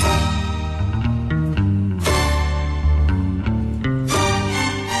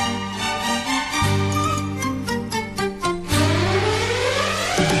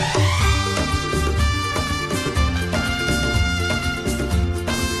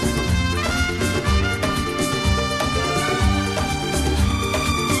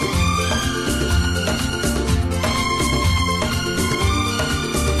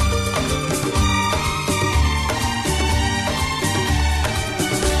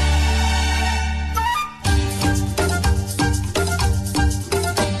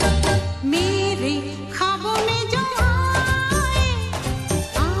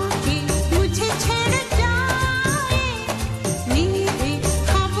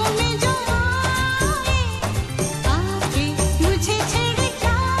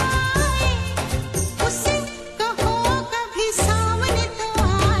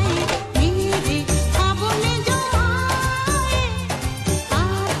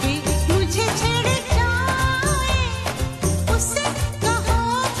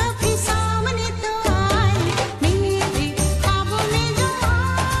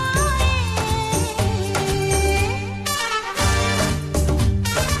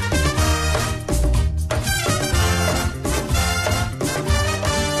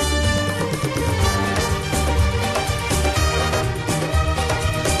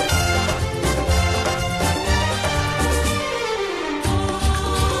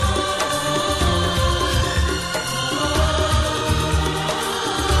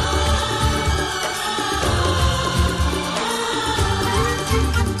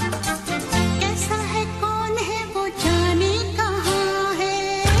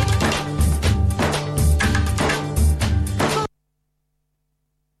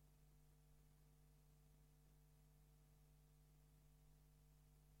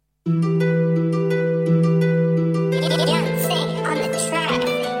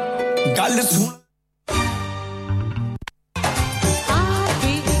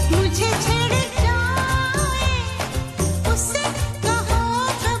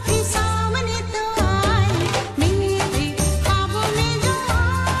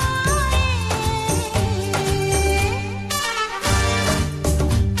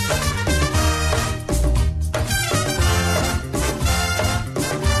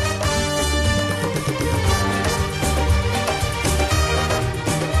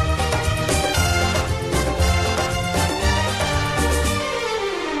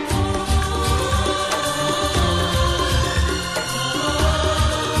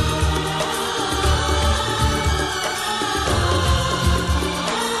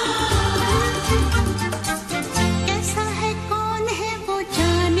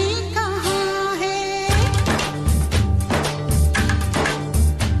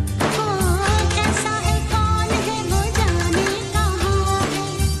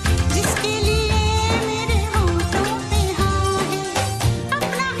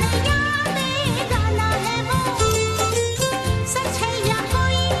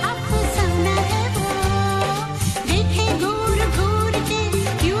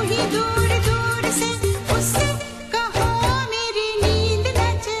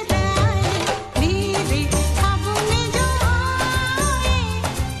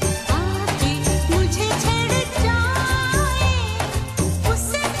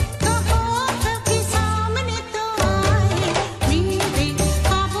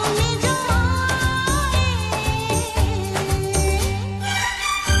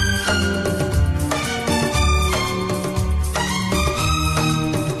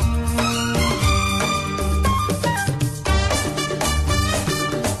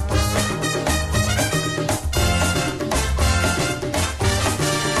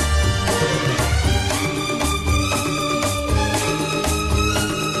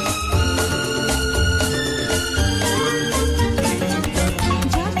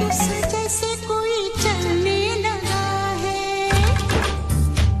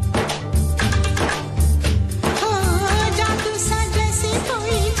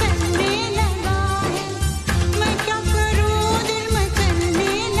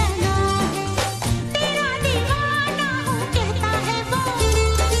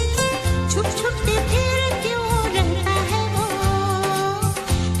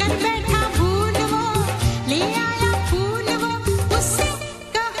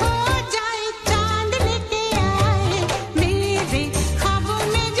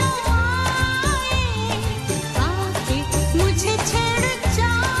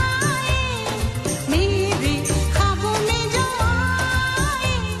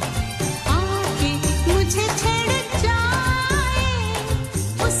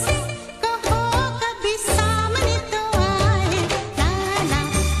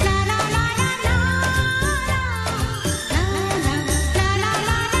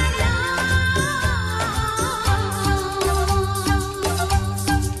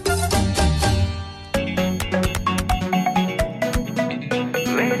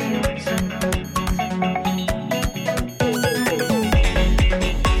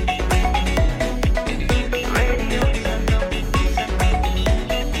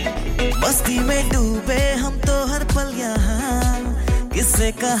मस्ती में डूबे हम तो हर पल यहाँ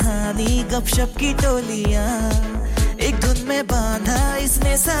किस्से कहानी गपशप की टोलियां एक धुन में बांधा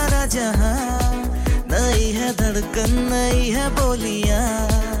इसने सारा जहां नई है धड़कन नई है बोलियां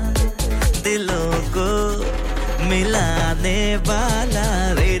दिलों को मिलाने वाला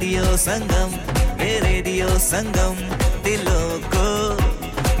रेडियो संगम ये रेडियो संगम दिलों को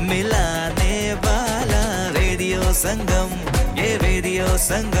मिलाने वाला रेडियो संगम ये रेडियो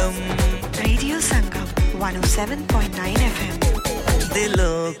संगम 107.9 FM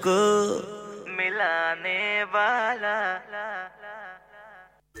दिलों को मिलाने वाला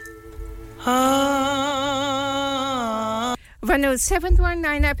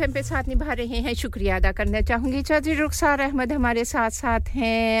 107.9 FM पे साथ निभा रहे हैं शुक्रिया अदा करना चाहूंगी चौधरी रुखसार अहमद हमारे साथ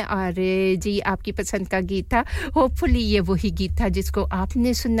हैं और जी आपकी पसंद का गीत था होपफुली ये वही गीत था जिसको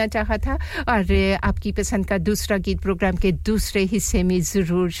आपने सुनना चाहा था और आपकी पसंद का दूसरा गीत प्रोग्राम के दूसरे हिस्से में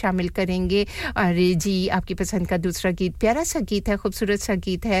जरूर शामिल करेंगे और जी आपकी पसंद का दूसरा गीत प्यारा सा गीत है खूबसूरत सा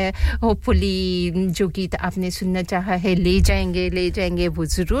गीत है होपफुली जो गीत आपने सुनना चाहा है ले जाएंगे वो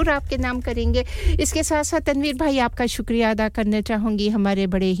जरूर आपके नाम करेंगे इसके साथ-साथ तनवीर भाई आपका शुक्रिया अदा करना चाहूंगी हमारे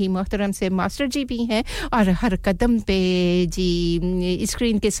बड़े ही मोहतरम से मास्टर जी भी हैं और हर कदम पे जी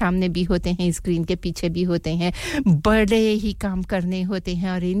स्क्रीन के सामने भी होते हैं स्क्रीन के पीछे भी होते हैं बड़े ही काम करने होते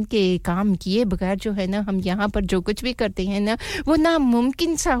हैं और इनके काम किए बगैर जो है ना हम यहाँ पर जो कुछ भी करते हैं ना वो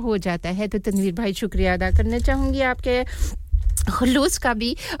नामुमकिन सा हो जाता है तो तनवीर भाई शुक्रिया अदा करना चाहूंगी आपके खुलूस का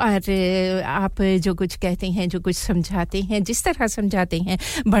भी और आप जो कुछ कहते हैं जो कुछ समझाते हैं जिस तरह समझाते हैं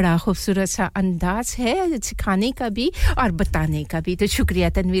बड़ा खूबसूरत सा अंदाज है सिखाने का भी और बताने का भी तो शुक्रिया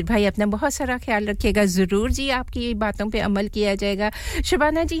तनवीर भाई अपना बहुत सारा ख्याल रखिएगा जरूर जी आपकी बातों पे अमल किया जाएगा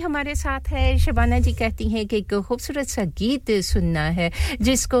शबाना जी हमारे साथ है शबाना जी कहती हैं कि एक खूबसूरत सा गीत सुनना है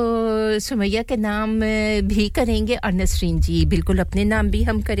जिसको सुमैया के नाम भी करेंगे और नसरीन जी बिल्कुल अपने नाम भी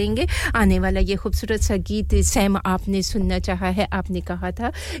हम करेंगे आने वाला ये खूबसूरत सा गीत सैम आपने सुनना चाहा है आपने कहा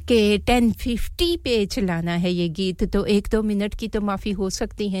था कि 10:50 पे चलाना है ये गीत तो 1-2 मिनट की तो माफी हो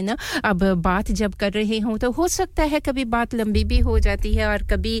सकती है ना अब बात जब कर रहे हो तो हो सकता है कभी बात लंबी भी हो जाती है और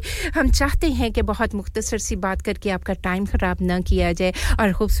कभी हम चाहते हैं कि बहुत मुख्तसर सी बात करके आपका टाइम खराब ना किया जाए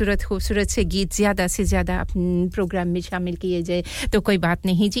और खूबसूरत से गीत ज्यादा से ज्यादा प्रोग्राम में शामिल किए जाए तो कोई बात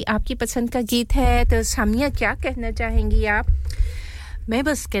नहीं जी आपकी पसंद का गीत है तो सामिया क्या कहना चाहेंगी आप मैं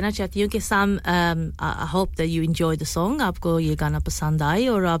बस कहना चाहती हूं कि some I hope that you enjoy the song आपको ये गाना पसंद आए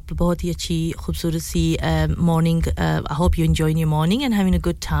और आप बहुत ही अच्छी खूबसूरत सी morning I hope you enjoying your morning and having a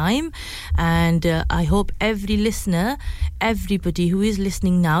good time and I hope every listener everybody who is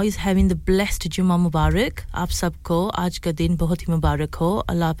listening now is having the blessed जुमा मुबारक आप सबको आज का दिन बहुत ही मुबारक हो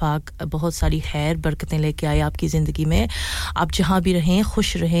अल्लाह पाक बहुत सारी खैर बरकतें लेके आए आपकी जिंदगी में आप जहां भी रहें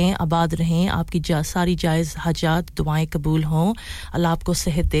खुश रहें आबाद रहें आपकी सारी जायज हाजात दुआएं कबूल हों अल्लाह आपको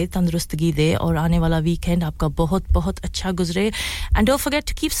सेहत दे तंदुरुस्ती दे और आने वाला वीकेंड आपका बहुत बहुत अच्छा गुजरे and don't forget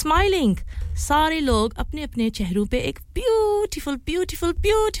to keep smiling सारे लोग अपने-अपने चेहरों पे एक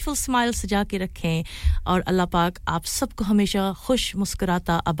ब्यूटीफुल स्माइल सजा के रखें और अल्लाह पाक आप सबको हमेशा खुश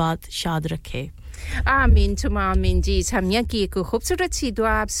मुस्कुराता आबाद शाद रखे आमीन सुमा आमीन जी सामिया की एक खूबसूरत सी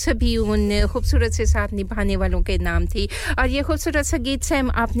दुआ आप सभी उन खूबसूरत से साथ निभाने वालों के नाम थी और ये खूबसूरत सा गीत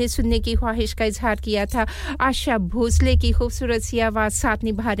सैम आपने सुनने की ख्वाहिश का इजहार किया था आशा भोसले की खूबसूरत सी आवाज साथ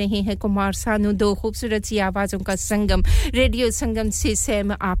निभा रहे हैं कुमार सानू दो खूबसूरत सी आवाजों का संगम रेडियो संगम से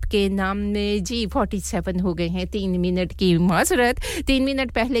सैम आपके नाम में जी 47 हो गए हैं 3 मिनट की माजरत 3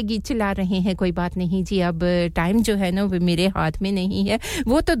 मिनट पहले गीत चला रहे हैं कोई बात नहीं जी अब टाइम जो है ना वो मेरे हाथ में नहीं है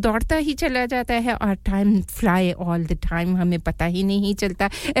वो तो दौड़ता ही चला जाता है और time fly all the time हमें पता ही नहीं चलता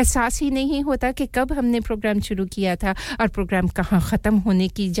एहसास ही नहीं होता कि कब हमने प्रोग्राम शुरू किया था और प्रोग्राम कहां खत्म होने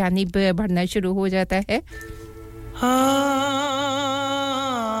की जानिब बढ़ना शुरू हो जाता है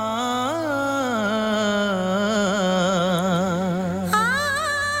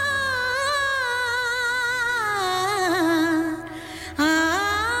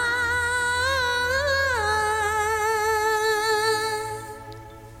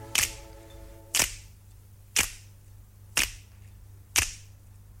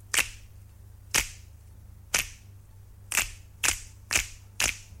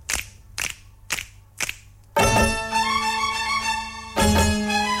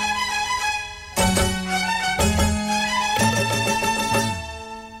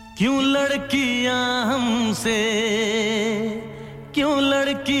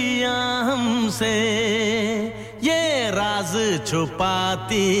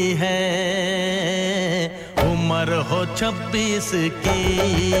छुपाती है उम्र हो 26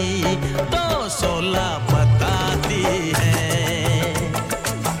 की तो 16 बताती है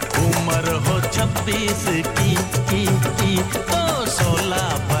उम्र हो 26 की तो 16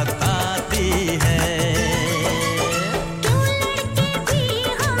 बताती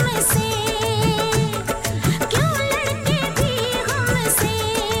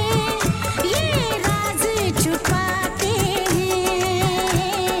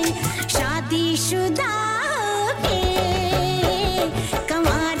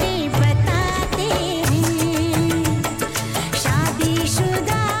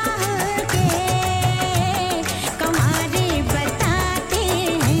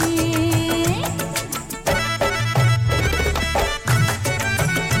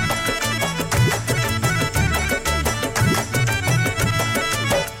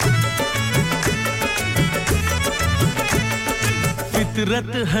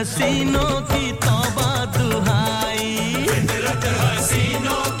फितरत हसीनों की तौबा दुहाई फितरत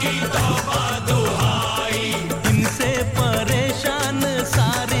हसीनों की तौबा दुहाई इनसे परेशान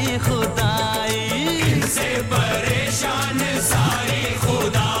सारी खुदाई इनसे परेशान सारी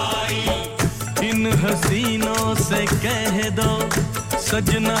खुदाई इन हसीनों से कह दो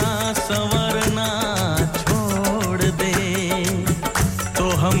सजना संवरना छोड़ दे तो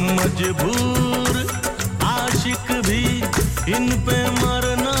हम मजबूर आशिक भी इन पे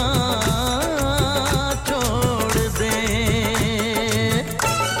मरना छोड़ दे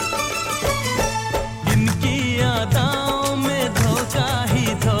इनकी अदाओं में धोखा ही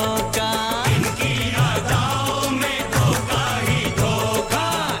धोखा इनकी अदाओं में धोखा ही धोखा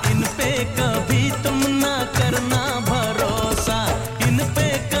इन पे कभी तुम ना करना भरोसा इन पे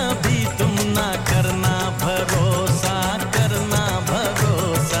कभी तुम ना करना भरोसा करना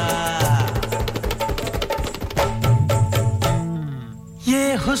भरोसा ये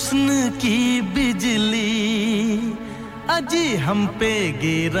हुस्न की बिजली अजी हम पे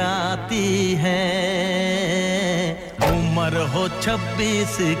गिराती है उम्र हो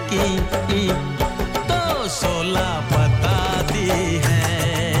 26 की तो 16 बताती है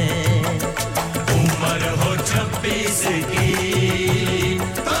उम्र हो 26 की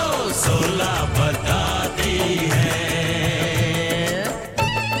तो 16 बताती है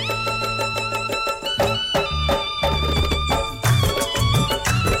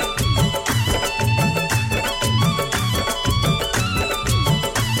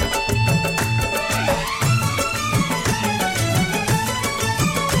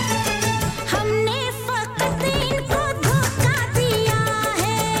हमने फकत इनको धोखा दिया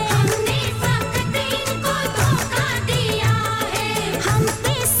है हमने फकत इनको धोखा दिया है हम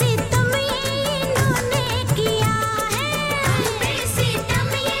पे सितम इन्होंने किया है हम पे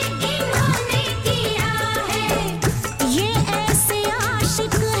सितम इन्होंने किया है ये ऐसे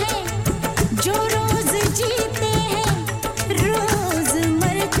आशिक हैं जो रोज जीते हैं रोज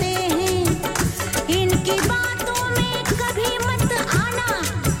मरते हैं इनकी बातों में कभी मत आना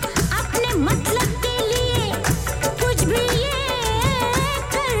अपने मतलब के लिए कुछ भी ये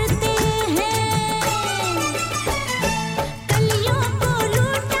करते हैं कलियों को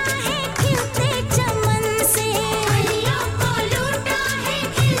लूटा है खिलते चमन से कलियों को लूटा है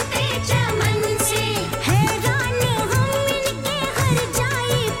खिलते चमन से हैरान हम इनके हर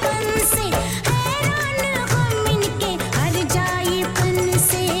जाईपन से हैरान हम इनके हर जाईपन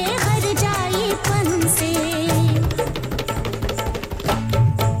से हर जाईपन से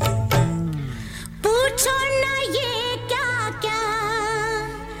पूछो ना ये क्या क्या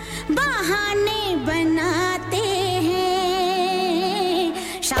बहाने बनाते हैं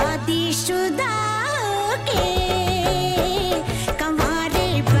शादीशुदा के कंवारे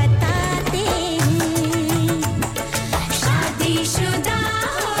बताते हैं शादीशुदा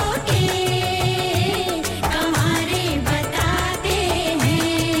के कंवारे बताते हैं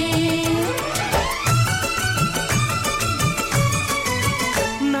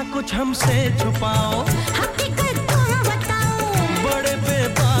ना कुछ हमसे छुपाओ हकीकत तुम बताओ बड़े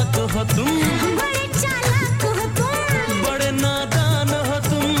बेबाक हो तुम बड़े चालाक हो तुम बड़े नादान हो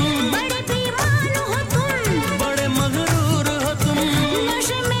तुम बड़े बेईमान हो तुम बड़े मगरूर हो तुम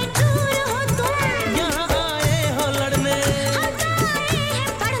नशे में चूर हो तुम यहाँ आए हो लड़ने हम तो आए हैं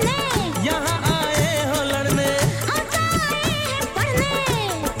पढ़ने यहाँ आए हो लड़ने हम तो आए हैं पढ़ने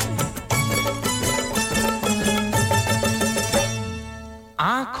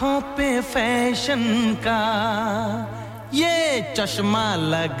आँखों पे फैशन का ये चश्मा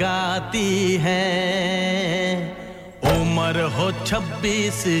लगाती है उम्र हो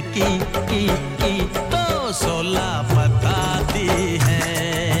 26 की तो 16 बताती है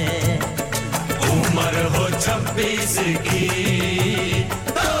उम्र हो 26 की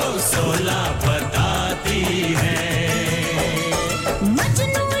तो 16 बताती है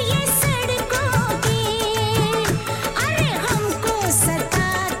मजनू ये सड़कों के अरे हमको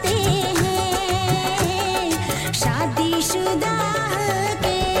सताते हैं शादीशुदा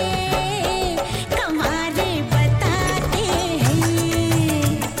के कंवारे बताते हैं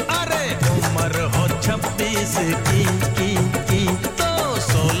अरे उम्र हो 26 की तो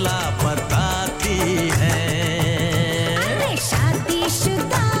 16 बताती है अरे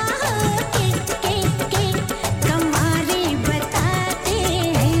शादीशुदा के कंवारे बताते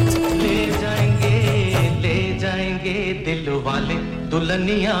हैं ले जाएंगे दिल वाले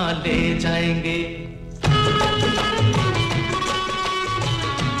दुल्हनिया ले जाएंगे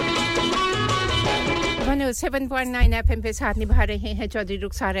 107.9 एफएम पे साथ निभा रहे हैं चौधरी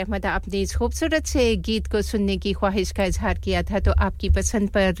रुखसार अहमद अपने इस खूबसूरत से गीत को सुनने की ख्वाहिश का इजहार किया था तो आपकी पसंद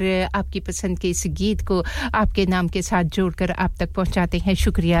के इस गीत को आपके नाम के साथ जोड़कर आप तक पहुंचाते हैं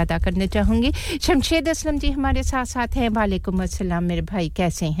शुक्रिया अदा करना चाहूंगी शमशेद असलम जी हमारे साथ हैं वालेकुम अस्सलाम मेरे भाई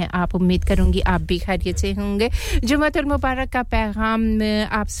कैसे हैं आप उम्मीद करूंगी आप भी खैरियत से होंगे जुम्मतुल मुबारक का पैगाम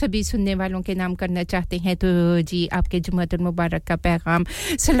आप सभी सुनने वालों के नाम करना चाहते हैं तो जी आपके जुम्मतुल मुबारक का पैगाम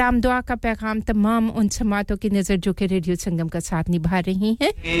सलाम दुआ का पैगाम तमाम उन समातों की नजर जो कि रेडियो संगम का साथ निभा रही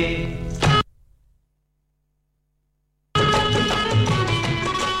हैं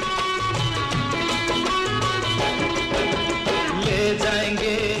ले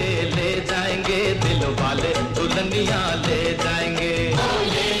जाएंगे दिल वाले दुल्हनिया ले जाएंगे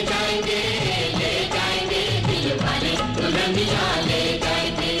दिल वाले दुल्हनिया ले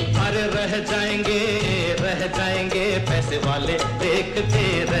जाएंगे अरे रह जाएंगे पैसे वाले देख के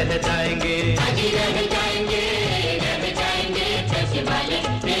रह जाएंगे पैसे वाले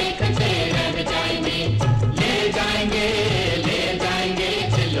देख के रह जाएंगे ले जाएंगे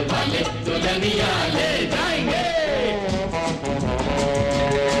दिल वाले दुल्हनिया ले जाएंगे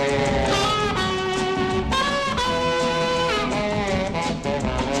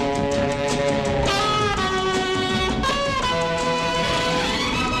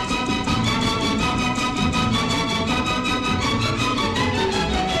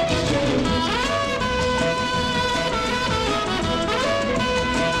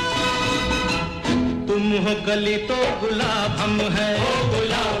तुम हो कली तो गुलाब हम है होठों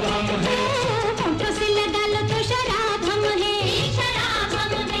से लगा लो तो शराब हम है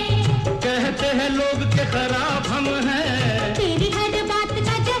कहते हैं लोग के खराब हम हैं तेरी हर बात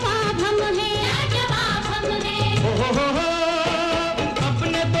का जवाब हम है हो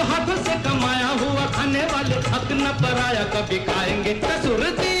अपने तो हाथों से कमाया हुआ खाने वाले हक न पराया कभी खाएंगे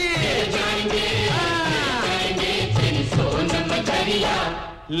कसुरती तेरी सोनम दरिया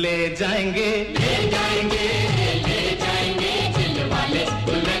ले जाएंगे दिल वाले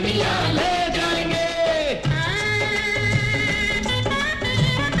दुल्हनिया ले जाएंगे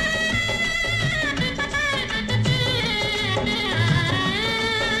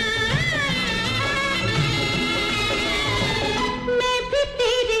मैं भी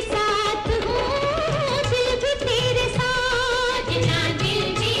तेरे साथ हूँ दिल भी तेरे साथ ना दिल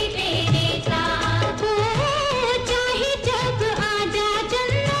भी तेरे साथ हो चाहे जब आजा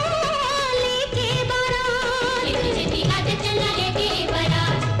चलना लेके बारात छेती आजा चलना लेके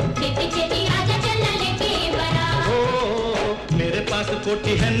बारात छेती आजा चलना लेके बारात हो मेरे पास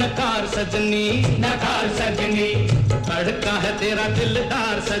कोठी है नकार सजनी अड़का है तेरा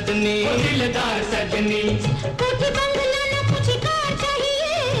दिलदार सजनी कोठी बंगला ना कुछ कार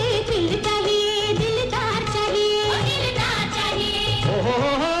चाहिए दिलदार चाहिए हो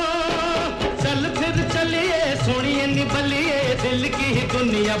चल फिर चलिए सुनिए निभलिए दिल की ही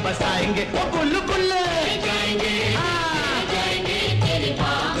दुनिया बसाएंगे ओ बुलबुल ले जाएंगे तेरे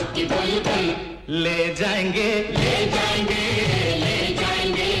बाग की बुलबुल ले जाएंगे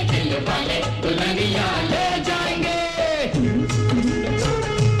दिल वाले दुल्हनिया ले जाएंगे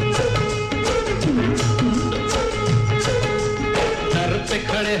दर पे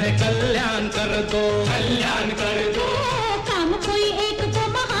खड़े हैं कल्याण कर दो काम कोई एक तो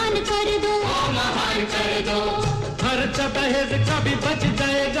महान कर दो खर्चा दहेज का भी बच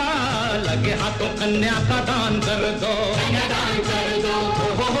जाएगा लगे हाथों कन्या का दान कर दो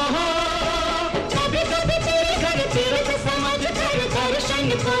हो कभी तेरे घर तीर्थ समझ कर दर्शन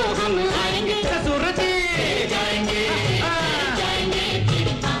को हम आएंगे कसुरती ले जाएंगे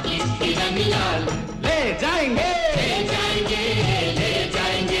तेरी बाकी दुल्हनिया ले जाएंगे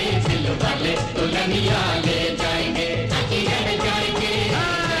दिल वाले दुल्हनिया ले जाएंगे दिल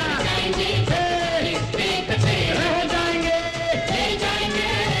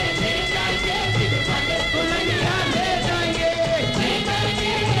वाले दुल्हनिया ले जाएंगे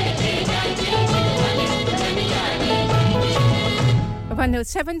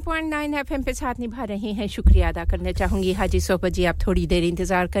 107.9 एफएम पे साथ निभा रहे हैं शुक्रिया अदा करना चाहूंगी हाजी सोबत जी आप थोड़ी देर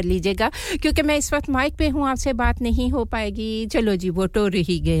इंतजार कर लीजिएगा क्योंकि मैं इस वक्त माइक पे हूं आपसे बात नहीं हो पाएगी चलो जी वो तो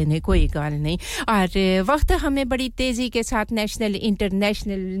रही गए ने कोई गाल नहीं और वक्त हमें बड़ी तेजी के साथ नेशनल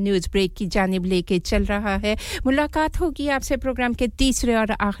इंटरनेशनल न्यूज़ ब्रेक की जानिब लेके चल रहा है मुलाकात होगी आपसे प्रोग्राम के तीसरे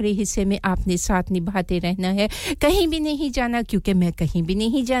और आखिरी हिस्से में आपने साथ निभाते रहना है कहीं भी नहीं जाना क्योंकि मैं कहीं भी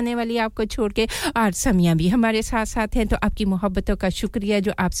नहीं जाने वाली आपको छोड़ के और समिया भी हमारे साथ हैं तो आपकी मोहब्बतों का शुक्रिया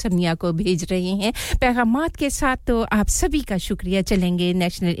जो आप समिया को भेज रहे हैं पैगामात के साथ तो आप सभी का शुक्रिया चलेंगे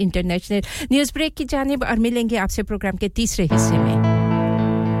नेशनल इंटरनेशनल न्यूज़ ब्रेक की जानिब और मिलेंगे आपसे प्रोग्राम के तीसरे हिस्से में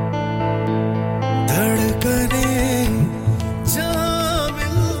धड़कने जहाँ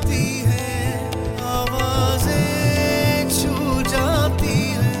मिलती है आवाज़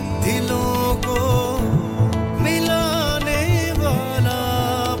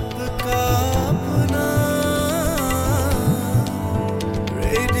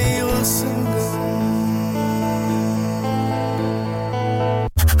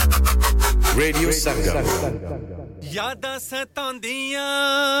Radio Sangam. यादां सतांदियां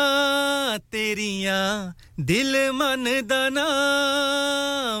तेरियां दिल मन दा ना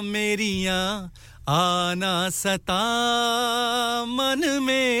मेरियां आना सता मन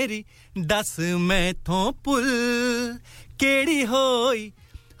मेरी दस मैथों पुल केड़ी होई.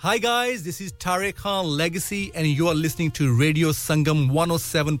 Hi guys, this is Tariq Khan Legacy and you are listening to Radio Sangam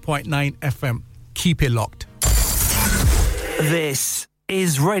 107.9 FM. Keep it locked. This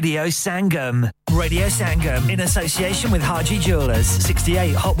is Radio Sangam. Radio Sangam in association with Haji Jewellers,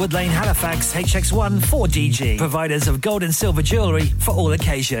 68 Hotwood Lane, Halifax, HX1 4DG. Providers of gold and silver jewellery for all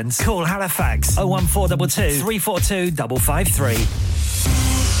occasions. Call Halifax 01422 342 553.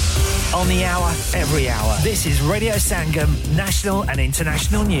 On the hour, every hour. This is Radio Sangam, national and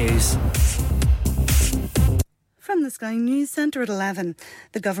international news. From the Sky News Centre at 11.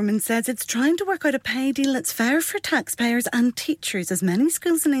 The government says it's trying to work out a pay deal that's fair for taxpayers and teachers as many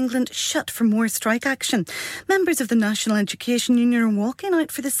schools in England shut for more strike action. Members of the National Education Union are walking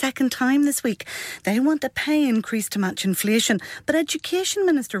out for the second time this week. They want a pay increase to match inflation, but Education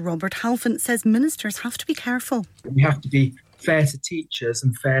Minister Robert Halfon says ministers have to be careful. We have to be fair to teachers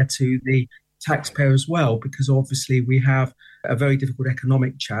and fair to the taxpayer as well, because obviously we have a very difficult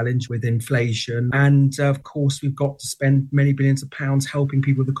economic challenge with inflation, and of course we've got to spend many billions of pounds helping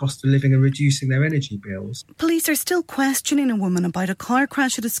people with the cost of living and reducing their energy bills. Police are still questioning a woman about a car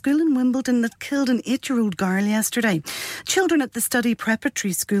crash at a school in Wimbledon that killed an 8-year-old girl yesterday. Children at the Study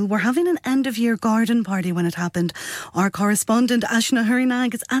Preparatory School were having an end-of-year garden party when it happened. Our correspondent Ashna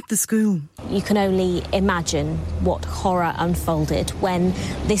Hurinag is at the school. You can only imagine what horror unfolded when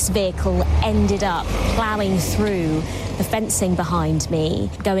this vehicle ended up ploughing through the fencing behind me,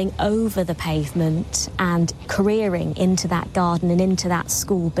 going over the pavement and careering into that garden and into that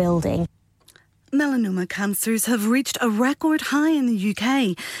school building. Melanoma cancers have reached a record high in the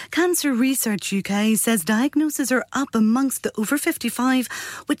UK. Cancer Research UK says diagnoses are up amongst the over 55,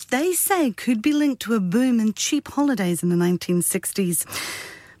 which they say could be linked to a boom in cheap holidays in the 1960s.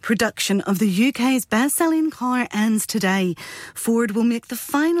 Production of the UK's best-selling car ends today. Ford will make the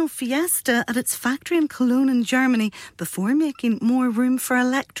final Fiesta at its factory in Cologne in Germany before making more room for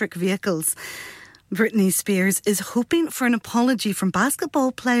electric vehicles. Britney Spears is hoping for an apology from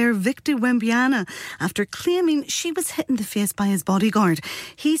basketball player Victor Wembanyama after claiming she was hit in the face by his bodyguard.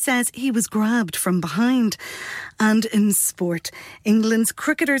 He says he was grabbed from behind. And in sport, England's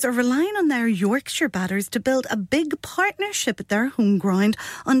cricketers are relying on their Yorkshire batters to build a big partnership at their home ground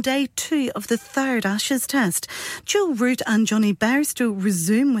on day 2 of the 3rd Ashes Test. Joe Root and Johnny Bairstow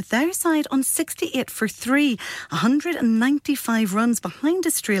resume with their side on 68 for 3, 195 runs behind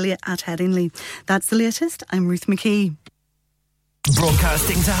Australia at Headingley. That's the latest. I'm Ruth McKee.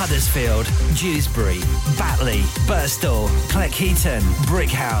 Broadcasting to Huddersfield, Dewsbury, Batley, Birstall, Cleckheaton,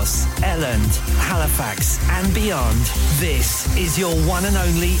 Brickhouse, Elland, Halifax and beyond. This is your one and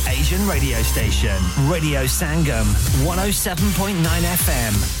only Asian radio station. Radio Sangam, 107.9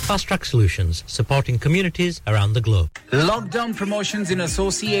 FM. Fast Track Solutions, supporting communities around the globe. Lockdown promotions in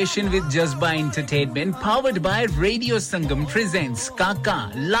association with Jazba Entertainment, powered by Radio Sangam, presents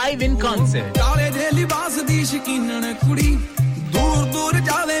Kaka live in concert. दूर दूर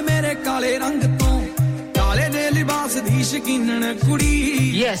जावे मेरे काले रंग तो काले ने लिबास दी शकीनन कुड़ी.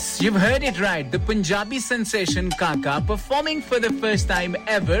 Yes, you've heard it right. The Punjabi sensation Kaka performing for the first time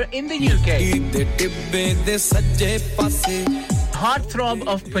ever in the UK. Heartthrob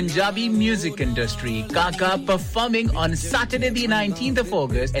of Punjabi music industry, Kaka performing on Saturday the 19th of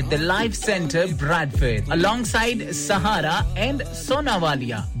August at the Live Centre, Bradford, alongside Sahara and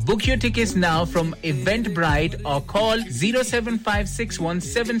Sonawalia. Book your tickets now from Eventbrite or call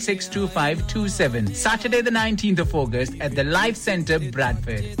 07561762527. Saturday the 19th of August at the Live Centre,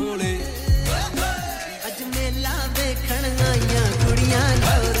 Bradford.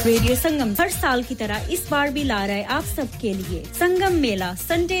 Radio संगम हर साल की तरह इस बार भी ला रहा है आप सब के लिए संगम मेला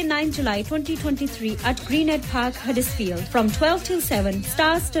Sunday 9 July 2023 at Greenhead Park, Huddersfield from 12 till 7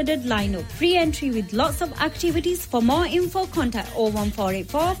 star-studded lineup free entry with lots of activities. For more info contact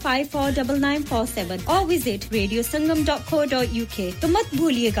 01484 549947 or visit radiosangam.co.uk. तो मत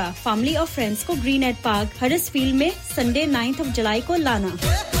भूलिएगा family और friends को Greenhead Park, Huddersfield में Sunday 9th of July को लाना.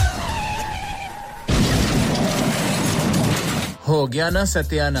 हो गया ना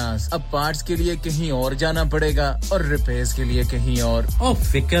सत्यानाश अब पार्ट्स के लिए कहीं और जाना पड़ेगा और रिपेयर्स के लिए कहीं और ओ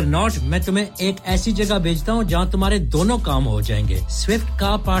फिकर नॉट मैं तुम्हें एक ऐसी जगह भेजता हूं जहां तुम्हारे दोनों काम हो जाएंगे स्विफ्ट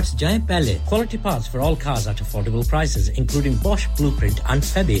कार पार्ट्स जाएं पहले quality parts for all cars at affordable prices including Bosch Blueprint and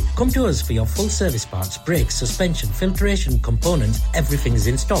Febby come to us for your full service parts brakes suspension filtration components everything is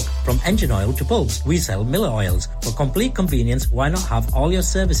in stock from engine oil to bulbs we sell Miller oils for complete convenience why not have all your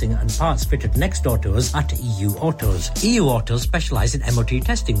servicing and parts fitted next door to us at EU Autos EU Autos specialise in MOT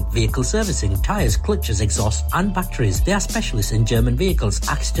testing vehicle servicing tyres clutches exhaust and batteries they are specialists in German vehicles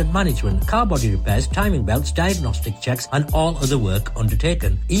accident management car body repairs timing belts diagnostic checks and all other work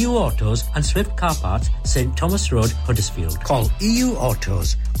undertaken EU Autos and Swift Car Parts St Thomas Road Huddersfield call EU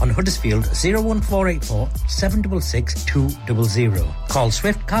Autos on Huddersfield 01484 766 200 call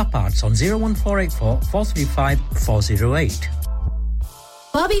Swift Car Parts on 01484 435 408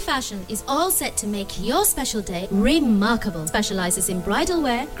 Bobby Fashion is all set to make your special day remarkable. Specializes in bridal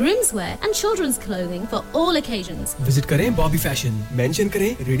wear, groom's wear and children's clothing for all occasions. Visit करें Bobby Fashion. Mention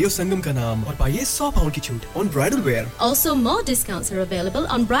करें Radio Sangam का नाम और पाइए £100 की छूट on bridal wear. Also, more discounts are available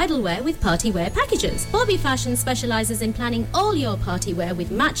on bridal wear with party wear packages. Bobby Fashion specializes in planning all your party wear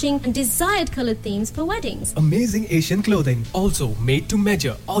with matching and desired colored themes for weddings. Amazing Asian clothing. Also made to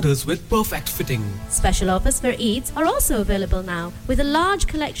measure. Orders with perfect fitting. Special offers for Eids are also available now with a large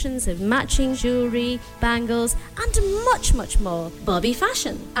collections of matching jewellery, bangles and much more. Bobby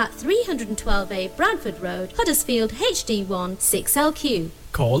Fashion at 312A Bradford Road, Huddersfield HD1 6LQ.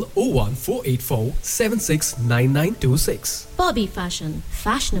 Call 01484 769926. Bobby Fashion,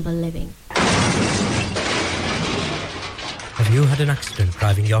 fashionable living. Have you had an accident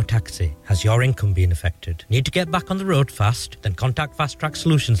driving your taxi? Has your income been affected? Need to get back on the road fast? Then contact Fast Track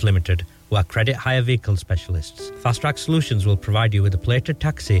Solutions Limited, who are credit hire vehicle specialists. Fast Track Solutions will provide you with a plated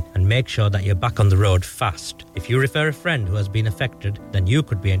taxi and make sure that you're back on the road fast. If you refer a friend who has been affected, then you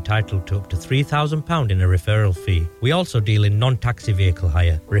could be entitled to up to £3,000 in a referral fee. We also deal in non-taxi vehicle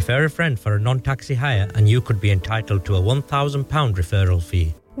hire. Refer a friend for a non-taxi hire and you could be entitled to a £1,000 referral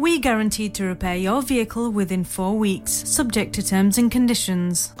fee. We guarantee to repair your vehicle within 4 weeks, subject to terms and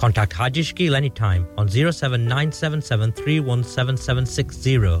conditions. Contact Haji Shkil anytime on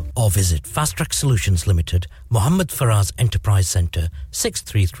 07977317760 or visit Fast Track Solutions Limited, Mohammed Faraz Enterprise Centre,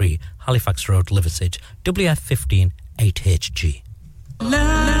 633 Halifax Road, Liversedge, WF15 8HG.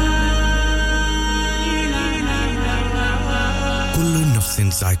 Kullu नफ्सिन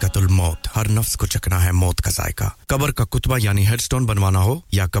जायकातुल मौत हर नफ्स को चखना है मौत का जायका कब्र का कुतबा यानी हेडस्टोन बनवाना हो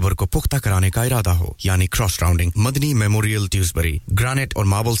या कब्र को पुख्ता कराने का इरादा हो यानी क्रॉस राउंडिंग मदनी मेमोरियल ट्यूसबरी ग्रेनाइट और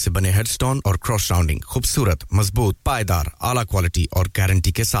मार्बल से बने हेडस्टोन और क्रॉस राउंडिंग खूबसूरत मजबूत पायदार आला क्वालिटी और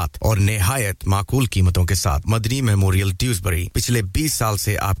गारंटी के साथ और निहायत माकूल कीमतों के साथ मदनी मेमोरियल ट्यूसबरी पिछले 20 साल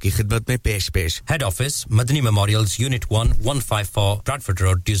से आपकी खिदमत में पेश head office Madni memorials unit 1 154 Bradford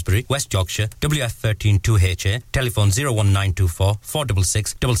road ट्यूसबरी waste Yorkshire WF13 2HA telephone 01924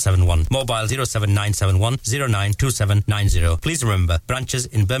 466 771 mobile 07971 092790 please remember branches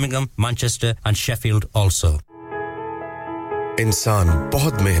in Birmingham Manchester and Sheffield also इंसान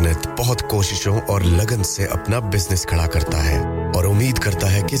बहुत मेहनत बहुत कोशिशों और लगन से अपना बिजनेस खड़ा करता है और उम्मीद करता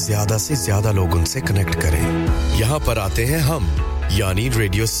है कि ज्यादा से ज्यादा लोग उनसे कनेक्ट करें यहां पर आते हैं हम यानी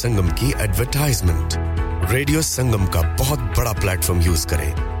रेडियो संगम की एडवर्टाइजमेंट रेडियो संगम का बहुत बड़ा प्लेटफॉर्म यूज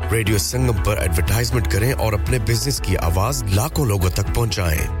करें रेडियो संगम पर एडवर्टाइजमेंट करें और अपने बिजनेस की आवाज लाखों लोगों तक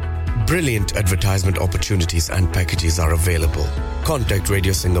पहुंचाएं Brilliant advertisement opportunities and packages are available. Contact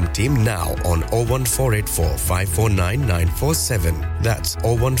Radio Sangam team now on 01484 549 947. That's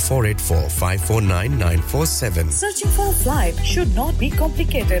 01484 549 947. Searching for a flight should not be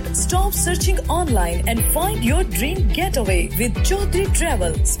complicated. Stop searching online and find your dream getaway with Chaudhary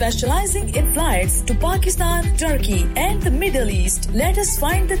Travel, specializing in flights to Pakistan, Turkey and the Middle East. Let us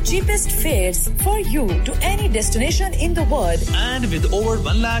find the cheapest fares for you to any destination in the world. And with over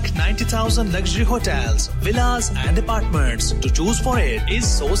 1,90,000 luxury hotels, villas and apartments to choose for it is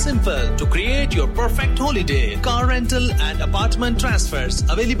so simple. To create your perfect holiday, car rental and apartment transfers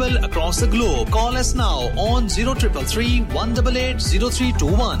available across the globe. Call us now on 0333 188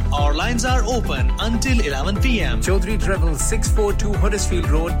 0321. Our lines are open until 11 p.m. Chaudhary Travel 642 Huddersfield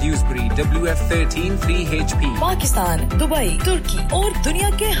Road, Dewsbury, WF13 3HP. Pakistan, Dubai, तुर्की और दुनिया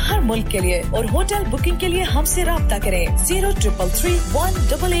के हर मुल्क के लिए और hotel booking के लिए हमसे राब्ता करें 0333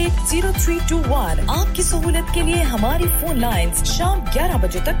 188 0321. आपकी सहूलियत के लिए हमारी फोन लाइंस शाम 11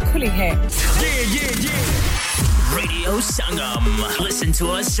 बजे तक खुली हैं. Radio Sangam. Listen to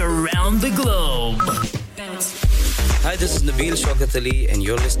us around the globe. Hi, this is Nabil Shaukat Ali and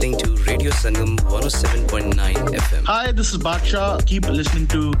you're listening to Radio Sangam 107.9 FM. Hi, this is Baksha. Keep listening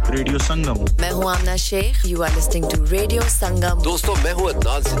to Radio Sangam. मैं हूँ आमना Sheikh. You are listening to Radio Sangam. दोस्तों मैं हूँ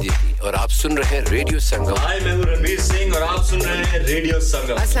अदनान सिद्दीकी और आप सुन रहे हैं radio संगम. Hi, मैं हूँ रणवीर सिंह और आप सुन रहे हैं रेडियो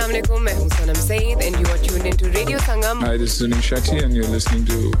संगम. अस्सलाम वालेकुम. मैं हूँ सनम Saeed and you are tuned into Radio Sangam. Hi, this is Zunin Shakti and you're listening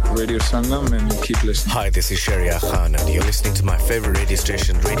to Radio Sangam and keep listening. Hi, this is Sharia Khan and you're listening to my favorite radio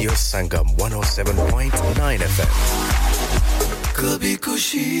station Radio Sangam 107.9 FM. कभी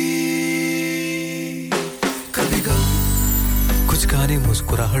खुशी कभी गम कुछ गाने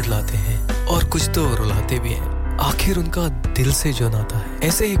मुस्कुराहट लाते हैं और कुछ तो रुलाते भी हैं आखिर उनका दिल से जो नाता है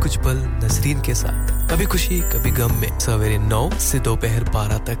ऐसे ही कुछ पल नसरीन के साथ कभी खुशी कभी गम में सवेरे 9 से दोपहर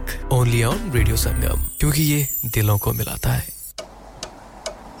 12 तक ओनली ऑन रेडियो संगम क्योंकि ये दिलों को मिलाता है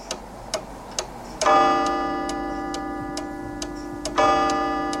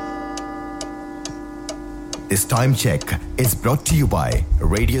This time check is brought to you by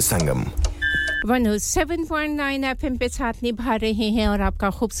Radio Sangam. 107.9 FM पे साथ निभा रहे हैं और आपका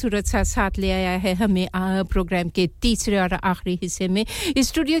खूबसूरत सा साथ ले आया है हमें प्रोग्राम के तीसरे और आखिरी हिस्से में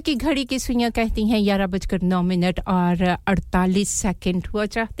स्टूडियो की घड़ी की सुइयां कहती हैं 11:09 और 48 सेकंड हुआ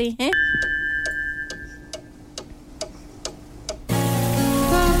चाहते हैं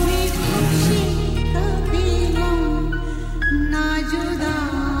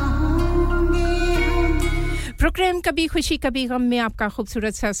प्रोग्राम कभी खुशी कभी गम में आपका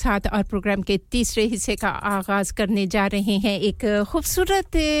खूबसूरत सा साथ और प्रोग्राम के तीसरे हिस्से का आगाज करने जा रहे हैं एक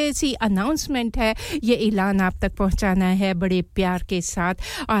खूबसूरत सी अनाउंसमेंट है ये ऐलान आप तक पहुंचाना है बड़े प्यार के साथ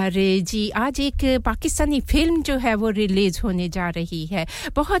और जी आज एक पाकिस्तानी फिल्म जो है वो रिलीज होने जा रही है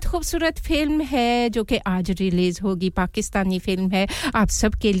बहुत खूबसूरत फिल्म है जो कि आज रिलीज होगी पाकिस्तानी फिल्म है आप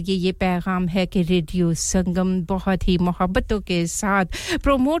सब के लिए ये पैगाम है कि रेडियो संगम बहुत ही मोहब्बतों के साथ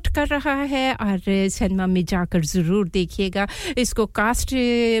प्रमोट कर रहा है और सिनेमा में जाकर जरूर देखिएगा इसको कास्ट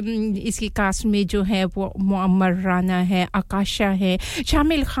इसकी कास्ट में जो है वो मुअम्मर राना है आकाशा है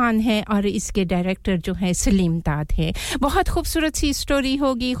शामिल खान है और इसके डायरेक्टर जो है सलीम दाद है बहुत खूबसूरत सी स्टोरी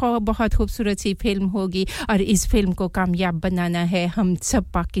होगी बहुत खूबसूरत सी फिल्म होगी और इस फिल्म को कामयाब बनाना है हम सब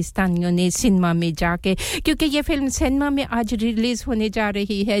पाकिस्तानियों ने सिनेमा में जाके क्योंकि ये फिल्म सिनेमा में आज रिलीज होने जा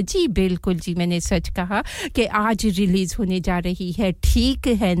रही है जी बिल्कुल जी मैंने सच कहा कि आज रिलीज होने जा रही है ठीक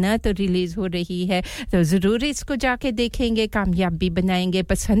है ना तो रिलीज हो रही है तो जरूर इसको जाके देखेंगे कामयाब भी बनाएंगे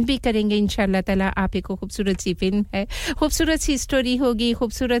पसंद भी करेंगे इंशाल्लाह ताला आप एक खूबसूरत सी फिल्म है खूबसूरत सी स्टोरी होगी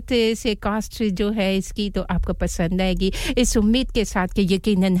खूबसूरत से कास्ट जो है इसकी तो आपको पसंद आएगी इस उम्मीद के साथ कि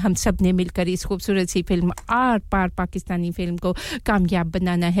यकीनन हम सब ने मिलकर इस खूबसूरत सी फिल्म आर पार पाकिस्तानी फिल्म को कामयाब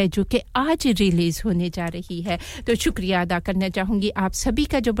बनाना है जो कि आज रिलीज होने जा रही है तो शुक्रिया अदा करना चाहूंगी आप सभी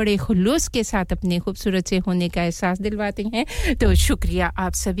का जो बड़े खुलूस के साथ अपने खूबसूरत से होने का एहसास दिलवाते हैं तो शुक्रिया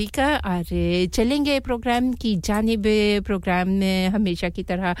आप सभी का और चलेंगे प्रोग्राम की जानिब प्रोग्राम में हमेशा की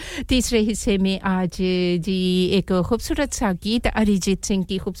तरह तीसरे हिस्से में आज जी एक खूबसूरत सा गीत अरिजीत सिंह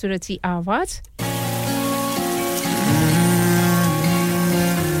की खूबसूरत सी आवाज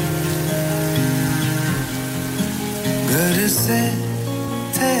घर से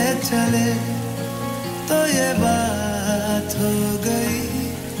थे चले तो ये बात हो गई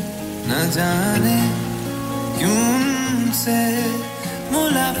न जाने क्यों से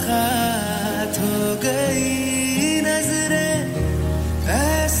मुलाकात हो गई नजरें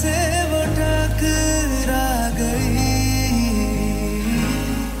ऐसे वो टकरा गई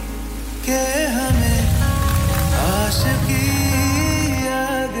कि हमें आशिकी आ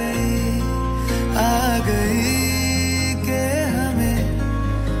गई कि हमें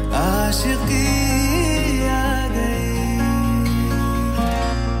आशिकी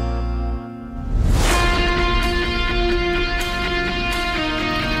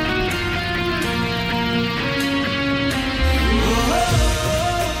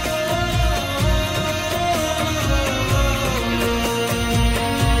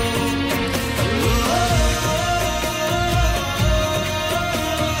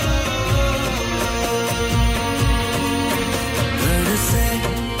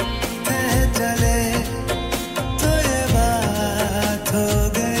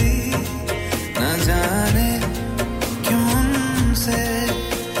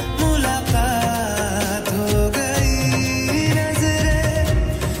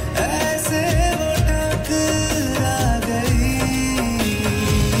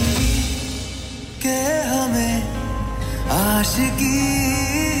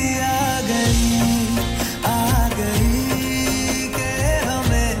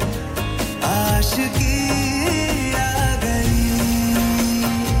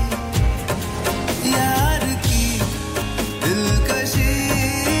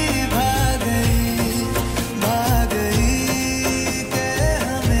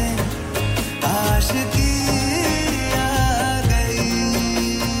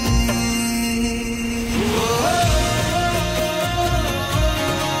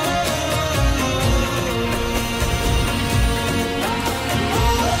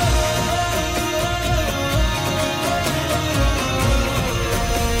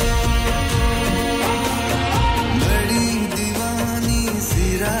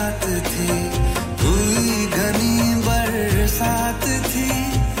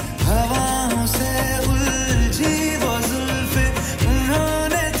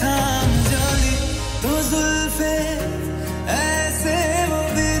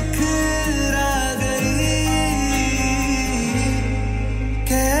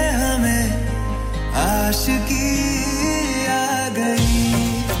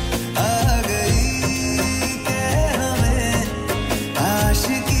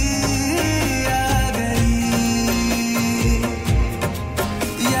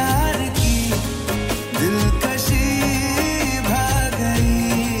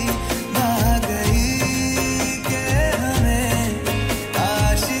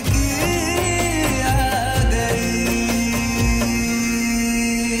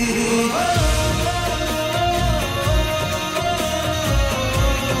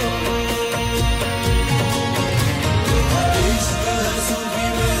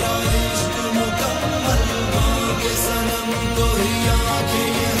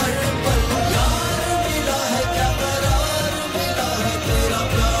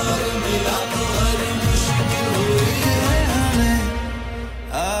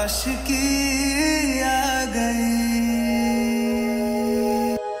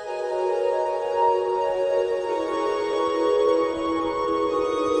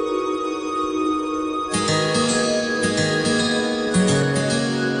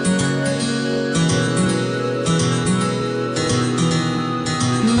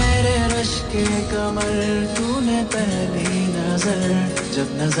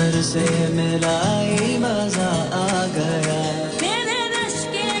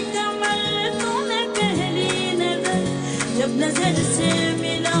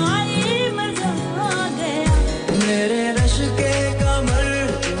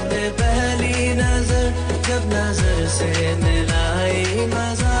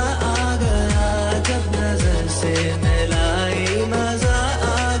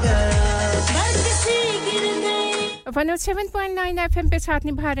 107.9 FM पे साथ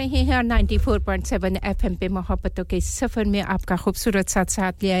निभा रहे हैं और 94.7 FM पे मोहब्बतों के सफर में आपका खूबसूरत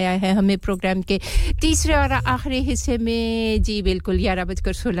साथ ले आया है हमें प्रोग्राम के तीसरे और आखिरी हिस्से में जी बिल्कुल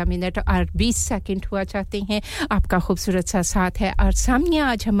 11:16 और 20 सेकंड हुआ चाहते हैं आपका खूबसूरत साथ है और सामिया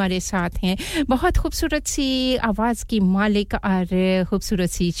आज हमारे साथ हैं बहुत खूबसूरत सी आवाज की मालिक और खूबसूरत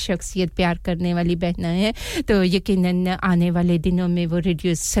सी शख्सियत प्यार करने वाली बहना है तो यकीनन आने वाले दिनों में वो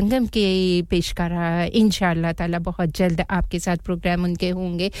रेडियो संगम के पेशकारा इंशाअल्लाह ताला बहुत जल्द आपके साथ प्रोग्राम उनके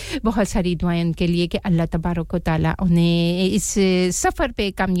होंगे बहुत सारी दुआएं उनके लिए कि अल्लाह तबारक व तआला उन्हें इस सफर पे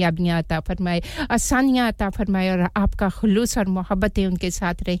कामयाबियां अता फरमाए आसानियां अता फरमाए और आपका खुलूस और मोहब्बतें उनके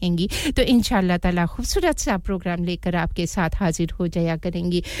साथ रहेंगी तो इंशाअल्लाह ताला खूबसूरत सा प्रोग्राम लेकर आपके साथ हाजिर हो जाया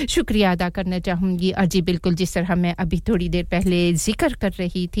करेंगी शुक्रिया अदा करना चाहूंगी और जी बिल्कुल जिस तरह मैं अभी थोड़ी देर पहले जिक्र कर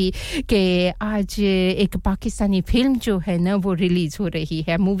रही थी कि आज एक पाकिस्तानी फिल्म जो है ना वो रिलीज हो रही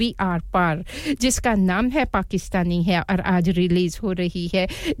है मूवी आर पार जिसका नाम है पाकिस्तानी है और आज रिलीज हो रही है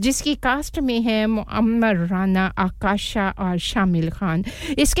जिसकी कास्ट में है मुअम्मर राना आकाशा और शामिल खान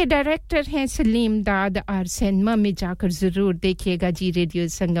इसके डायरेक्टर हैं सलीम दाद और सिनेमा में जाकर जरूर देखिएगा जी रेडियो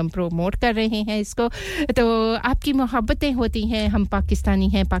संगम प्रमोट कर रहे हैं इसको तो आपकी मोहब्बतें होती हैं हम पाकिस्तानी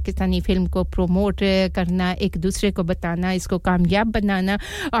हैं पाकिस्तानी फिल्म को प्रमोट करना एक दूसरे को बताना इसको कामयाब बनाना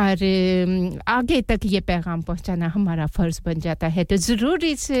और आगे तक ये पैगाम पहुंचाना हमारा फर्ज बन जाता है तो जरूर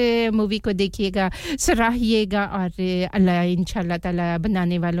इस मूवी को देखिएगा सराहिएगा और अल्लाह इंशाअल्लाह ताला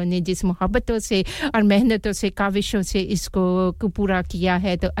बनाने वालों ने जिस मोहब्बतों से और मेहनतों से काविशों से इसको पूरा किया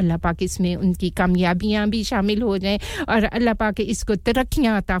है तो अल्लाह पाक इसमें उनकी कामयाबियां भी शामिल हो जाएं और अल्लाह पाक इसको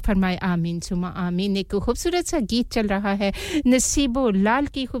तरक्कियां अता फरमाए आमीन सुमा आमीन एक खूबसूरत सा गीत चल रहा है नसीबो लाल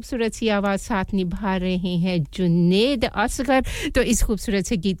की खूबसूरत सी आवाज साथ निभा रहे हैं जुनैद असगर तो इस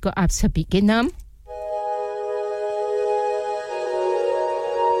खूबसूरत से गीत को आप सभी के नाम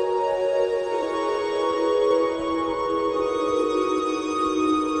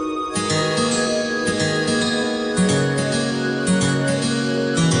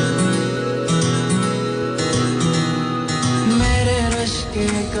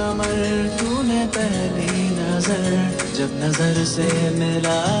जब नजर से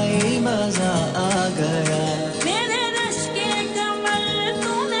मिलाई मजा आ गया मेरे रश के कमल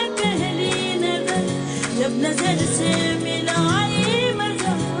तूने पहली नजर जब नजर से मिलाई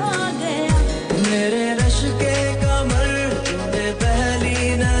मजा आ गया मेरे रश के कमल तूने पहली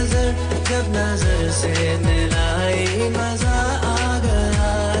नजर जब नजर से मिलाई मजा आ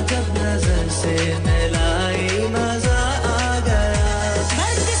गया जब नजर से मिलाई मजा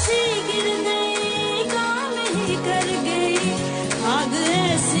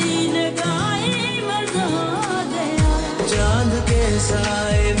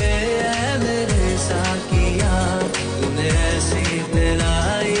साए में मेरे साकिया तूने ऐसी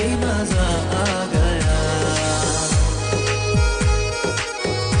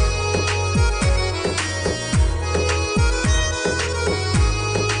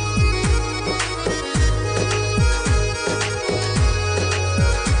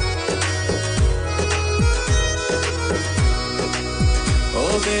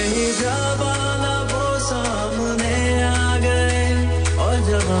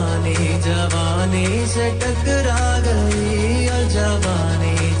जवानी से टकरा गई और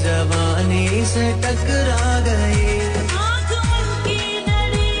जवानी जवानी से टकरा गई आँख उनकी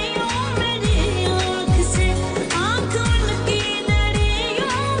नड़ियों मेरी आँख से आँख उनकी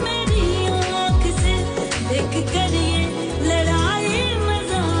नड़ियों मेरी आँख से देख कर ये लड़ाई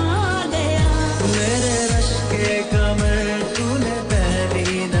मजा आ गया मेरे रश के कमर तूने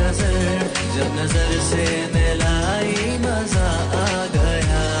पहली नजर जब नजर से मिलाई मजा आ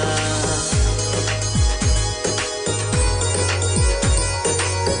गया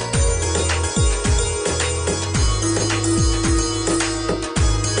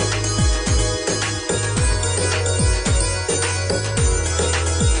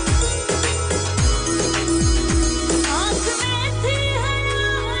आँख में थी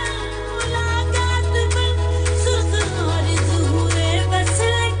हयात मुलाकात पर सुर्ख आरज़ू हुए बस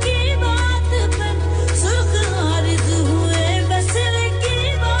की बात पर सुर्ख आरज़ू हुए बस की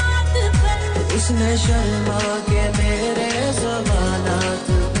बात पर उसने शर्मा के मेरे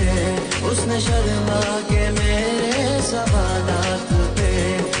सवालात पे उसने शर्मा के मेरे सवालात पे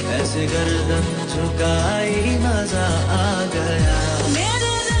ऐसे गर्दन झुकाई मजा आ गया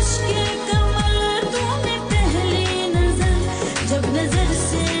मेरे रश के कमर तूने पहली नजर जब नजर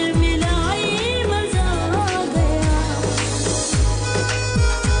से मिलाई मजा आ गया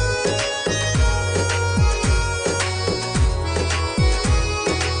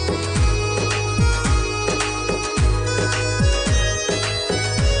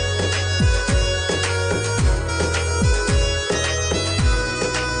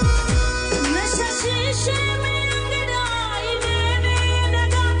नशा शीशे में अंगड़ाई लेने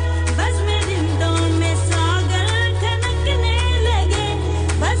लगा बज़्म रिंदों में सागर खनकने लगे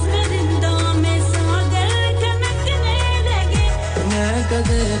बज़्म रिंदों में सागर खनकने लगे मैं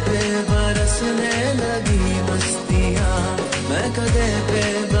कदे पे बरसने लगी मस्तियाँ मैं कदे पे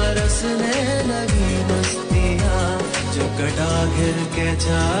बरसने लगी मस्तियाँ जो कटा घिर के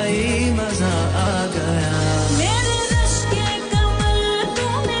छाई मजा आ गया मेरे रश के कमल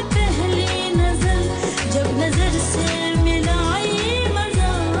तूने पहली नजर जब नजर से मिलाई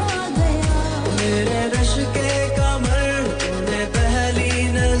मजा आ गया मेरे रश के कमर तूने पहली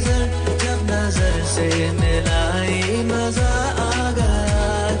नजर जब नजर से मिलाई मजा आ गया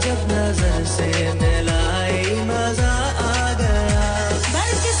जब नजर से मिलाई मजा आ गया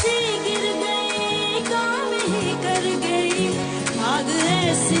बरकसी गिर गई काम ही कर गई आग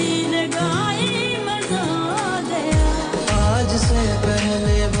ऐसी लगाई मजा आ गया आज से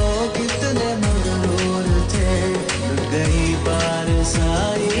पहले वो कितने मगरूर थे लुट गई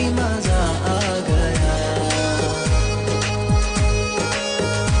बारिशाई मजा आ गया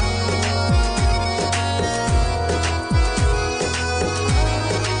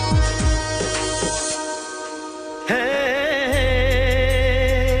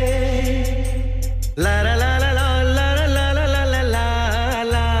La la la la la la la la la la la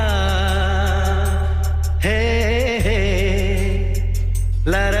la hey hey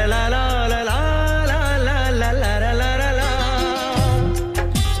la la la la la la la la la la la la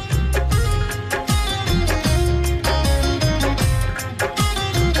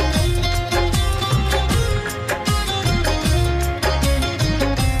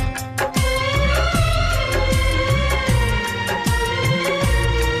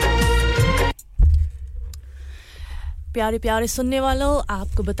प्यारे प्यारे सुनने वालों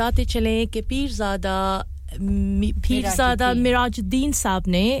आपको बताते चलें कि पीरज़ादा मिराजुद्दीन साहब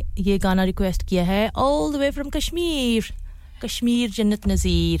ने ये गाना रिक्वेस्ट किया है all the way from Kashmir Jannat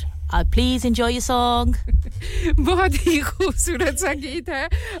Nazir please enjoy your song बहुत ही खूबसूरत सा गीत है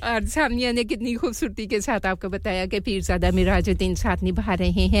और सामिया ने कितनी खूबसूरती के साथ आपको बताया कि पीरज़ादा मिराजुद्दीन साथ निभा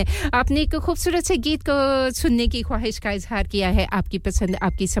रहे हैं आपने एक खूबसूरत से गीत को सुनने की ख्वाहिश का इजहार किया है आपकी पसंद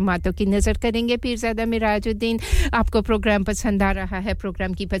आपकी समातों की नजर करेंगे पीरज़ादा मिराजुद्दीन आपको प्रोग्राम पसंद आ रहा है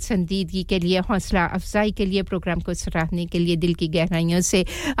प्रोग्राम की पसंदीदगी के लिए हौसला अफजाई के लिए प्रोग्राम को सराहने के लिए दिल की गहराइयों से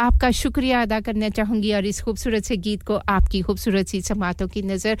आपका शुक्रिया अदा करना चाहूंगी और इस खूबसूरत से गीत को आपकी खूबसूरत सी समातों की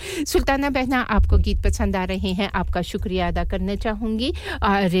नजर सुल्ताना बहना आपको गीत पसंद आ रहे हैं आपका शुक्रिया अदा करना चाहूंगी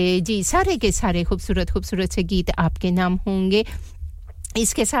और जी सारे के सारे खूबसूरत से गीत आपके नाम होंगे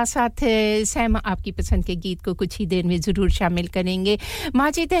इसके साथ-साथ सैम आपकी पसंद के गीत को कुछ ही देर में ज़रूर शामिल करेंगे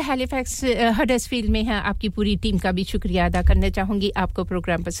माजिद हैलिफैक्स हडर्सफील्ड में है आपकी पूरी टीम का भी शुक्रिया अदा करना चाहूंगी आपको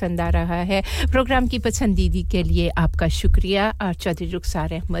प्रोग्राम पसंद आ रहा है प्रोग्राम की पसंदीदी के लिए आपका शुक्रिया और चौधरी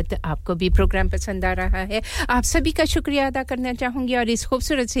रुखसार अहमद आपको भी प्रोग्राम पसंद आ रहा है आप सभी का शुक्रिया अदा करना चाहूंगी और इस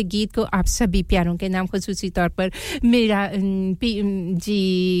खूबसूरत से गीत को आप सभी प्यारों के नाम खुसूसी तौर पर मेरा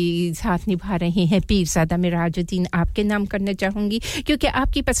जी साथ निभा रहे हैं पीरज़ादा मिराजुद्दीन आपके नाम करना चाहूंगी कि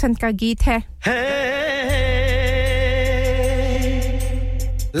आपकी पसंद का गीत है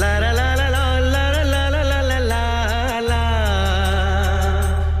la la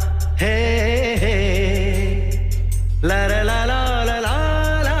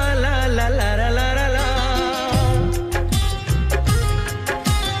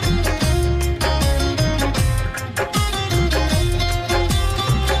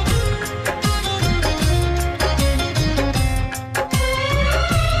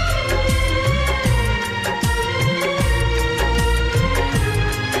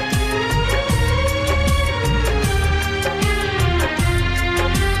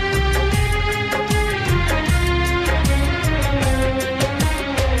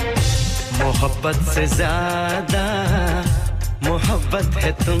मोहब्बत से ज्यादा मोहब्बत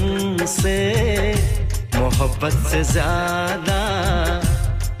है तुमसे मोहब्बत से ज्यादा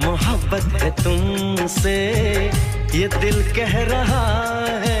मोहब्बत है तुमसे ये दिल कह रहा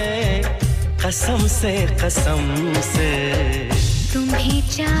है कसम से तुम्हें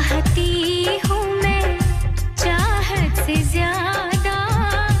चाहती हूँ मैं चाहत से ज्यादा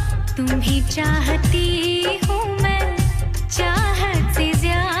तुम्हें चाहती हूँ मैं चाहत से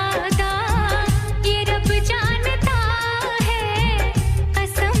ज्यादा ये रब जानता है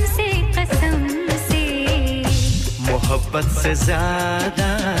कसम से मोहब्बत से ज्यादा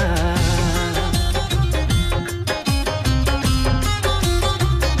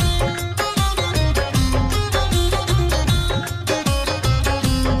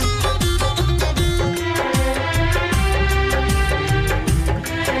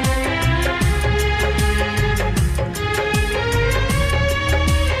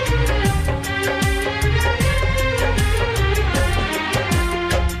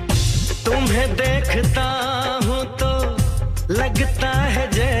देखता हूँ तो लगता है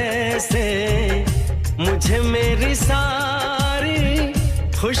जैसे मुझे मेरी सारी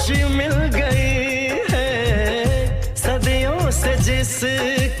खुशी मिल गई है सदियों से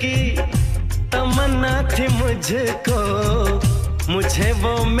जिसकी तमन्ना थी मुझको मुझे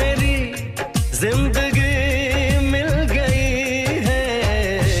वो मेरी जिंदगी मिल गई है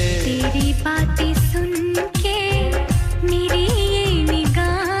तेरी बातें सुन के मेरी ये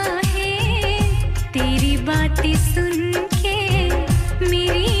बातें सुन के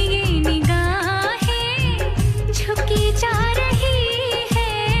मेरी ये निगाहें झुकी जा रही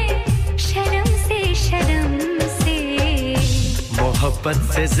है शर्म से मोहब्बत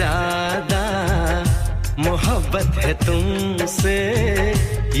से ज्यादा मोहब्बत है तुमसे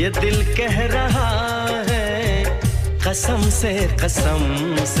ये दिल कह रहा है कसम से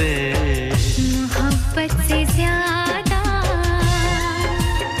मोहब्बत से ज्यादा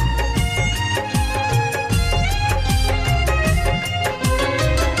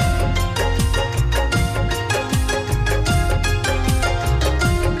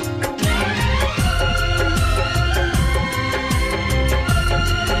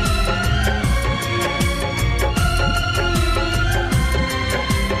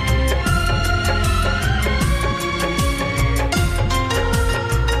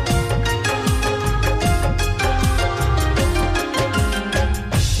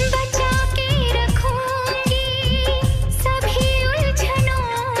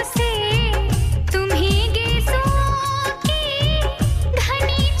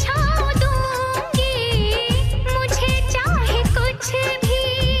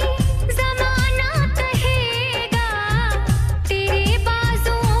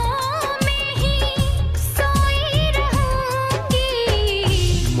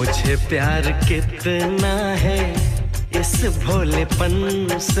प्यार कितना है इस भोलेपन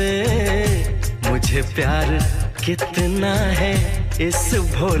से मुझे प्यार कितना है इस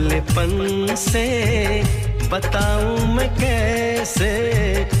भोलेपन से बताऊं मैं कैसे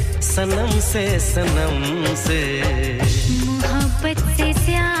सनम से मोहब्बत से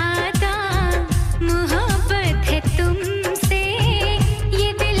ज्यादा मोहब्बत है तुमसे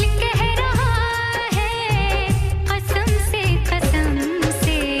ये दिल कह रहा है कसम से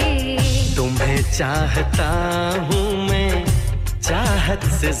तुम्हें चाहता हूँ मैं चाहत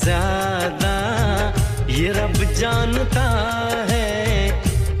से ज्यादा ये रब जानता है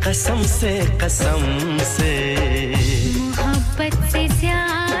कसम से मोहब्बत से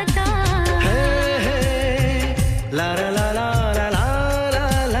ज्यादा ला ला ला ला ला ला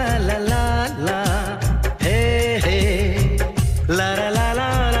ला ला ला ला हे ला ला ला ला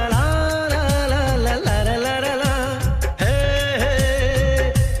ला ला ला ला ला ला ला हे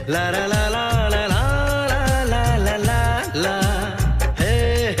ला ला ला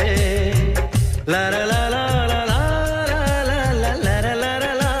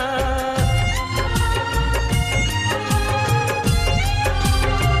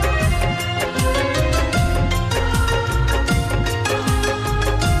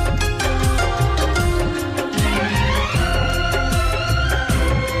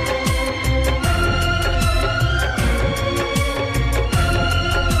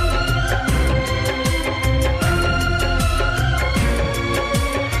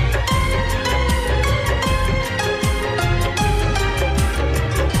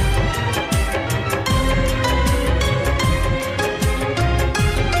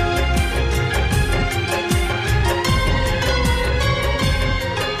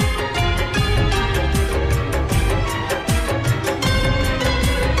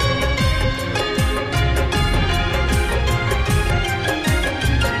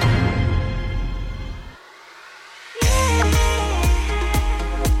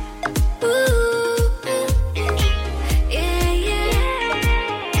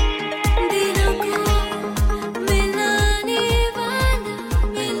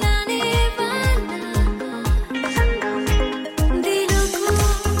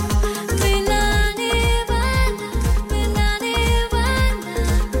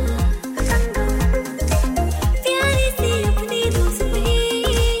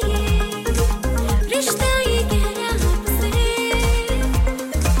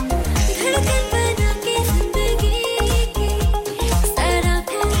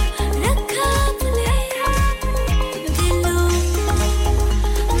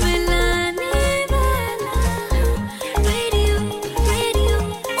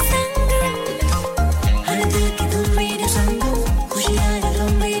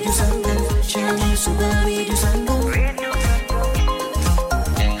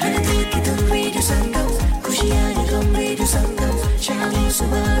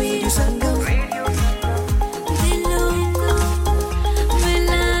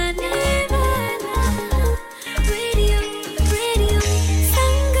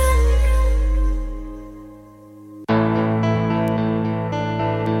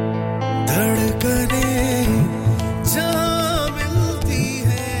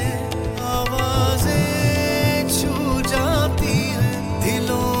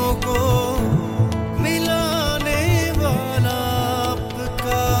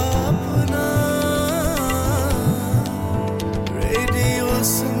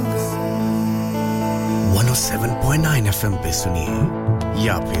 107.9 FM पे सुनिए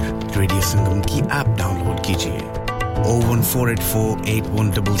या फिर रेडियो संगम की ऐप डाउनलोड कीजिए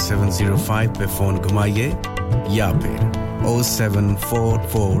 01484817705 पे फोन घुमाइए या फिर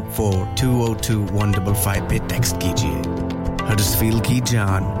 07444202155 पे टेक्स्ट कीजिए हडर्सफील्ड की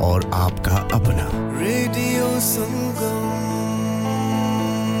जान और आपका अपना रेडियो संगम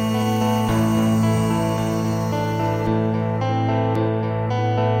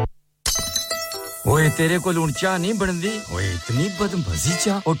ओए तेरे को लूण चा नहीं बनदी ओए इतनी बदमजी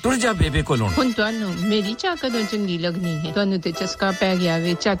चा और टुर जा बेबे को लूण हुन ਤੁਹਾਨੂੰ ਮੇਰੀ ਚਾਹ ਕਦੋਂ ਚੰਗੀ ਲੱਗਣੀ ਹੈ ਤੁਹਾਨੂੰ ਤੇ ਚਸਕਾ ਪੈ ਗਿਆ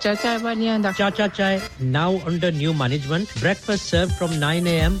ਵੇ ਚਾਚਾ ਚਾਹ ਵਾਲਿਆਂ ਦਾ Chacha Chai now under new management breakfast served from 9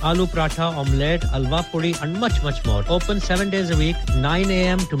 am aloo paratha omelette alwa puri and much more open 7 days a week 9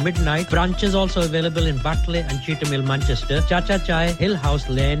 am to midnight branches also available in Batley and Cheetham Hill Manchester Chacha Chai Hill House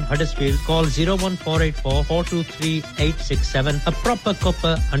Lane Huddersfield call 01484 423 867 a proper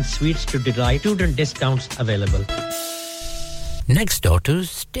cuppa and sweets to delight student discounts available next door to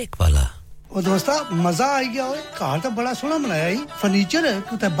steak wala ओ दोस्ता मजा आ गया ओए car तो बड़ा सोना बनाया ही furniture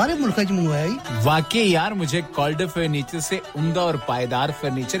कुछ बाहर मुल्क से मंगवाया ही वाकई यार मुझे कॉल्डर फर्नीचर से उम्दा और पायदार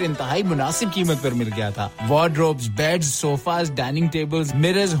फर्नीचर इंतहाई मुनासिब कीमत पर मिल गया था wardrobes beds sofas dining tables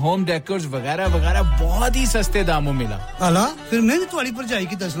mirrors home decors वगैरह वगैरह बहुत ही सस्ते दामों मिला आला फिर मैं भी तुम्हारी पर जाई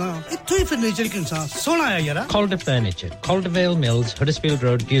की दसना इत्थों ही फर्नीचर के इंसान सोना आया यार Calder Furniture Caldervale Mills Huddersfield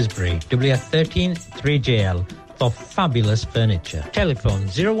Road Dewsbury WF13 3JL for fabulous furniture. Telephone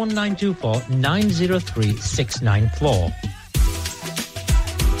 01924 903 694.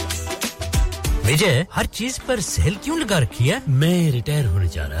 विजय हर चीज पर सेल क्यों लगा रखी है मैं रिटायर होने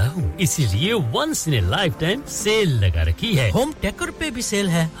जा रहा हूँ इसीलिए once in A life time cell लगा रखी है होम डेकोर पे भी सेल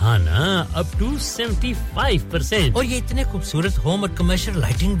है हाँ ना अप टू 75% और ये इतने खूबसूरत होम और कमर्शियल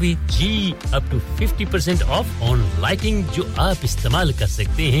लाइटिंग भी जी up to 50% of on lighting जो आप इस्तेमाल कर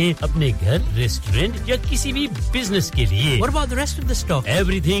सकते हैं अपने घर रेस्टोरेंट या किसी भी बिजनेस के लिए What about the rest of the stock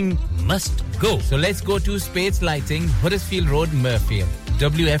everything must go so let's go to Spades Lighting Huddersfield Road Murfield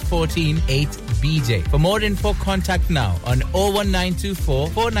WF14 8BJ for more info contact now on 01924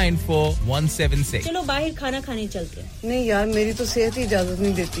 494 176 चलो बाहर खाना खाने चलते हैं नहीं यार मेरी तो सेहत ही इजाजत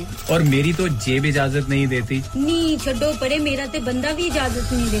नहीं देती और मेरी तो जेब इजाजत नहीं देती नहीं छोड़ो परे मेरा ते बंदा भी इजाजत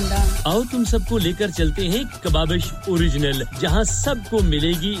नहीं देता आओ तुम सबको लेकर चलते हैं कबाबिश ओरिजिनल जहां सबको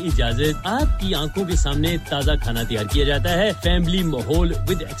मिलेगी इजाजत आपकी आंखों के सामने ताजा खाना तैयार किया जाता है फैमिली माहौल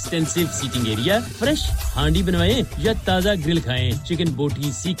with extensive seating area fresh हांडी बनवाएं या ताजा ग्रिल खाएं चिकन बोटी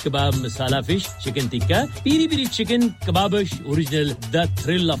सीख कबाब मसाला fish chicken tikka piri piri chicken kebabish original the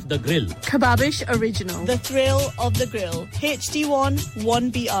thrill of the grill kebabish original the thrill of the grill HD1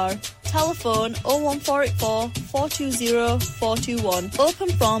 1BR telephone 01484 420 421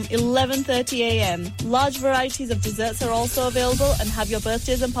 open from 11:30 am large varieties of desserts are also available and have your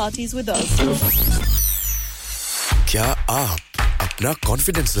birthdays and parties with us क्या आप अपना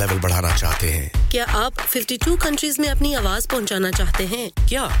confidence level बढ़ाना चाहते हैं क्या आप 52 countries में अपनी आवाज पहुंचाना चाहते हैं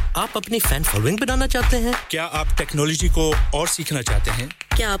क्या आप अपनी फैन फॉलोइंग बनाना चाहते हैं क्या आप टेक्नोलॉजी को और सीखना चाहते हैं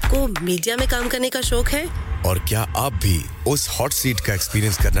क्या आपको मीडिया में काम करने का शौक है और क्या आप भी उस हॉट सीट का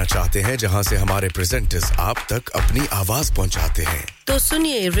एक्सपीरियंस करना चाहते हैं जहां से हमारे प्रेजेंटर्स आप तक अपनी आवाज पहुंचाते हैं तो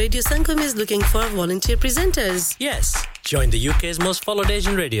सुनिए radio Sangam is looking for volunteer presenters yes join the UK's most followed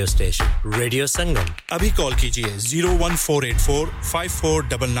Asian radio station Radio Sangam अभी कॉल कीजिए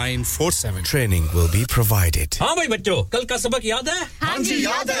 01484549947 training will be provided हां भाई बच्चों कल का सबक याद है हां जी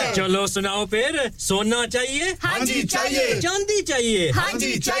याद है चलो सुनाओ फिर सोना चाहिए हां जी चाहिए चांदी चाहिए हां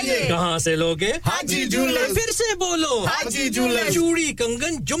जी चाहिए कहां से लोगे हाजी जूलर्स फिर से बोलो हाजी जूलर्स चूड़ी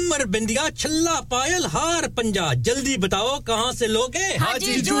कंगन झुमर बिंदिया छल्ला पायल हार पंजा जल्दी बताओ कहां से लोगे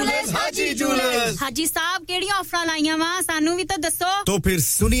हाजी जूलर्स हाजी साहब केड़ी ऑफर लाईया वा सानू भी तो दसो तो फिर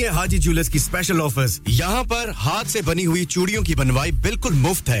सुनिए हाजी जूलर्स की स्पेशल ऑफर्स यहां पर हाथ से बनी हुई चूड़ियों की बनवाई बिल्कुल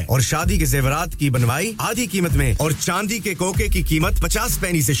मुफ्त है और शादी के जेवरात की बनवाई आधी कीमत में और चांदी के कोके की कीमत 50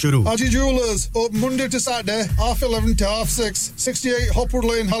 पैसे से शुरू Haji Jewellers open Monday to Saturday 11:30 to 6:30 68 Hopwood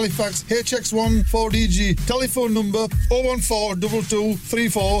Lane Halifax HX1 4DG telephone number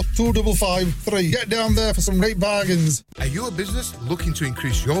 01422342553 get down there for some great bargains Are you a business looking to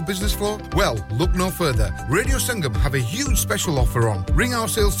increase your business flow? Well, look no further. Radio Sangam have a huge special offer on. Ring our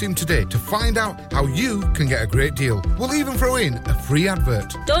sales team today to find out how you can get a great deal. We'll even throw in a free advert.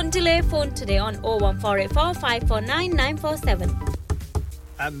 Don't delay phone today on 01484 549 947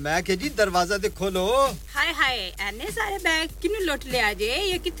 अब मैं के जी दरवाजा दे खोलो हाय हाय एने सारे bag किनु लुट लिया जे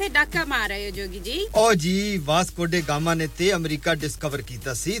ये किथे डाका मार रहे हो जोगी जी ओ जी वास्को डे गामा ने ते अमेरिका डिस्कवर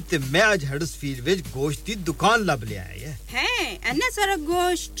कीता सी ते मैं आज हडर्सफील्ड विच गोश्त दी दुकान लब ले आया है एने सारा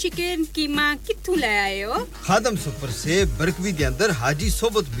गोश्त चिकन कीमा किथु ले आए हो खादम सुपर से बरकवी दे अंदर हाजी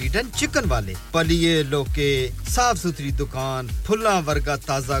सोबत मीट एंड चिकन वाले पलिए लोके साफ सुथरी दुकान फुल्ला वर्गा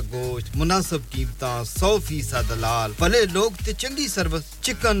ताजा गोश्त मुनासिब कीमतां 100% दलाल भले लोग ते चंगी service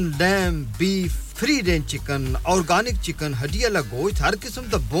chicken lamb beef free range chicken organic chicken हड्डी वाला गोश्त हर किस्म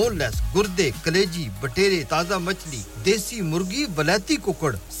दा बोनलेस गुर्दे कलेजी बटेरे ताजा मछली देसी मुर्गी बलाती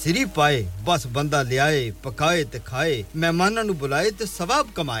कुकड़ सिरी पाए बस बंदा ले आए पकाए ते खाए मेहमानां नु बुलाए ते सवाब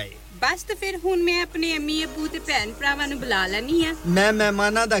कमाए बस तो फिर हुन मैं अपने अम्मी अब्बू ते भैन भरावां नु बुला लेनी है मैं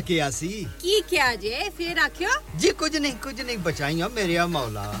मेहमानां दा किया सी की क्या जे फिर आखियो जी कुछ नहीं बचाइयो मेरे या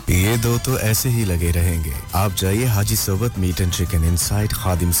मौला ये दो तो ऐसे ही लगे रहेंगे आप जाइए हाजी सोबत meet and chicken inside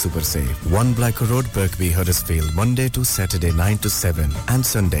Khadim super से 1 Black Road Birkby Huddersfield Monday to Saturday 9 to 7 and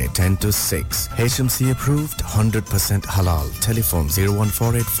Sunday 10 to 6 HMC approved 100% halal telephone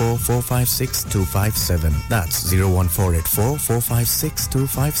 01484456257 that's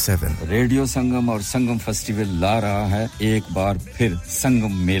 01484456257 radio संगम और संगम फेस्टिवल ला रहा है एक बार फिर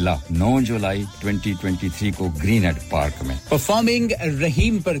संगम मेला 9 जुलाई 2023 को ग्रीनहेड पार्क में परफॉर्मिंग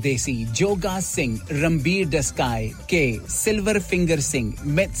रहीम परदेसी जोगा सिंह रणबीर डस्काई के silver finger Singh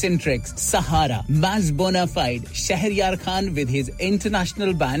midst and tricks Sahara mage bona fide Shahryar Khan with his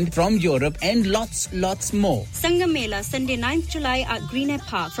international band from Europe and lots more Sangam Mela Sunday 9th July at Greenhead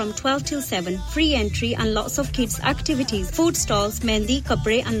Park from 12 till 7 free entry and lots of kids activities food stalls mehndi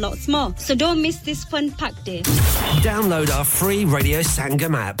kapre and lots more. So don't miss this fun packed day. Download our free Radio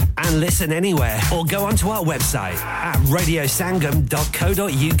Sangam app and listen anywhere or go onto our website at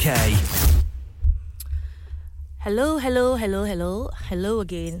radiosangam.co.uk. Hello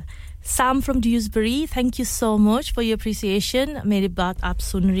again. Sam from Dewsbury, thank you so much for your appreciation. मेरी बात आप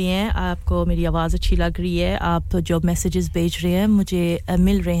सुन रही हैं आपको मेरी आवाज़ अच्छी लग रही है आप जो मैसेजेस भेज रहे हैं मुझे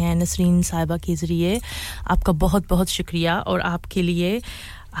मिल रहे हैं नसरीन साहिबा के ज़रिए आपका बहुत-बहुत शुक्रिया और आपके लिए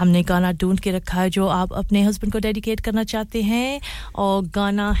हमने गाना ढूंढ के रखा है जो आप अपने हस्बैंड को डेडिकेट करना चाहते हैं और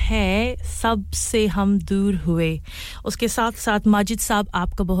गाना है सबसे हम दूर हुए उसके साथ-साथ माजिद साहब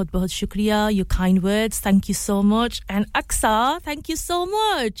आपका बहुत-बहुत शुक्रिया your kind words thank you so much and Aksa thank you so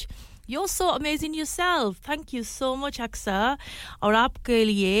much you're so amazing yourself thank you so much Aksa और आपके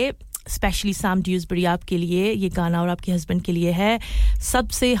लिए स्पेशली सैम ड्यूसबरी आपके लिए ये गाना और आपके हस्बैंड के लिए है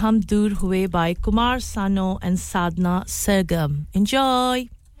सबसे हम दूर हुए बाय कुमार सानो एंड साधना सरगम एंजॉय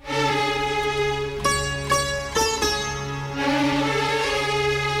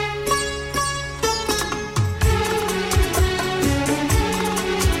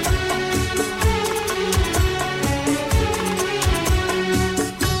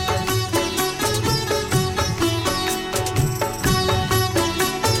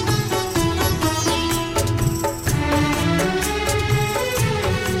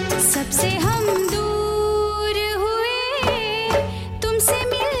सबसे हम दूर हुए तुमसे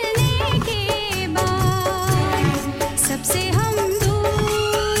मिलने के बाद सबसे हम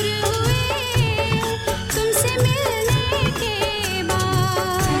दूर हुए तुमसे मिलने के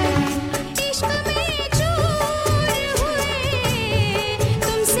बाद इश्क में चूर हुए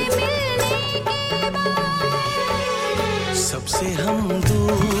तुमसे मिलने के बाद सबसे हम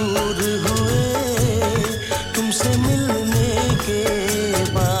दूर हुए तुमसे मिलने के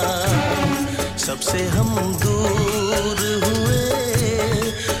सबसे हम दूर हुए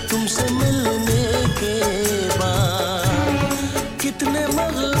तुमसे मिलने के बाद कितने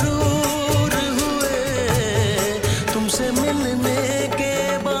मगरूर हुए तुमसे मिलने के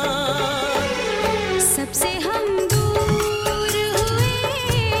बाद सबसे हम दूर हुए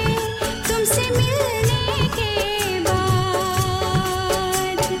तुमसे मिलने के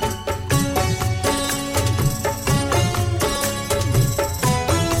बाद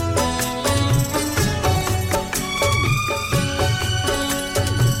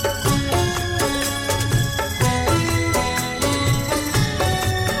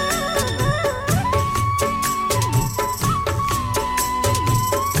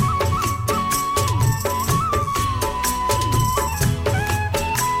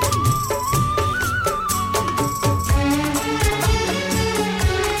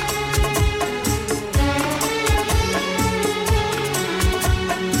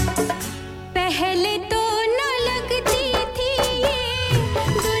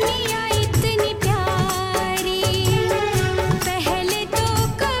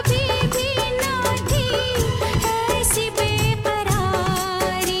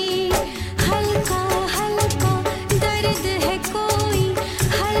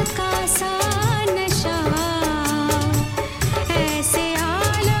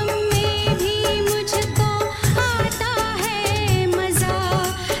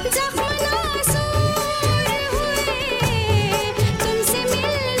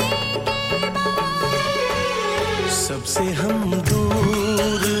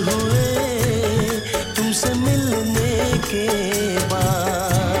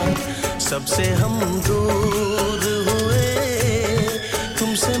सबसे हम दूर हुए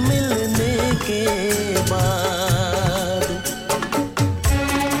तुमसे मिलने के बाद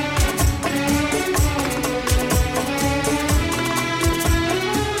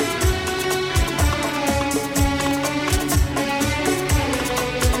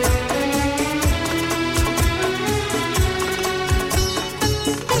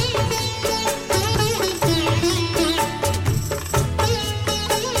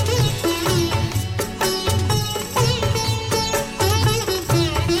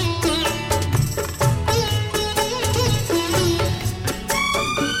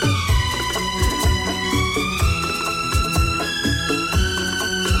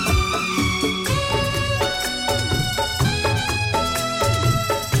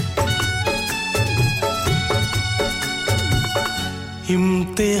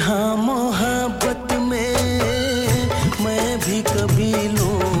इम्तिहान मोहब्बत में मैं भी कभी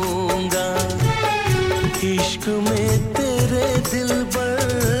लूंगा इश्क में तेरे दिल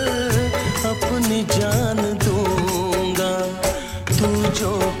पर अपनी जान दूंगा तू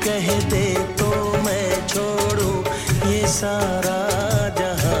जो कह दे तो मैं छोड़ूं ये सारा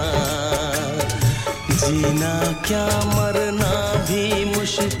जहां जीना क्या मरना भी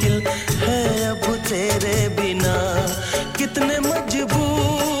मुश्किल है अब तेरे बिना कितने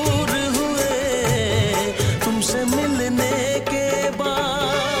मजबूर हुए तुमसे मिलने के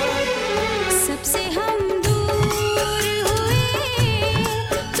बाद सबसे हम दूर हुए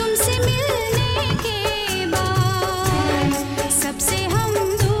तुमसे मिलने के बाद सबसे हम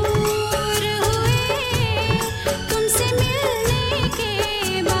दूर हुए तुमसे मिलने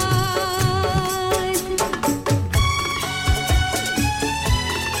के बाद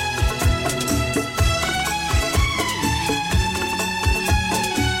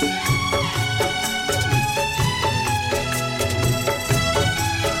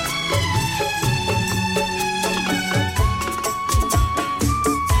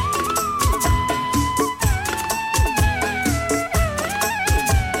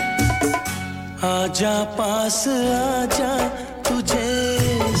आजा पास आजा तुझे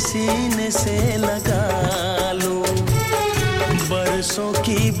सीने से लगा लूं बरसों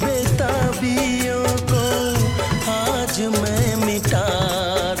की बेताबियों को आज मैं मिटा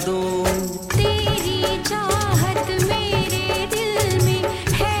दूं तेरी चाहत मेरे दिल में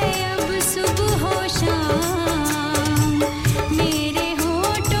है अब सुबह हो शाम मेरे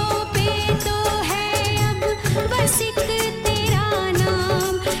होठों पे तो है अब बस एक तेरा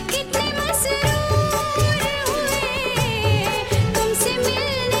नाम कितने मसरूर हुए तुमसे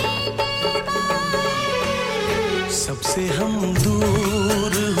मिलने के बाद सबसे हम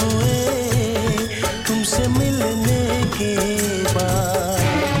दूर हुए तुमसे मिलने के बाद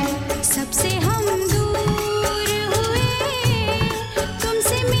सबसे हम दूर हुए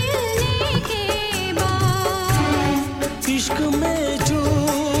तुमसे मिलने के बाद इश्क में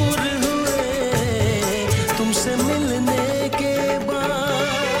चूर हुए तुमसे मिलने के बाद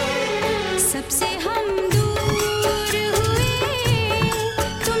सबसे हम दूर हुए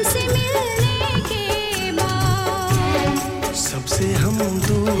तुमसे मिलने के बाद सबसे हम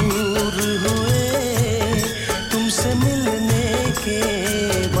दूर हुए तुमसे मिलने के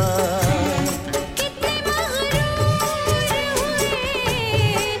बाद कितने मगरूर हुए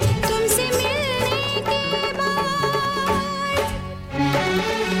तुमसे मिलने के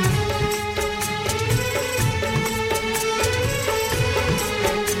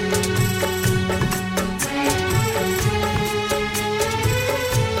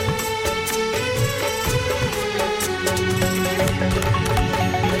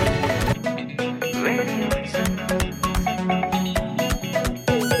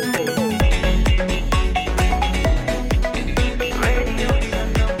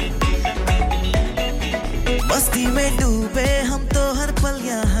मस्ती में डूबे हम तो हर पल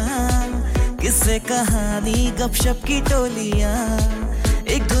यहाँ किस्से कहानी गपशप की टोलियाँ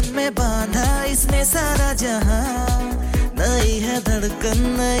एक धुन में बांधा इसने सारा जहां नई है धड़कन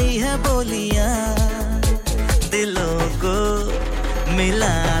नई है बोलियां दिलों को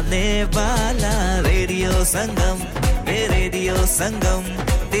मिलाने वाला रेडियो संगम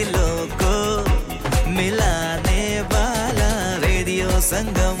दिलों को मिलाने वाला रेडियो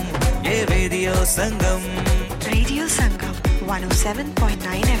संगम ये रेडियो संगम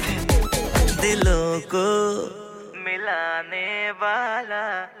 107.9 FM दिलों को मिलाने वाला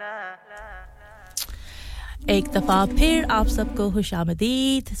एक दफा फिर आप सबको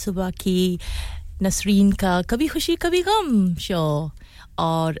खुशामदीद सुबह की नसरीन का कभी खुशी कभी गम शो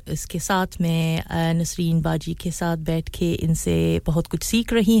और इसके साथ मैं नसरीन बाजी के साथ बैठ के इनसे बहुत कुछ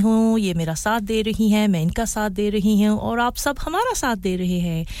सीख रही हूं ये मेरा साथ दे रही हैं मैं इनका साथ दे रही हूं और आप सब हमारा साथ दे रहे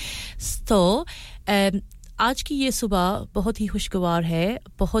हैं तो आज की ये सुबह बहुत ही खुशगवार है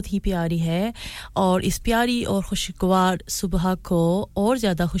बहुत ही प्यारी है और इस प्यारी और खुशगवार सुबह को और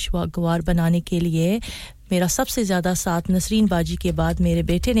ज़्यादा खुशगवार बनाने के लिए मेरा सबसे ज़्यादा साथ नसरीन बाजी के बाद मेरे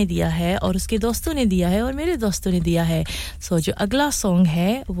बेटे ने दिया है और उसके दोस्तों ने दिया है और मेरे दोस्तों ने दिया है सो जो अगला सॉन्ग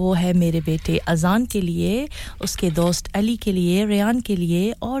है वो है मेरे बेटे अजान के लिए उसके दोस्त अली के लिए रेयान के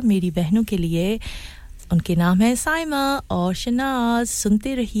लिए और मेरी बहनों के लिए उनके नाम है साइमा और शनाज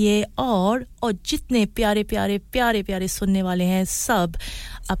सुनते रहिए और जितने प्यारे प्यारे प्यारे प्यारे सुनने वाले हैं सब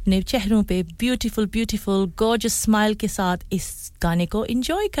अपने चेहरों पे ब्यूटीफुल गॉर्जियस स्माइल के साथ इस गाने को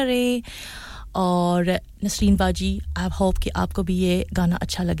एंजॉय करें और नसरीन बाजी आई होप कि आपको भी ये गाना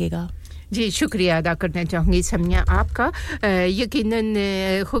अच्छा लगेगा जी शुक्रिया अदा करना चाहूंगी समिया आपका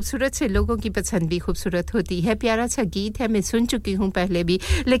यकीनन खूबसूरत से लोगों की पसंद भी खूबसूरत होती है प्यारा सा गीत है मैं सुन चुकी हूं पहले भी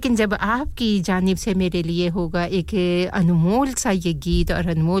लेकिन जब आपकी जानिब से मेरे लिए होगा एक अनमोल सा ये गीत और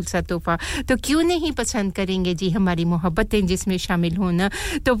अनमोल सा तोहफा तो क्यों नहीं पसंद करेंगे जी हमारी मोहब्बतें जिसमें शामिल होना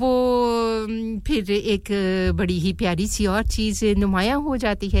तो वो फिर एक बड़ी ही प्यारी सी और चीज नुमाया हो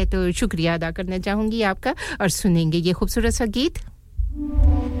जाती है तो शुक्रिया अदा करना चाहूंगी आपका और सुनेंगे ये खूबसूरत सा गीत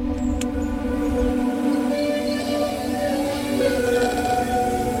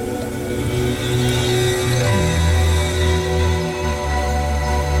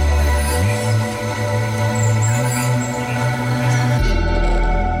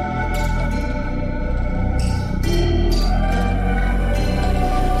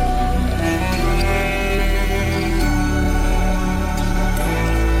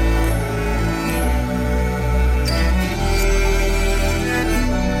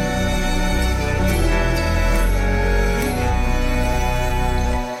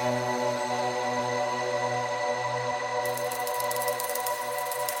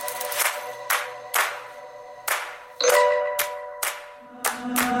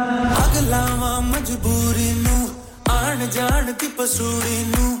पसूड़ी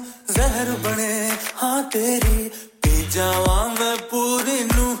नू जहर बने हाँ तेरी पी जावा मैं पूरी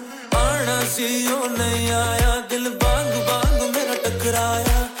नू आना सी ओ नहीं आया दिल बांग बांग मेरा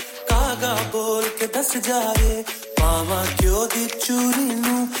टकराया कागा बोल के दस जाए पावा क्यों दी चूरी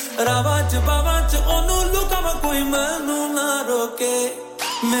नू रावाज बावाज ओनू लुकावा कोई मैनू ना रोके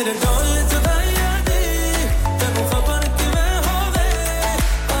मेरे ढोल जुदाइया दी तेनू खबर किवें होवे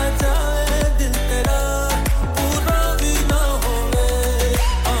आ जाए दिल तेरा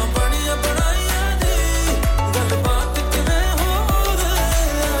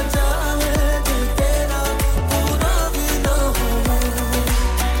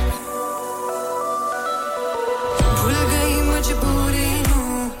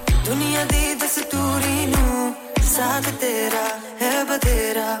साथ तेरा है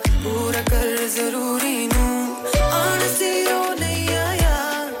बतेरा पूरा कर जरूरी नू आनसी ओ नहीं आया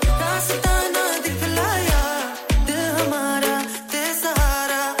रास्ता ना दिखलाया दिल हमारा ते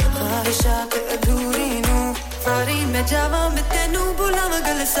सहारा ख्वाहिशात अधूरी नू सारी मैं जावा मैं तेनू बुलावा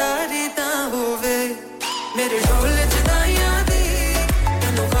गल सारी ता होवे मेरे ढोल जुदाइयां दी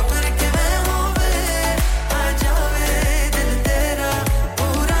तेनू खबर किवें होवे आ जावे दिल तेरा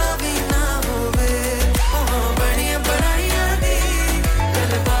पूरा भी ना होवे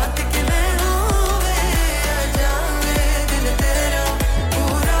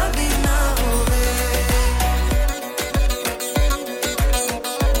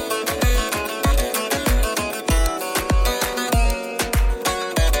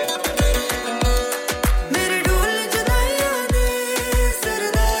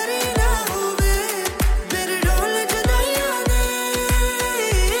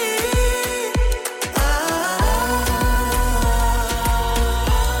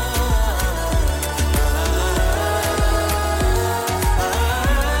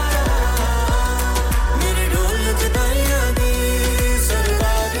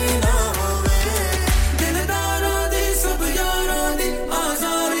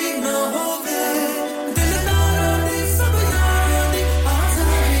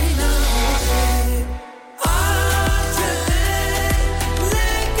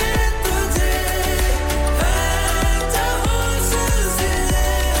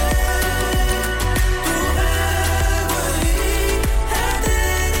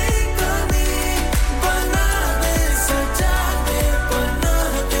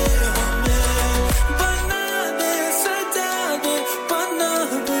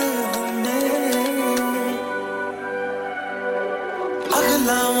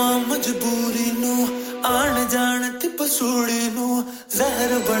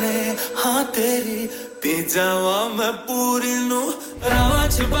ਜ਼ਹਿਰ ਬਣੇ ਹਾਂ ਤੇਰੀ ਪੀ ਜਾਵਾਂ ਮੈਂ ਪੂਰੀ ਨੂੰ ਰਾਵਾਂ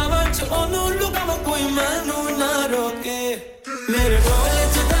ਚ ਬਾਵਾਂ ਚ ਉਹਨੂੰ ਲੁਕਾਵਾਂ ਕੋਈ ਮੈਨੂੰ ਨਾ ਰੋਕੇ ਮੇਰੇ ਕੋਲ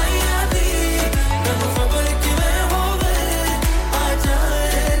ਜੁਦਾਈਆਂ ਦੀ ਤੈਨੂੰ ਖਬਰ ਕਿਵੇਂ ਹੋਵੇ ਆ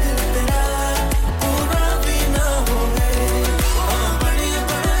ਜਾਏ ਦਿਲ ਤੇਰਾ ਪੂਰਾ ਵੀ ਨਾ ਹੋਵੇ ਆ ਬੜੀ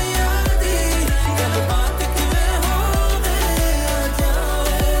ਬਣਾਈਆਂ ਦੀ ਗੱਲ ਬਾਤ ਕਿਵੇਂ ਹੋਵੇ ਆ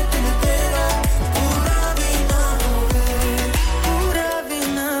ਜਾਏ ਦਿਲ ਤੇਰਾ ਪੂਰਾ ਵੀ ਨਾ ਹੋਵੇ ਪੂਰਾ ਵੀ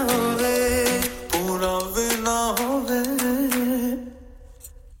ਨਾ ਹੋਵੇ ਪੂਰਾ ਵੀ ਨਾ ਹੋਵੇ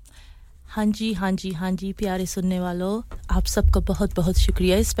हाँ जी प्यारे सुनने वालों आप सबका बहुत-बहुत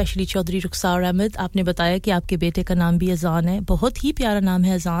शुक्रिया स्पेशली चौधरी रुखसार अहमद आपने बताया कि आपके बेटे का नाम भी अज़ान है बहुत ही प्यारा नाम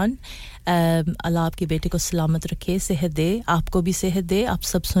है अज़ान अल्लाह आपके बेटे को सलामत रखे सेहत दे आपको भी सेहत दे आप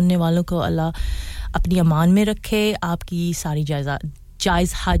सब सुनने वालों को अल्लाह अपनी अमान में रखे आपकी सारी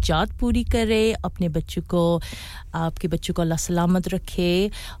जायज़ हाजात पूरी करे अपने बच्चों को आपके बच्चों को अल्लाह सलामत रखे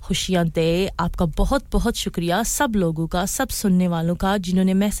खुशियां दे आपका बहुत-बहुत शुक्रिया सब लोगों का सब सुनने वालों का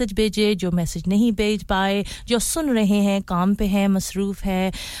जिन्होंने मैसेज भेजे जो मैसेज नहीं भेज पाए जो सुन रहे हैं काम पे हैं मसरूफ हैं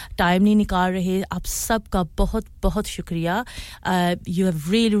टाइम नहीं निकाल रहे आप सब का बहुत-बहुत शुक्रिया you have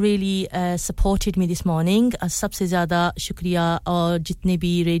really supported me this morning सबसे ज़्यादा शुक्रिया और जितने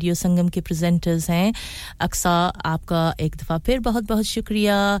भी रेडियो संगम के प्रेजेंटर्स हैं अक्सा आपका एक दफ़ा फिर बहुत-बहुत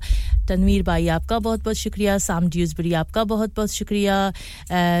शुक्रिया तनवीर भाई आपका बहुत-बहुत शुक्रिया साम ड्यूसबरी आपका बहुत-बहुत शुक्रिया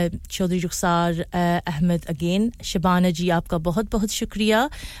चौधरी रुखसार अहमद अगेन शबाना जी आपका बहुत-बहुत शुक्रिया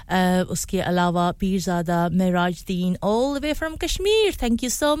उसके अलावा Pirzada Merajuddin all the way from Kashmir thank you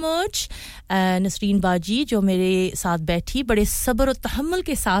so much Nasreen बाजी जो मेरे साथ बैठी बड़े सब्र और तहम्मुल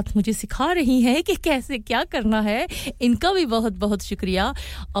के साथ मुझे सिखा रही हैं कि कैसे क्या करना है इनका भी बहुत-बहुत शुक्रिया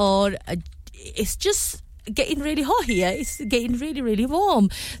और it's just getting really hot here it's getting really warm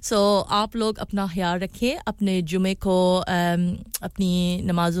so आप लोग अपना ख्याल रखें अपने जुमे को अपनी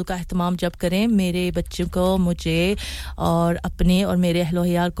नमाज़ों का एहतमाम जब करें मेरे बच्चों को मुझे और अपने और मेरे अहलो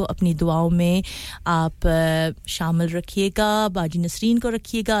यार को अपनी दुआओं में आप शामिल रखिएगा बाजी नसरीन को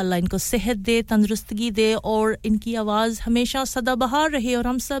रखिएगा अल्लाह इनको सेहत दे तंदुरुस्ती दे और इनकी आवाज़ हमेशा सदाबहार रहे और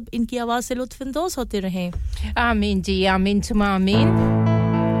हम सब इनकी आवाज़ से लुत्फ़अंदोज़ होते रहें आमीन जी आमीन सुमा आमीन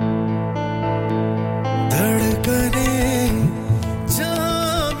धड़कने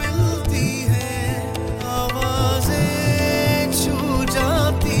जहाँ मिलती है आवाज़ें छू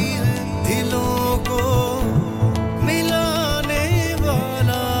जाती है दिलों को मिलाने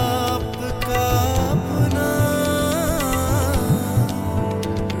वाला आपका अपना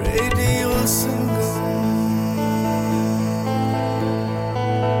radio Sangam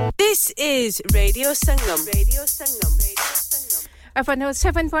This is Radio Sangam Radio Sangam FM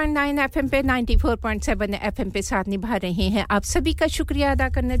 7.9 FM पे 94.7 FM पे साथ निभा रहे हैं आप सभी का शुक्रिया अदा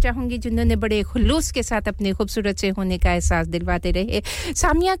करना चाहूंगी जिन्होंने बड़े खुलूस के साथ अपने खूबसूरत से होने का एहसास दिलवाते रहे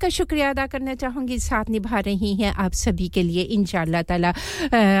सामिया का शुक्रिया अदा करना चाहूंगी साथ निभा रही हैं आप सभी के लिए इंशाअल्लाह ताला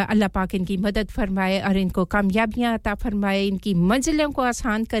अल्लाह पाक इनकी मदद फरमाए और इनको कामयाबियां अता फरमाए इनकी मंजिलों को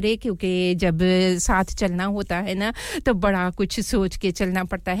आसान करे क्योंकि जब साथ चलना होता है ना तो बड़ा कुछ सोच के चलना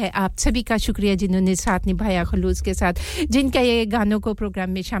पड़ता है आप सभी का शुक्रिया जिन्होंने साथ निभाया खुलूस के साथ जिनका ये गानों को प्रोग्राम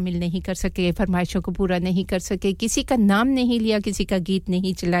में शामिल नहीं कर सके फरमाइशों को पूरा नहीं कर सके किसी का नाम नहीं लिया किसी का गीत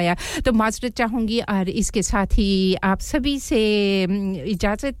नहीं चलाया तो माजरत चाहूंगी और इसके साथ ही आप सभी से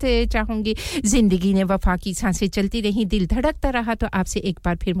इजाजत चाहूंगी जिंदगी ने वफा की सांसें चलती रही दिल धड़कता रहा तो आपसे एक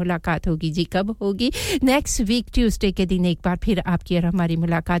बार फिर मुलाकात होगी जी कब होगी नेक्स्ट वीक ट्यूसडे के दिन एक बार फिर आपकी और हमारी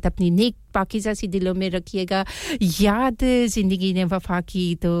मुलाकात अपनी नेक पाकीज़ा सी दिलों में रखिएगा याद जिंदगी ने वफा की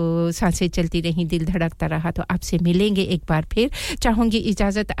तो सांसें चलती रहीं दिल धड़कता रहा तो आपसे मिलेंगे एक बार फिर चाहूंगी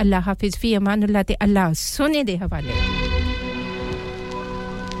इजाजत अल्लाह हाफिज फी अमानुल्लाह ते अल्लाह सोने दे हवाले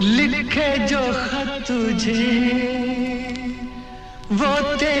लिखे जो खत तुझे वो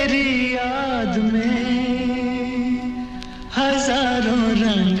तेरी याद में हजारों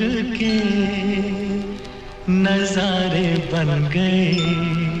रंग के नजारे बन गए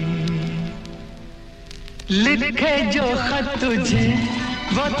लिखे जो खत तुझे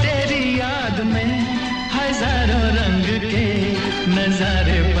वो तेरी याद में हजारों रंग के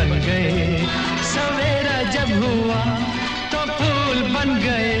नजारे बन गए सवेरा जब हुआ तो फूल बन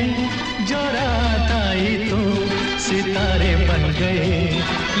गए जो रात आई तो सितारे बन गए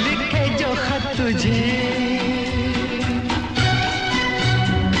लिखे जो खत तुझे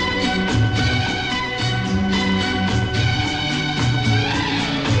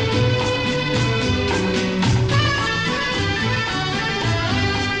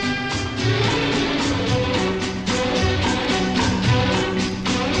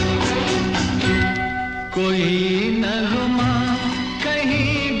कोई नगमा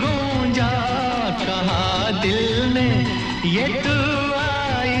कहीं गूंजा कहा दिल ने ये तू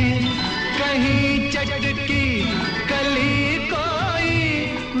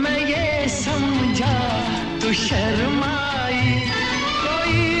तू शर्माई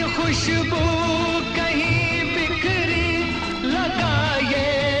कोई खुशबू कहीं बिखरी लगा ये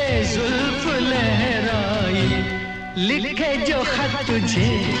जुल्फ लहराई लिखे जो खत तुझे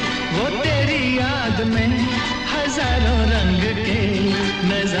वो तेरी याद में हजारों रंग के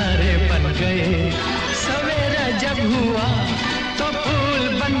नजारे बन गए सवेरा जब हुआ तो फूल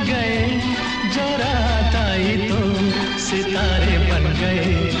बन गए जो रात आई तो सितारे बन गए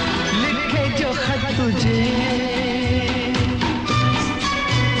लिखे जो खत तुझे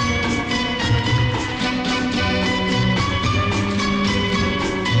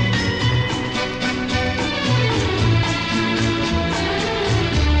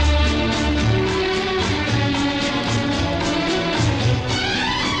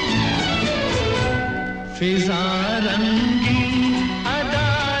फिजा रंगी अदा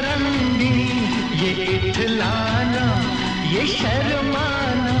रंगी ये इठलाना ये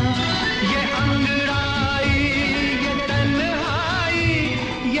शर्माना ये अंगड़ाई ये तन्हाई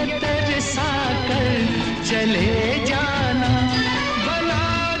ये तरसा कर चले जाना बना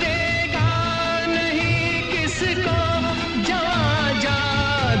देगा नहीं किसको जवां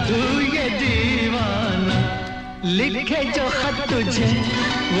जादू ये दीवाना लिखे जो खत तुझे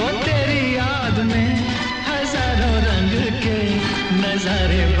वो तेरी याद में हजारों रंग के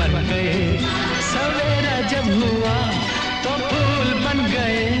नजारे बन गए सवेरा जब हुआ तो फूल बन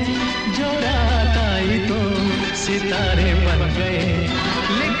गए जो रात आई तो सितारे बन गए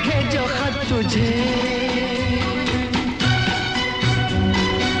लिखे जो खत तुझे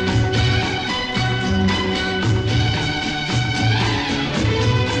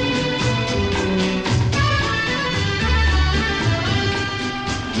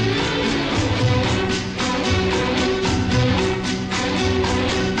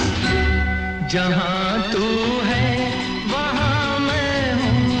जहाँ तू है वहाँ मैं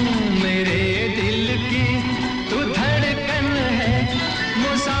हूँ मेरे दिल की तू धड़कन है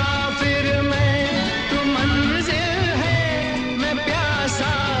मुसाफिर मैं तू मंजिल है मैं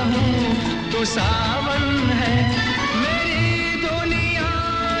प्यासा हूँ तू सावन है मेरी दुनिया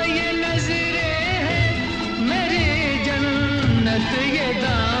ये नजरें है मेरी जन्नत ये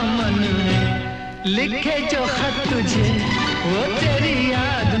दामन है लिखे जो खत तुझे वो तेरी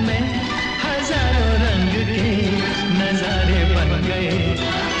याद में हजारों रंग के नजारे बन गए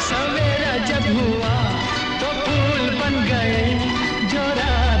सवेरा जब हुआ तो फूल बन गए जो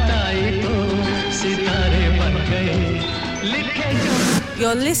रात आई तो सितारे बन गए लिखे जो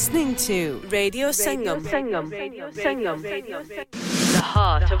You're listening to Radio Sangam. The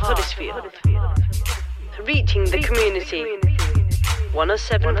heart of Huddersfield. Reaching the community.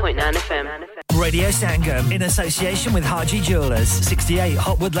 107.9 FM. Radio Sangam in association with Haji Jewellers, 68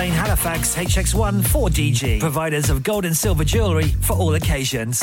 Hotwood Lane, Halifax, HX1 4DG. Providers of gold and silver jewellery for all occasions.